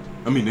on nigga.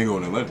 I mean nigga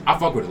on Atlanta. I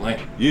fuck with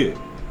Atlanta. Yeah.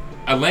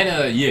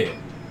 Atlanta, yeah.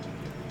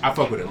 I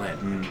fuck with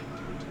Atlanta.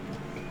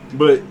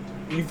 But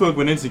you fuck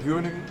with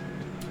Insecure, nigga?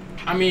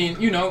 I mean,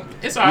 you know,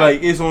 it's alright.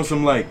 Like it's on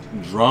some like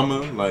drama,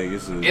 like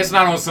It's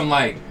not on some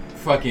like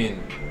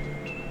fucking.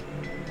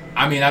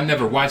 I mean, I've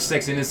never watched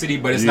Sex in the City,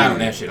 but it's not Yeah. on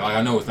that shit. Like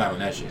I know it's not on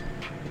that shit.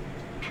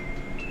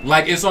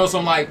 Like it's on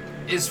some like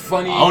it's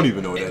funny. I don't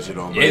even know what that shit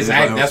on. But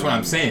Exactly, it's that's like what on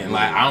I'm some- saying.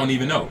 Like I don't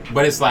even know,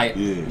 but it's like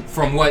Yeah.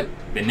 from what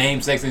the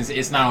name Sex and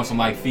it's not on some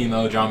like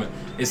female drama.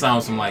 It's not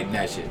on some like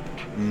that shit.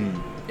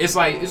 It's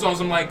like it's on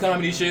some like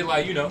comedy shit,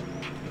 like you know.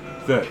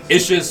 Facts.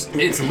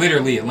 It's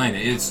literally Atlanta.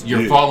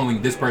 You're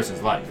following this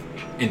person's life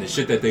and the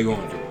shit that they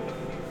going through.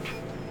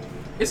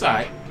 It's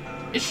alright.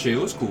 It's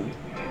chill. It's cool.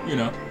 You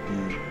know.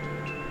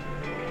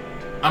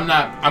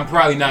 I'm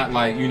probably not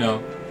like you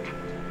know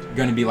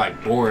gonna be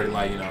like bored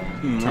like you know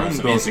turn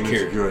some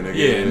insecure. Nigga.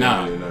 Yeah,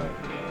 nah.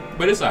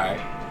 But it's alright.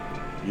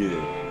 Yeah.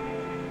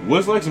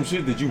 What's like some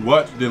shit that you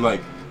watch that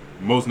like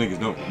most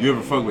niggas don't? You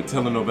ever fuck with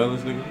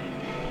telenovelas, nigga?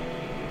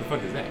 What the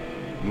fuck is that?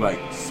 Like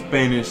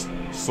Spanish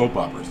soap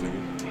operas,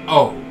 nigga.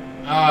 Oh,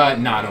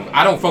 nah,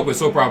 I don't fuck with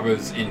soap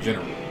operas in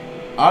general.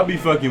 I'll be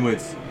fucking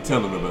with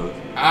telenovelas.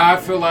 I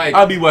feel like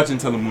I'll be watching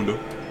Telemundo.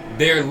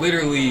 They're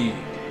literally.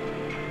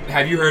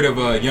 Have you heard of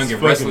Young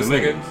and Restless,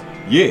 nigga?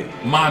 Yeah.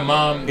 My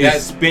mom.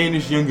 That's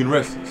Spanish Young and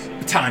Restless.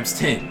 Times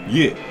 10.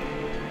 Yeah.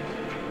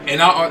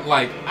 And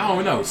I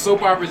don't know.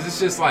 Soap operas, it's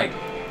just like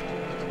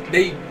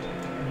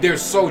they're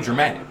so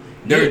dramatic.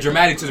 They're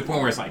dramatic to the point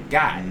where it's like,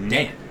 God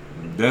damn.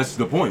 That's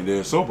the point.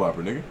 They're a soap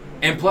opera, nigga.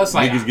 And plus,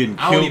 like, niggas getting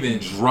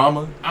killed,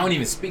 drama. I don't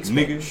even speak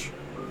Spanish.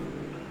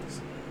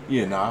 Niggas.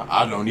 Yeah, nah,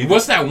 I don't either.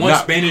 What's that one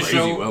Not Spanish crazy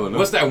show? Well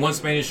What's that one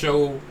Spanish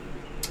show?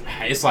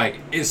 It's like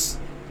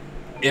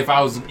if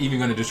I was even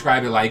gonna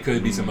describe it, like it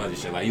could be some other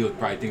shit. Like you would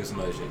probably think of some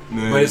other shit.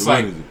 Man, but it's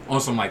like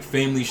on some like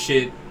family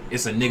shit.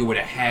 It's a nigga with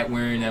a hat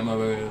wearing that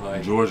motherfucker.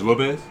 Like George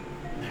Lopez?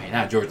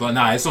 Not George Lopez.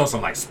 Nah, it's on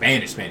some like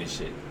Spanish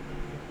shit.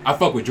 I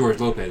fuck with George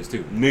Lopez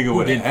too. Nigga Who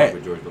with didn't a hat. fuck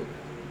with George Lopez?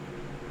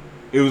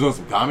 It was on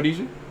some comedy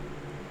shit?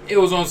 It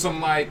was on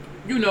some like,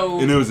 you know.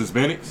 And it was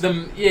Hispanics?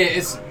 Yeah,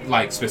 it's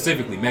like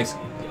specifically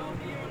Mexican.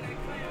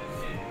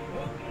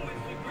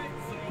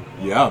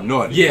 Yeah, I have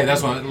no idea. Yeah,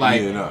 that's what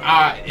like. Yeah,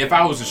 nah. If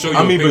I was to show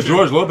you, but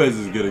George Lopez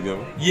is good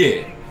again.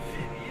 Yeah,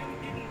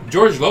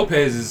 George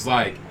Lopez is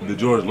like the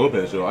George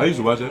Lopez show. I used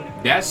to watch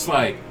that. That's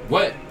like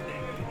what?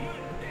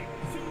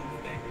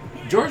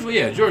 George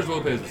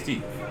Lopez was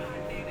T.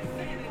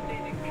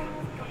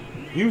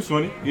 He was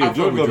funny. Yeah,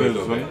 George Lopez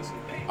was funny.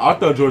 I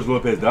thought George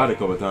Lopez died a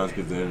couple of times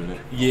because of the internet.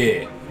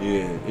 Yeah.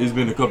 Yeah, it's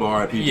been a couple of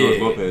RIP George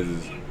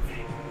Lopez's.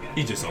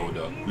 He's just old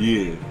though.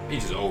 Yeah.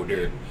 He's just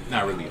older.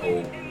 Not really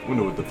old.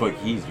 Wonder what the fuck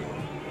he's doing.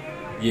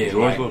 Yeah,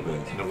 George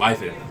Lopez. The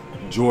life of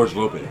George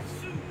Lopez.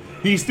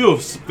 He's still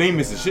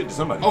famous as shit to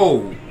somebody.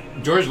 Oh,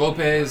 George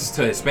Lopez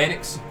to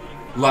Hispanics,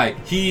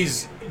 like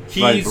he's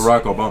like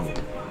Barack Obama.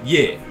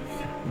 Yeah,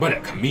 but a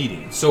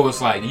comedian. So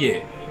it's like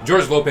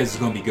George Lopez is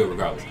gonna be good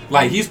regardless.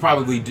 Like he's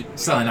probably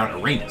selling out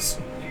arenas.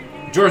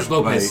 George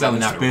Lopez like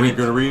selling out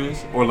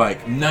arenas or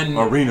like none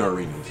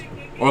arenas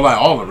or like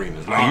all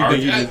arenas. Like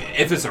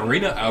if it's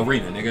arena,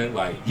 nigga.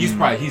 Like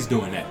he's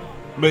doing that.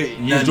 But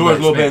is George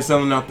Lopez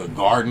selling out the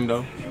Garden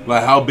though?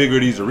 Like how big are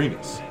these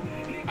arenas?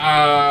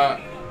 I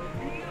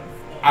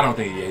don't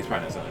think he's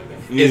probably not selling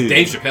that. Is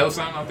Dave Chappelle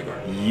selling out the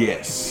Garden?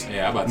 Yes.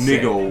 Yeah, I'm about to say.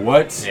 Nigga,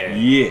 what? Yeah.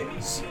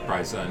 Yes.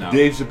 Probably selling out.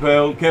 Dave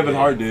Chappelle, Kevin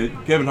Hart did.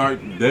 Kevin Hart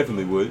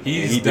definitely would.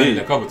 He done it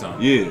a couple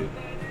times. Yeah.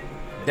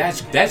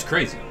 That's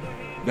crazy.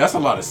 That's a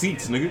lot of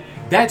seats, nigga.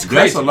 That's crazy.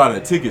 That's a lot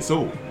of tickets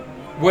sold.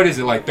 What is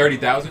it, like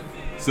 30,000?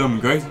 Something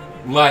crazy.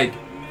 Like,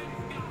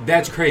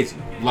 that's crazy.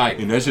 Like,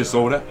 and that shit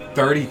sold out.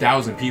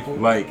 30,000 people.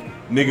 Like,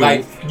 nigga.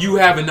 Like, you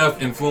have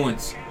enough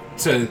influence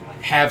to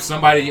have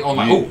somebody on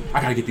like, oh,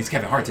 I gotta get these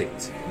Kevin Hart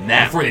tickets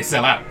now before they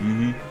sell out.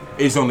 Mm-hmm.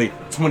 It's only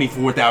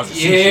 24,000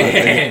 seats.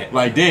 Yeah.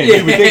 Like damn,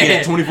 you would think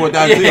it's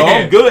 24,000 seats. Oh,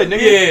 I'm good,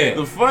 nigga. Yeah.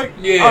 The fuck?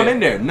 Yeah. I'm in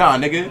there. Nah,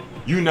 nigga.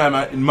 You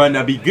might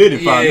not be good in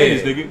 5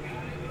 minutes, nigga.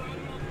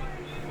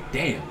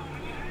 Damn.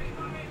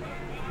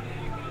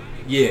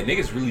 Yeah,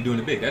 niggas really doing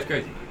it big. That's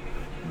crazy.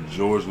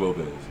 George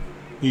Lopez.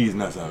 He's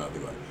not sounding out the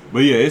guy. But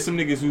yeah, it's some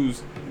niggas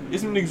who's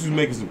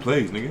making some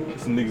plays, nigga.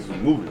 It's some niggas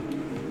who's moving.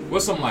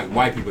 What's some like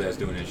white people that's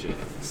doing that shit?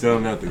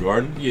 Selling out the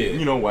Garden? Yeah.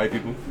 You know white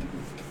people.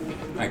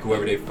 Like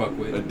whoever they fuck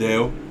with.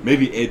 Adele.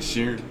 Maybe Ed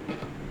Sheeran.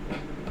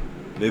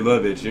 They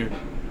love Ed Sheeran.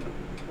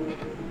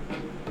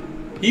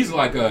 He's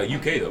like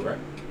UK though, right?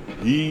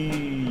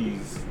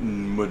 He's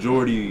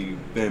majority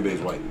fan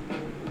base white.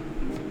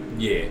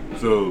 Yeah.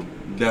 So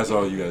that's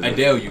all you guys know.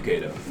 Adele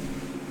UK though.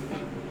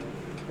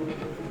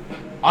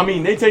 I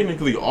mean, they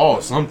technically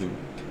all something.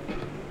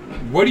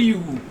 What do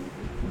you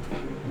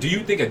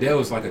think Adele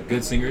is like a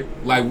good singer?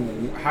 Like,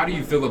 how do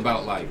you feel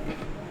about like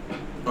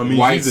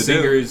white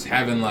singers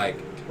having like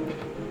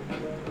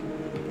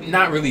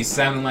not really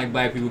sounding like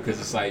black people? Because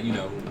it's like, you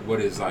know, what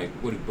do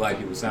black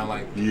people sound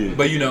like? Yeah.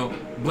 But you know,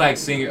 black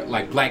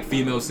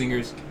female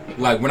singers.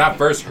 Like when I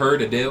first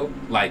heard Adele,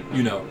 like,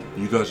 you know,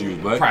 you thought she was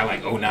black? Probably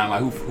like 09,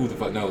 like who the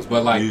fuck knows?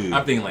 But like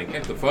I'm thinking like,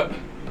 what the fuck?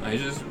 Like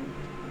it's just,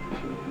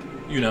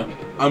 you know.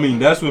 I mean,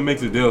 that's what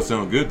makes Adele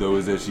sound good though,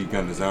 is that she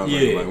kind of sounds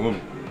like a black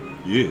woman.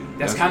 Yeah.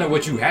 That's kind of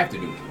what you have to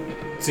do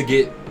to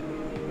get.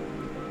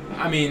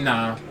 I mean,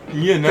 nah.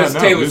 Yeah, because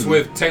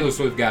Taylor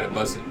Swift got it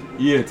busted.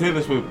 Yeah,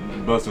 Taylor Swift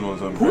busting on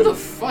something. Who the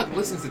fuck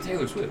listens to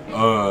Taylor Swift?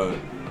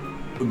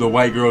 The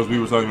white girls we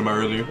were talking about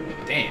earlier.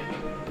 Damn.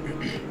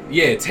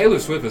 Yeah, Taylor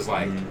Swift is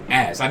like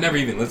ass. I never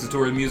even listened to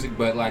her music,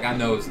 but like I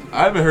know.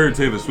 I haven't heard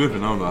Taylor Swift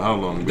in I don't know how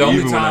long. The But only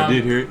even when I time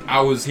did hear it,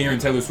 I was hearing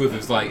Taylor Swift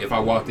is like if I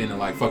walked in and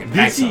like fucking did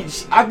packed she?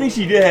 something. I think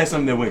she did have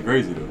something that went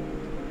crazy though.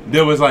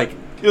 There was like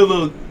a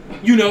little,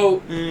 You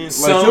know, like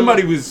some-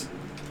 somebody was,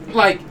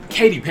 like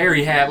Katy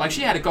Perry had, like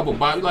she had a couple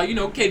bodies,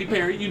 like Katy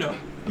Perry,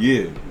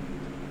 yeah.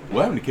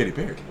 What happened to Katy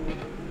Perry?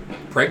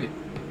 pregnant.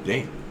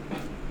 Damn.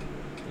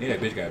 Yeah,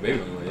 that bitch got a baby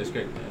on the way. That's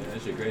crazy.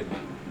 That shit crazy.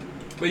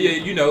 But yeah,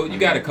 you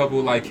got a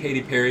couple like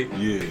Katy Perry,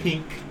 Yeah.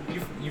 Pink.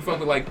 You fuck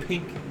with like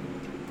Pink.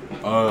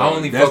 I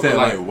only that's fuck with, that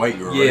like- like white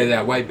girl. Yeah, right?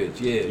 that white bitch.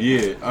 Yeah.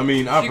 Yeah, I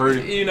mean, I've She- heard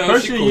it. you know, her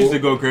she shit cool. used to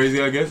go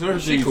crazy, I guess. Her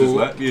She shit used cool.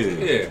 to slap. Yeah.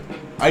 Yeah.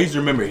 I used to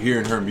remember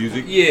hearing her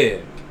music. Yeah.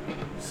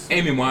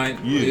 Amy Wine.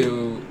 Yeah.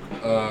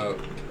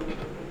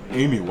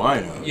 Amy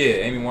Winehouse. Yeah,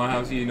 Amy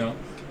Winehouse.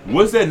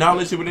 What's that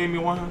knowledge shit with Amy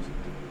Winehouse?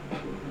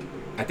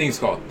 I think it's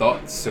called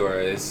Thoughts or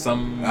it's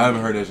some. I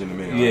haven't heard that shit in a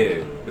minute.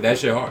 Yeah, but that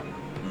shit hard.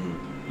 Mm.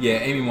 Yeah,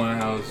 Amy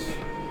Winehouse.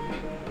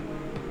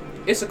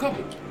 It's a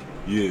couple.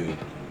 Yeah.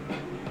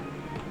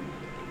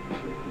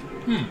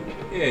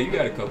 Yeah, you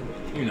got a couple.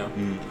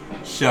 Mm.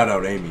 Shout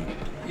out Amy. Her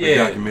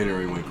Yeah.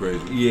 documentary went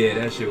crazy. Yeah,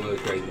 that shit was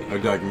crazy. Her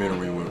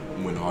documentary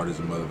went hard as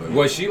a motherfucker.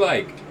 Was she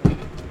like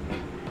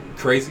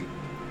crazy?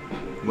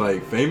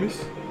 Like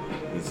famous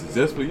and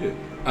successful?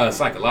 Yeah.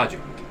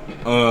 Psychological.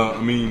 I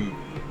mean,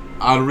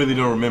 I really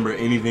don't remember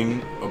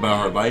anything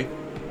about her life.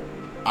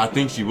 I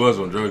think she was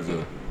on drugs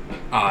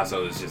though.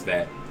 So it's just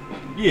that.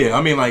 Yeah,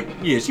 I mean, like,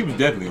 yeah, she was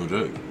definitely on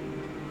drugs.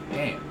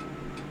 Damn.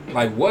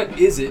 Like, what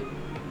is it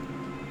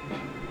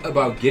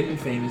about getting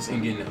famous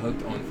and getting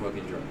hooked on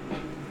fucking drugs?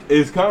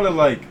 It's kind of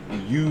like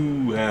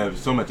you have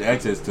so much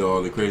access to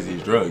all the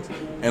craziest drugs,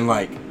 and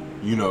like,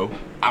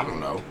 I don't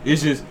know.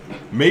 It's just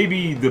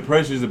maybe the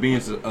pressures of being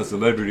a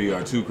celebrity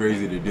are too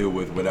crazy to deal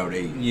with without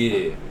aid.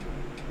 Yeah.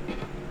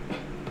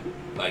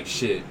 Like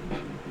shit,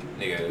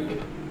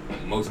 nigga.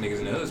 Most niggas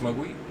in the hood smoke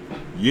weed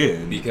Yeah,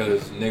 and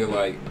because nigga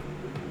like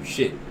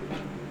shit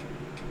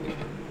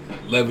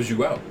levels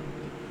you out.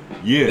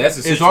 yeah. That's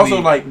it's essentially-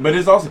 also like, but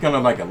it's also kind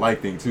of like a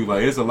life thing too.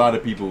 Like, it's a lot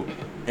of people,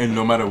 and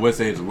no matter what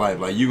stage of life,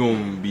 like you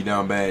gonna be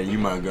down bad, you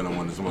might gonna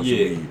want to smoke some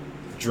Yeah. weed.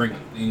 Drink,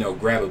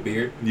 grab a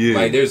beer. Yeah.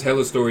 Like there's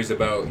hella stories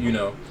about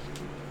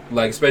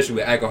like especially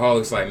with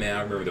alcoholics. Like man,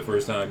 I remember the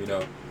first time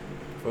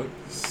fuck.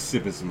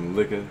 Sipping some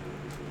liquor,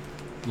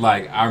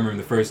 Like I remember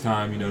the first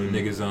time the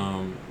niggas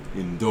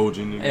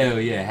indulging. In hell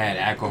yeah had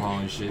alcohol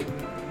and shit.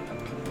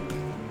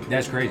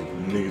 That's crazy.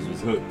 Niggas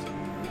was hooked.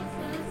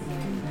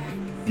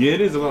 Yeah,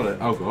 it is a lot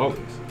of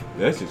alcoholics.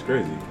 That's just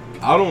crazy.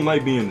 I don't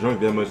like being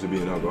drunk that much to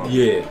be an alcoholic.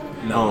 Yeah.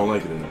 I don't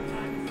like it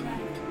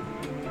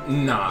enough.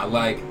 Nah,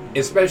 like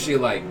especially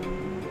like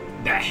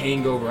that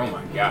hangover. Oh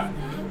my god.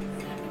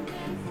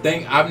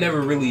 I've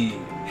never really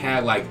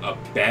had like a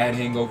bad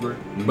hangover,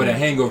 but a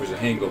hangover is a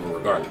hangover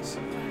regardless.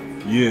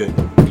 Yeah.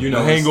 You know,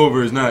 a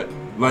hangover is not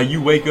like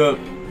you wake up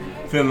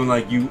feeling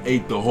like you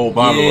ate the whole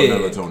bottle of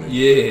melatonin.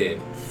 Yeah.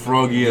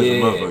 Froggy as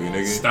a motherfucker,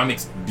 nigga.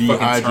 Stomach's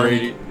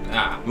Dehydrated. fucking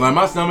turning. Like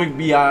my stomach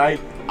be alright.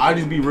 I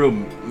just be real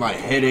like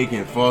headache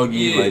and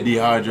foggy, like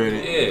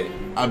dehydrated. Yeah.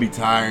 I be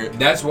tired.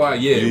 That's why,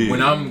 Yeah.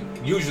 when I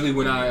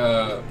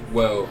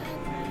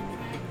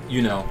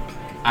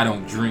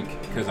don't drink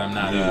because I'm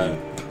not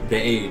the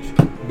age.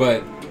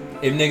 But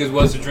if niggas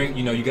was to drink,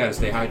 you gotta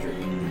stay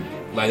hydrated.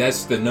 Like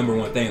that's the number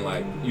one thing.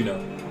 Like you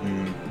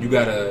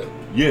gotta.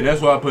 Yeah,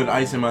 that's why I put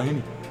ice in my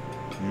Henny.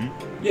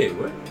 Yeah,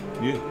 what?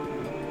 Yeah.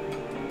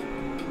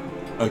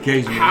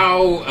 Occasionally.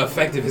 How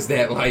effective is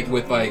that? Like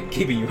with like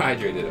keeping you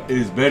hydrated though? It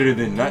is better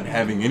than not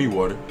having any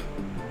water.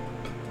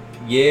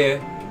 Yeah,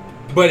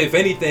 but if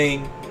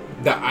anything,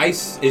 the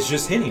ice is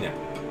just Henny now.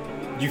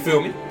 You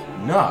feel me?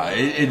 Nah,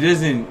 it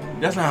doesn't.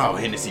 That's not how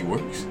Hennessy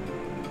works.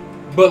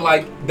 But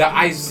like the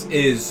ice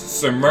is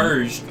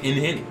submerged in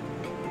Henny.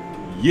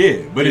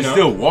 Yeah, but You it's know?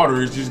 still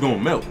water. It's just gonna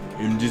melt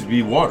and just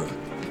be water.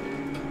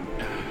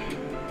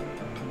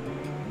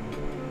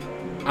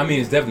 I mean,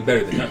 it's definitely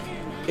better than nothing.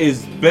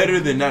 It's better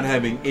than not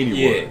having any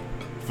Yeah. water.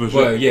 For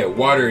sure. But yeah,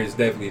 water is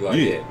definitely like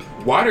Yeah.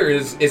 Water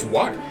is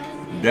water.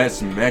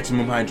 That's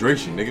maximum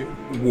hydration, nigga.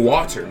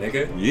 Water,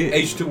 nigga. Yeah.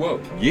 H2O.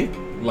 Yeah.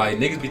 Like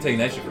niggas be taking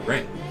that shit for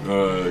granted.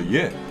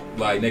 Yeah.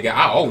 Like nigga,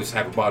 I always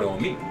have a bottle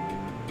on me.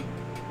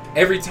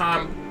 Every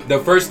time, the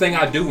first thing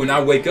I do when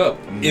I wake up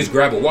is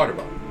grab a water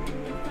bottle.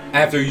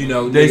 After They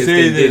niggas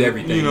say that did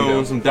everything.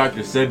 on some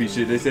Dr. Sebi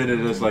shit. They said that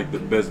that's like the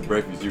best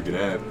breakfast you can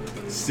have.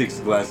 6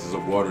 glasses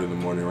of water in the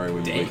morning, right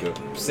when you wake up.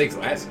 6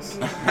 glasses.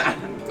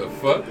 The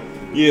fuck?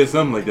 Yeah,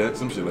 something like that.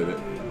 Some shit like that.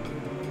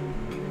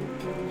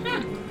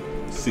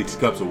 6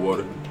 cups of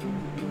water.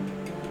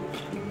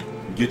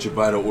 Get your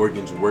vital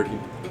organs working.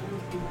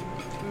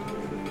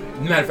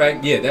 Matter of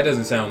fact, yeah, that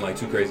doesn't sound like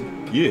too crazy.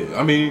 Yeah,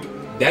 I mean,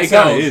 That it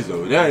kind of sounds- is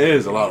though. That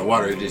is a lot of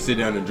water to just sit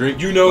down and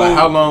drink. Like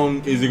how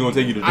long is it gonna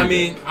take you to drink?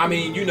 I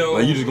mean,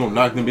 like you just gonna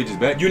knock them bitches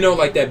back?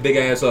 like that big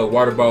ass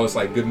water bottle. It's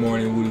like good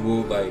morning, woody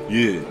woo. Like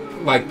Yeah,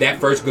 like that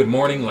first good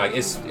morning, like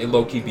it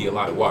low key be a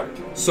lot of water.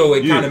 So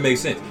it kind of makes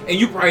sense. And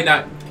you probably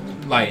not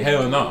like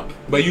hell no,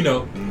 but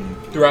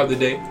throughout the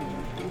day,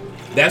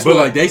 That's But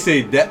what like they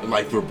say that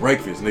like for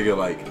breakfast, nigga,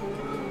 like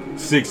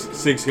six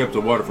cups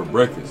of water for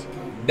breakfast.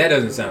 that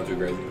doesn't sound too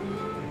crazy.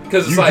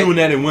 Because it's You like doing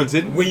that in one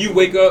sitting? when you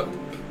wake up,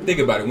 think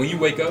about it. When you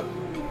wake up,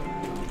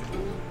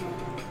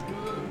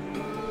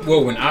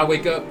 well, when I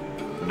wake up,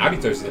 I be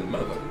thirsty in the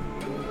motherfucker.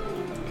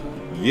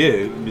 Yeah,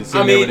 been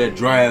sitting there with that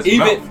dry ass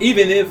mouth.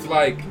 Even if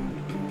like,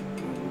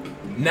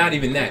 not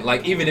even that.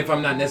 Like even if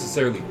I'm not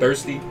necessarily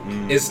thirsty,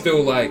 it's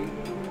still like,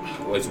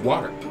 well, it's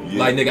water. Yeah.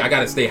 Like nigga, I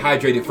gotta stay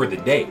hydrated for the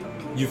day.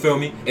 You feel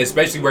me?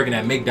 Especially working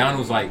at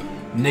McDonald's, like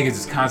niggas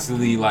is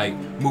constantly like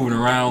moving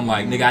around.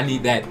 Like nigga, I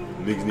need that.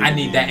 Niggas I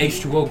need that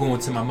H2O going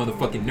to my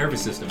motherfucking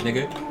nervous system,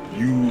 nigga.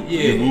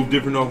 You move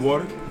different off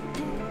water?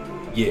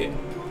 Yeah,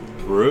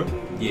 For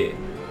real? yeah,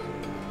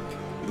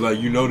 Like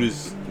you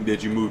notice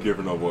that you move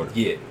different off water?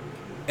 yeah.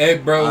 Hey,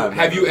 bro, I've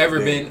have you never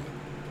ever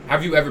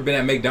been. been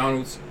at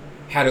McDonald's,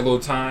 had a little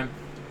time,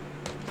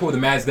 pull the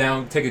mask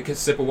down, take a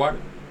sip of water?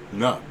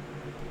 Nah.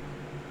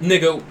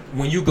 Nigga,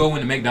 when you go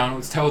into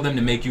McDonald's, tell them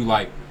to make you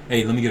like,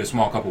 hey, let me get a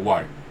small cup of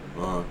water.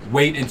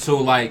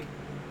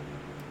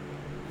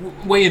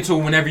 Wait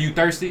until whenever you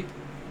thirsty,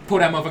 pull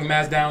that motherfucking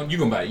mask down, you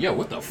gonna be like, yo,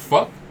 what the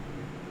fuck?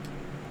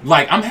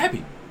 Like, I'm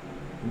happy.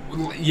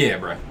 Yeah,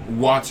 bro.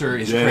 Water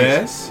is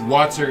Yes. crazy.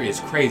 Water is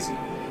crazy.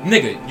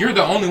 Nigga, you're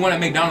the only one at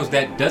McDonald's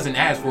that doesn't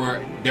ask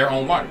for their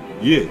own water.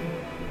 Yeah.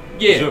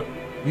 Yeah. Sure.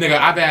 Nigga,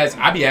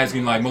 I be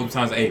asking like multiple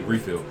times, hey,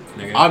 refill.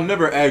 Nigga. I've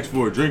never asked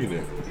for a drink in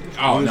there.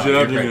 Oh, Only no, shit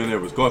you're I'm drinking crazy. in there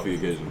was coffee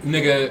occasionally.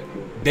 Nigga,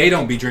 they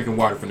don't be drinking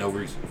water for no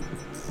reason.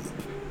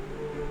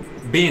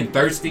 Being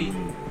thirsty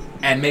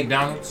at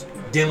McDonald's,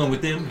 dealing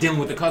with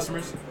the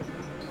customers.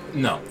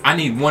 No, I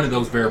need one of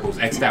those variables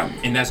X'd out,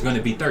 and that's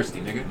gonna be thirsty,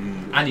 nigga.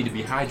 I need to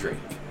be hydrated.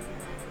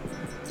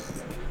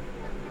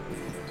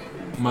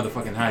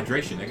 Motherfucking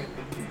hydration, nigga.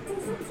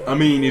 I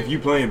mean, if you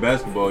playing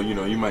basketball, you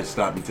know, you might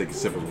stop and take a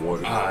sip of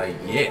water.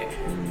 Yeah.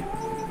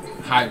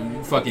 High,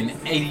 fucking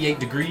 88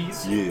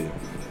 degrees. Yeah.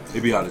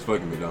 It be hot as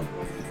fucking McDonald's.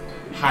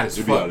 Hot as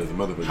It be fuck. hot as a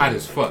motherfucker. Hot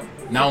as fuck.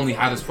 Not only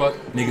hot as fuck,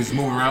 niggas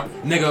moving around.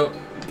 Nigga,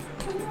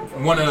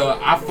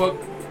 I fuck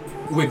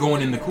with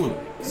going in the cooler.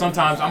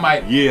 Sometimes I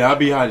might, Yeah, I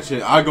be hot as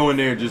shit. I go in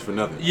there just for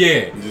nothing.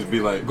 yeah, And just be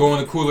like, go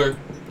in the cooler,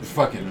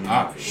 fucking,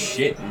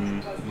 shit.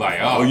 Like,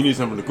 oh, you need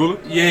something from the cooler?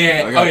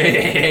 yeah, I got you.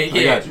 yeah,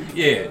 I got you.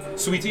 yeah.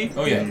 Sweet tea?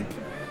 Oh, yeah.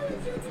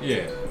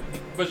 Yeah.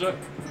 For sure.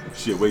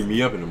 Shit, wake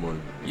me up in the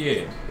morning.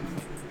 Yeah.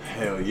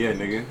 Hell yeah,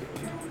 nigga.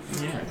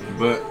 Yeah.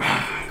 But,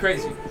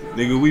 Crazy.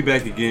 nigga, we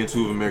back again.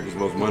 Two of America's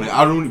Most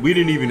Wanted. We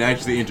didn't even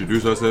actually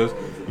introduce ourselves.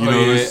 You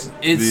know,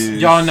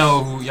 y'all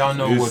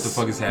know what the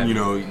fuck is happening. You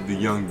know, the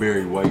young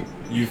Barry White.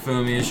 You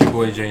feel me? It's your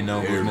boy J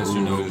Nobles, Air Mr.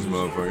 Groove Nobles. this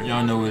motherfucker.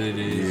 Y'all know what it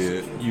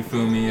is. Yeah. You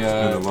feel me?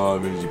 Been a Law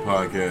of Energy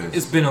podcast.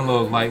 It's been a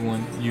little light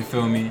one. You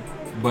feel me?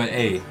 But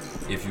hey,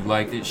 if you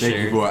liked it, Thank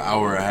share you it. for an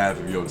hour and a half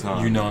of your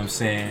time. You know what I'm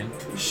saying?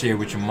 Share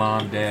with your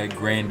mom, dad,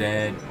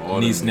 granddad, All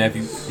niece, them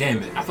nephew. niggas.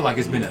 Damn it! I feel like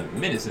it's been a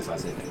minute since I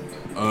said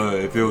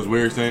that. If it was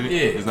weird saying it, Yeah.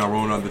 it's not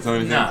rolling off the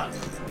tongue. Nah.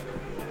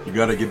 You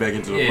gotta get back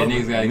into the Yeah, flow.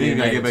 niggas gotta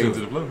get back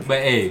into the flow. But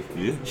hey,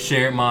 Yeah.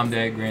 share it, mom,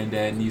 dad,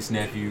 granddad, niece,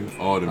 nephew,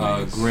 All the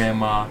niggas.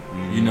 grandma.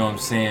 You know what I'm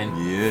saying?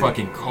 Yeah.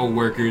 Fucking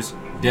co-workers.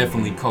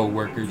 Definitely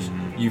co-workers.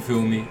 You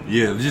feel me?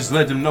 Yeah, just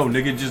let them know,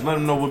 nigga. Just let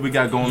them know what we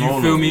got going You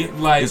on. feel over me? here.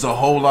 Like- it's a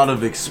whole lot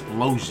of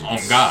explosions. Oh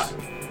God.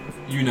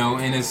 You know,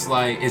 and it's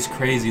like, it's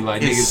crazy.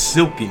 Like, It's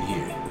silk in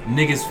here.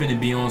 niggas finna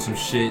be on some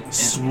shit. and-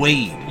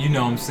 Suede. you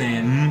know what I'm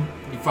saying?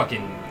 You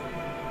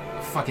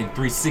fucking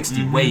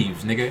 360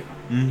 waves, nigga.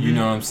 You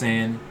know what I'm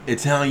saying?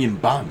 Italian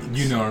bombings.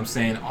 You know what I'm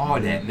saying? All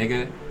that,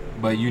 nigga.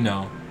 But you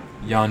know,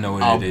 y'all know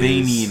what it is.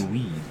 Albanian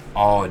weed.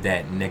 All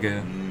that,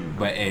 nigga.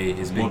 But hey,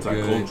 it's been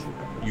good.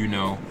 Multicultural. You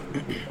know,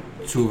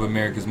 two of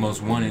America's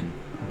Most Wanted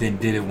then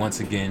did it once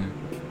again.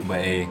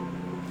 But hey,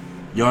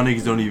 Y'all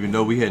niggas don't even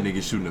know we had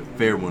niggas shooting a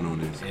fair one on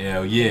this.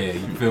 hell yeah,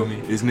 you feel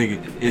me? This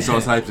nigga, it's all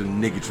types of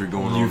niggatry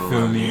going on. You feel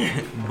around me?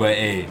 here. But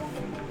hey,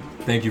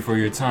 thank you for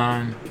your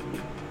time.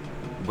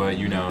 But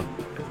you know,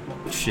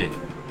 shit.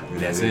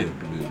 That's it.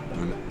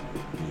 Yeah.